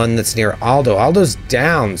 is the one that's near Aldo. Aldo's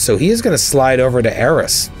down, so he is going to slide over to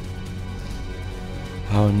Eris.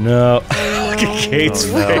 Oh no. Look at Kate's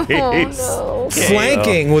face. Oh, no.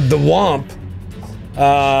 Flanking with the Wamp.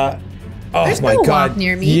 Oh There's my no god. Wamp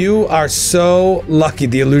near me. You are so lucky,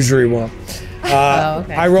 the illusory Wamp.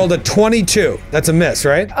 Okay. I rolled a 22. That's a miss,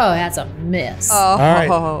 right? Oh, that's a miss. Oh. All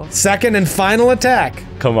right. Second and final attack.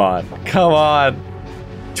 Come on. Come on.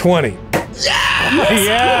 20.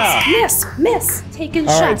 Yeah. Miss. Taking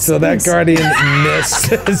All shots. right, so that miss. Guardian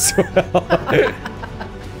missed as well.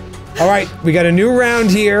 All right, we got a new round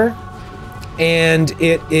here, and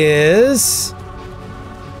it is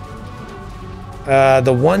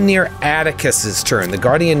the one near Atticus's turn, the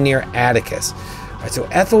guardian near Atticus. All right, so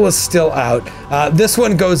Ethel is still out. This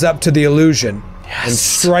one goes up to the illusion and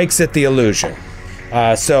strikes at the illusion.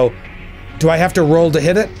 So, do I have to roll to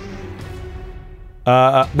hit it?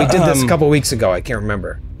 We did this a couple weeks ago. I can't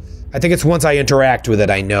remember. I think it's once I interact with it,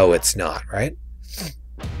 I know it's not, right?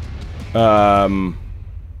 Or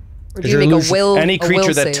do you make a will? Any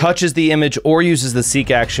creature that save? touches the image or uses the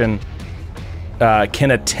seek action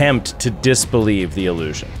can attempt to disbelieve the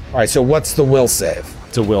illusion. All right, so what's the will save?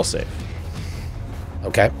 It's a will save.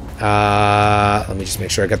 Okay. Let me just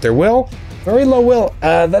make sure I got their will. Very low will.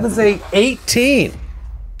 That is a 18.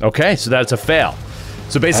 Okay, so that's a fail.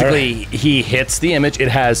 So basically, he hits the image. It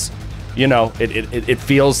has, you know, it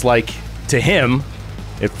feels like, to him,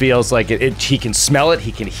 it feels like he can smell it,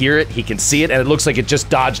 he can hear it, he can see it, and it looks like it just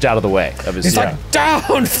dodged out of the way of his. He's like,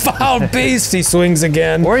 down, foul beast! He swings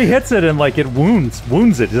again. Or he hits it and like it wounds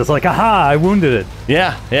it. Just like, aha, I wounded it.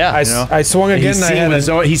 Yeah. I swung again.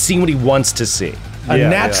 He's seeing what he wants to see. A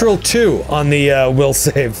natural 2 on the will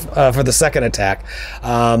save for the second attack.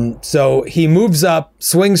 So he moves up,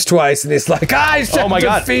 swings twice, and he's like, I should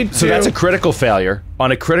defeat you. So that's a critical failure.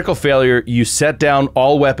 On a critical failure, you set down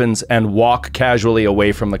all weapons and walk casually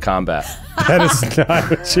away from the combat. That is not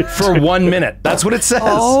what you For 1 minute. That's what it says.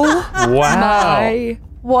 Oh, Wow. my.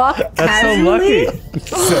 Walk That's so casually? lucky.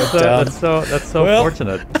 That's so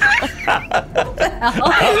fortunate. Good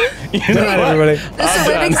night, everybody. The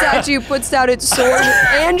ceramic statue puts down its sword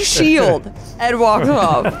and shield and walks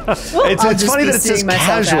off. It's funny that it says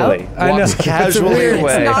casually. I know. Walks casually It's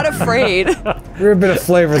away. not afraid. We're a bit of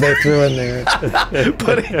flavor they threw in there.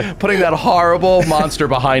 putting that horrible monster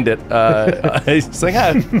behind it. He's like,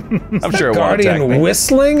 I'm sure it won't attack me. Guardian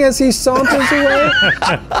whistling as he saunters away?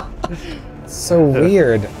 So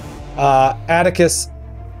weird. Atticus,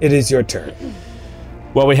 it is your turn.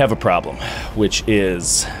 Well, we have a problem, which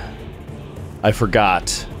is I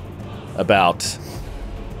forgot about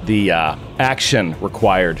the action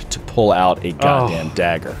required to pull out a goddamn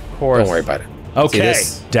dagger. Of course. Don't worry about it. Okay,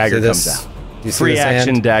 dagger See comes this? out. You see Free this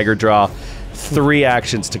action hand? dagger draw. 3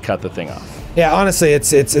 actions to cut the thing off. Yeah, honestly,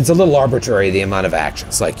 it's a little arbitrary, the amount of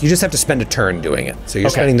actions. Like, you just have to spend a turn doing it. So you're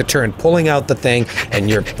spending the turn pulling out the thing, and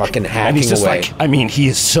you're fucking hacking And he's just away. like, I mean, he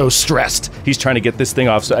is so stressed. He's trying to get this thing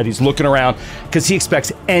off, and he's looking around because he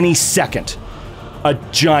expects any second a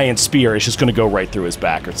giant spear is just going to go right through his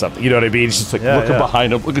back or something. You know what I mean? He's just like looking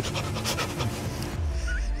behind him.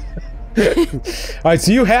 All right,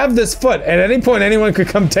 so you have this foot. At any point, anyone could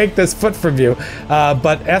come take this foot from you.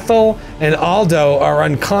 But Ethel and Aldo are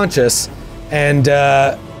unconscious, and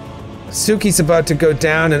Suki's about to go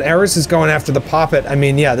down, and Eris is going after the poppet. I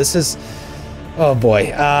mean, yeah, this is... Oh,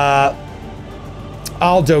 boy.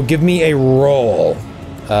 Aldo, give me a roll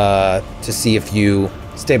to see if you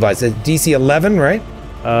stabilize. It's DC 11, right?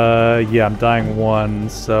 Yeah, I'm dying 1,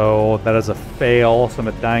 so that is a fail. So I'm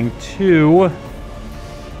at dying 2. All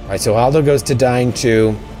right, so Aldo goes to dying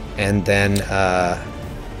 2, and then the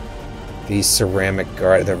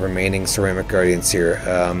remaining ceramic guardians here.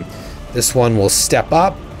 This one will step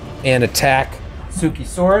up and attack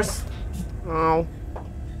Sukisaurus. Oh,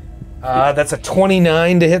 That's a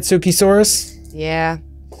 29 to hit Sukisaurus. yeah.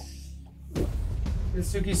 Hit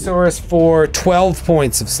Sukisaurus for 12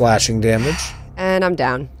 points of slashing damage. And I'm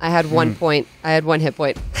down. I had 1 point. I had 1 hit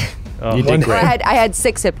point. You did Or great. I had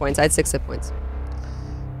 6 hit points. I had 6 hit points.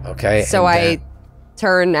 Okay. So and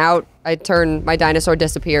I turn, my dinosaur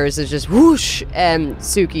disappears, it's just whoosh, and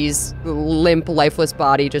Suki's limp, lifeless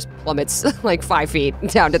body just plummets like 5 feet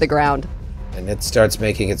down to the ground. and it starts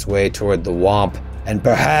making its way toward the Wamp and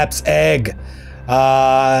perhaps Egg.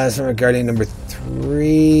 So guardian number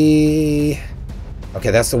 3.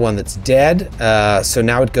 Okay, that's the one that's dead. So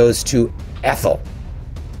now it goes to Ethel.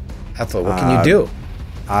 Ethel, what can you do?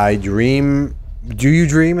 I dream. Do you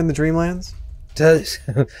dream in the Dreamlands?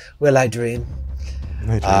 Will I dream?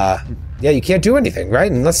 I dream. Yeah, you can't do anything, right?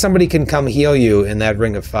 Unless somebody can come heal you in that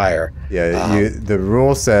ring of fire. Yeah, the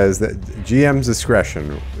rule says that GM's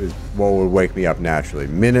discretion is what would wake me up naturally.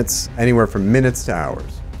 Minutes, anywhere from minutes to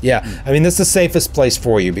hours. Yeah, I mean, this is the safest place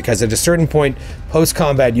for you because at a certain point,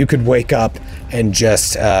 post-combat, you could wake up and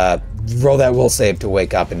just roll that will save to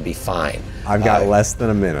wake up and be fine. I've got less than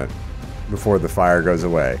a minute before the fire goes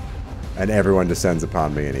away, and everyone descends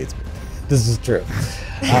upon me and eats me. This is true.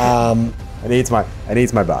 And eats my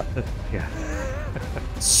body.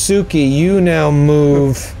 Suki, you now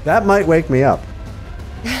move. That might wake me up,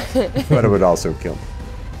 but it would also kill me.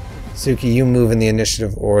 Suki, you move in the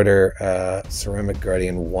initiative order. Ceramic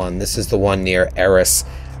Guardian 1. This is the one near Eris.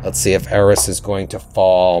 Let's see if Eris is going to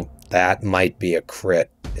fall. That might be a crit.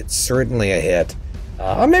 It's certainly a hit.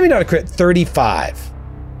 Maybe not a crit. 35.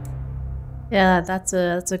 Yeah, that's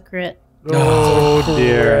a crit. Oh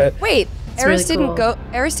dear. Wait, It's Eris really didn't cool. go.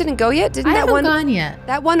 Eris didn't go yet. Didn't I that haven't one? gone yet.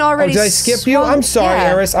 That one Oh, already. did I skip you? I'm swung- sorry, yeah.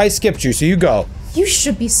 Eris. I skipped you, so you go. You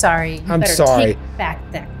should be sorry. You I'm better sorry. Take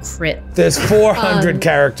back that crit. There's 400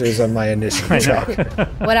 characters on my initiative check.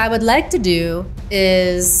 What I would like to do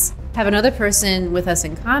is have another person with us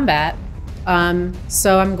in combat.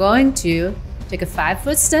 So I'm going to take a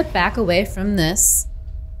 5-foot step back away from this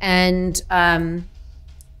and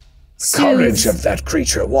Courage of that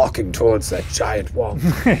creature walking towards that giant wamp.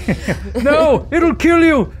 No, it'll kill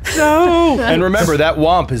you. No. And remember, that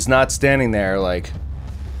Wamp is not standing there like,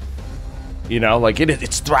 you know, like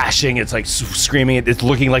it's thrashing, it's like screaming, it's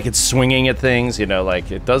looking like it's swinging at things, you know,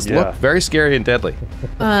 like it does look very scary and deadly.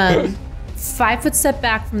 5-foot step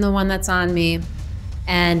back from the one that's on me,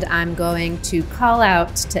 and I'm going to call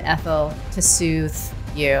out to Ethel to soothe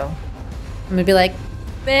you. I'm gonna be like,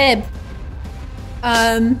 babe,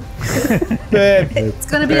 Babe. it's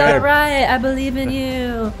gonna be all right. I believe in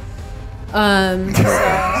you.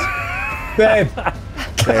 Babe.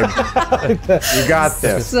 You got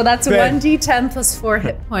this. So that's Babe. 1d10 plus 4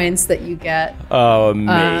 hit points that you get. Oh,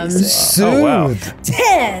 amazing. Soothe. wow.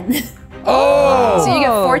 10. Oh. So you get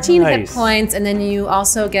 14 hit Nice. points, and then you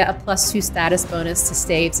also get a +2 status bonus to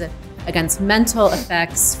saves against mental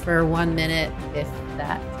effects for 1 minute if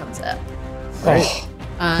that comes up. Oh,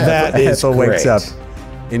 that is Ethel wakes great. up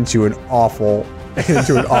into an awful, You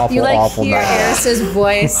like awful hear nightmare. Eris's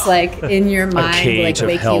voice like in your A mind, cage like of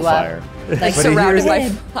wake hellfire. you up. Like But he Surrounded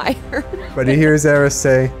hears- by fire. But he hears Eris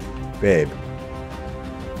say, "Babe."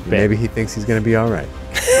 Maybe he thinks he's gonna be all right.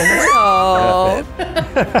 Oh.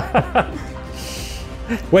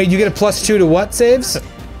 Wait, you get a +2 to what saves?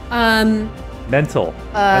 Mental.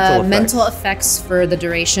 mental effects for the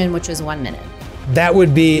duration, which is 1 minute. That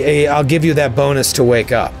would be I'll give you that bonus to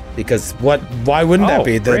wake up. Because why wouldn't that Oh,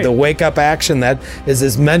 be? great. The wake up action, that is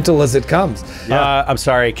as mental as it comes. I'm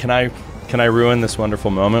sorry, can I ruin this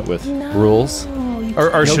wonderful moment with rules?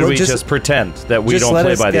 Or should well, we just- just pretend that we Just don't let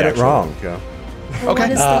play us by the get it actual wrong, Joe.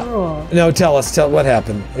 What is the rule? No, tell what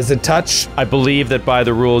happened. Is it touch? I believe that by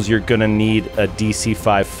the rules you're gonna need a DC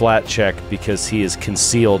 5 flat check because he is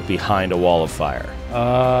concealed behind a wall of fire.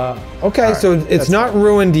 Okay, so it's not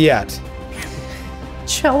ruined yet.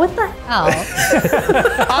 Joe, what the hell?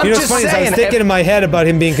 I'm You know, what's funny is I was thinking in my head about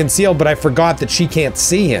him being concealed, but I forgot that she can't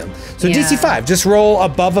see him. So Yeah. DC 5, just roll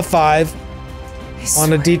above a 5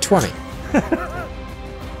 on a D20.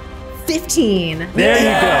 15. There you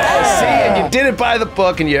go. See, and you did it by the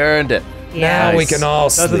book and you earned it. Now we can all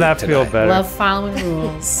sleep Doesn't that feel tonight. better? Love following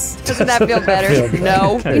rules. Doesn't that feel better?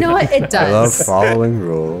 No. You know what? It I love does. following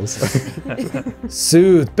rules.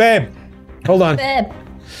 Soothe. Babe, hold on. Babe,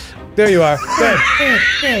 There you are.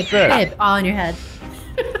 Babe. babe, all in your head.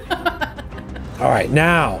 All right,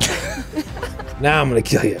 now I'm going to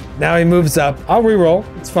kill you. Now he moves up. I'll re-roll.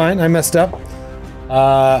 It's fine. I messed up.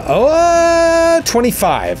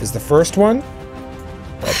 25 is the first one.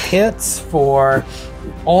 That hits for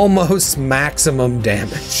almost maximum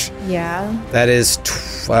damage. Yeah. That is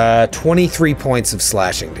 23 points of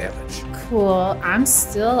slashing damage. Cool. I'm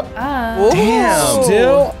still up. Damn.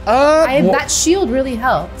 Still up. That shield really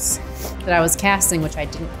helps that I was casting, which I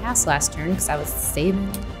didn't cast last turn because I was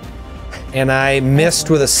saving. And I missed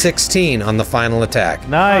with a 16 on the final attack.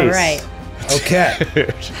 Nice. All right. Okay.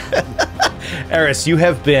 Eris, you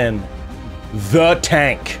have been the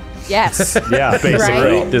tank. Yes. Yeah, basically,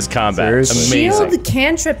 Right? this combat. Seriously? Amazing. Shield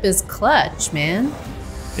cantrip is clutch, man.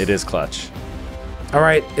 It is clutch. All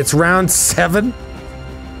right, it's round 7.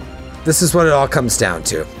 This is what it all comes down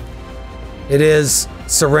to. It is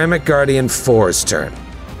Ceramic Guardian 4's turn.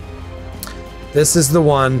 This is the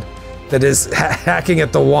one that is hacking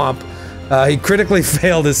at the Wamp. He critically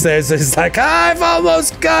failed his save, so he's like, I've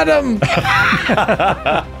almost got him!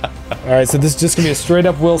 All right, so this is just gonna be a straight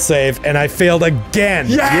up will save, and I failed again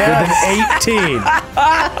with an 18.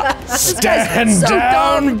 Stand so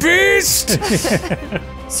down, beast!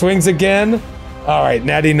 Swings again. All right,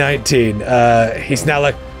 natty 19. He's now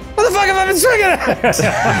like, what the fuck have I been swinging at?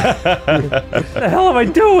 What the hell am I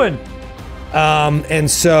doing? And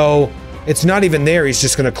so it's not even there. He's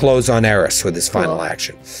just going to close on Eris with his final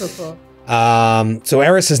action. Cool. So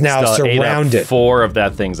Eris is now Still ate up surrounded. 4 of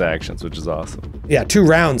that thing's actions, which is awesome. Yeah, 2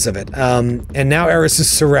 rounds of it. And now Eris is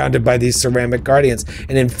surrounded by these ceramic guardians.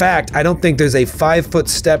 And in fact, I don't think there's a 5-foot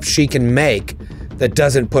step she can make that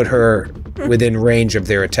doesn't put her within range of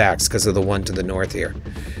their attacks because of the one to the north here.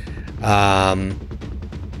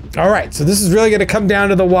 All right, so this is really going to come down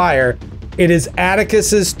to the wire. It is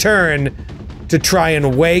Atticus's turn to try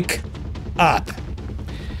and wake up.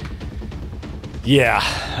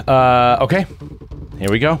 Yeah. Okay. Here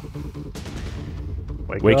we go.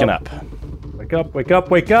 Waking up. Wake up, wake up,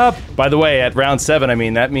 wake up! By the way, at round 7, I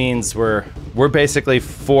mean, that means we're basically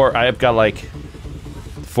 4... I've got, like,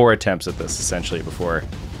 4 attempts at this, essentially, before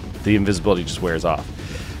the invisibility just wears off.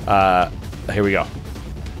 Here we go.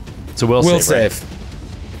 So we'll save.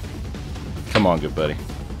 Right? Come on, good buddy.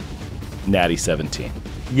 Natty 17.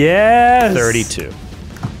 Yes! 32.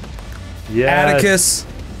 Yes. Atticus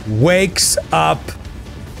wakes up.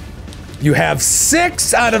 You have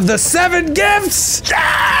 6 out of the 7 gifts!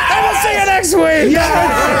 And we'll see you next week!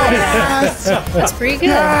 Yes! That's pretty good.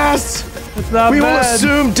 Yes! It's not We will bad.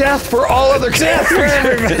 assume death for all other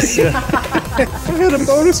characters. I had a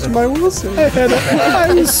bonus to my Wilson. I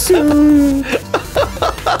assume.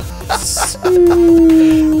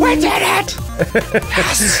 We did it!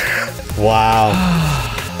 Wow.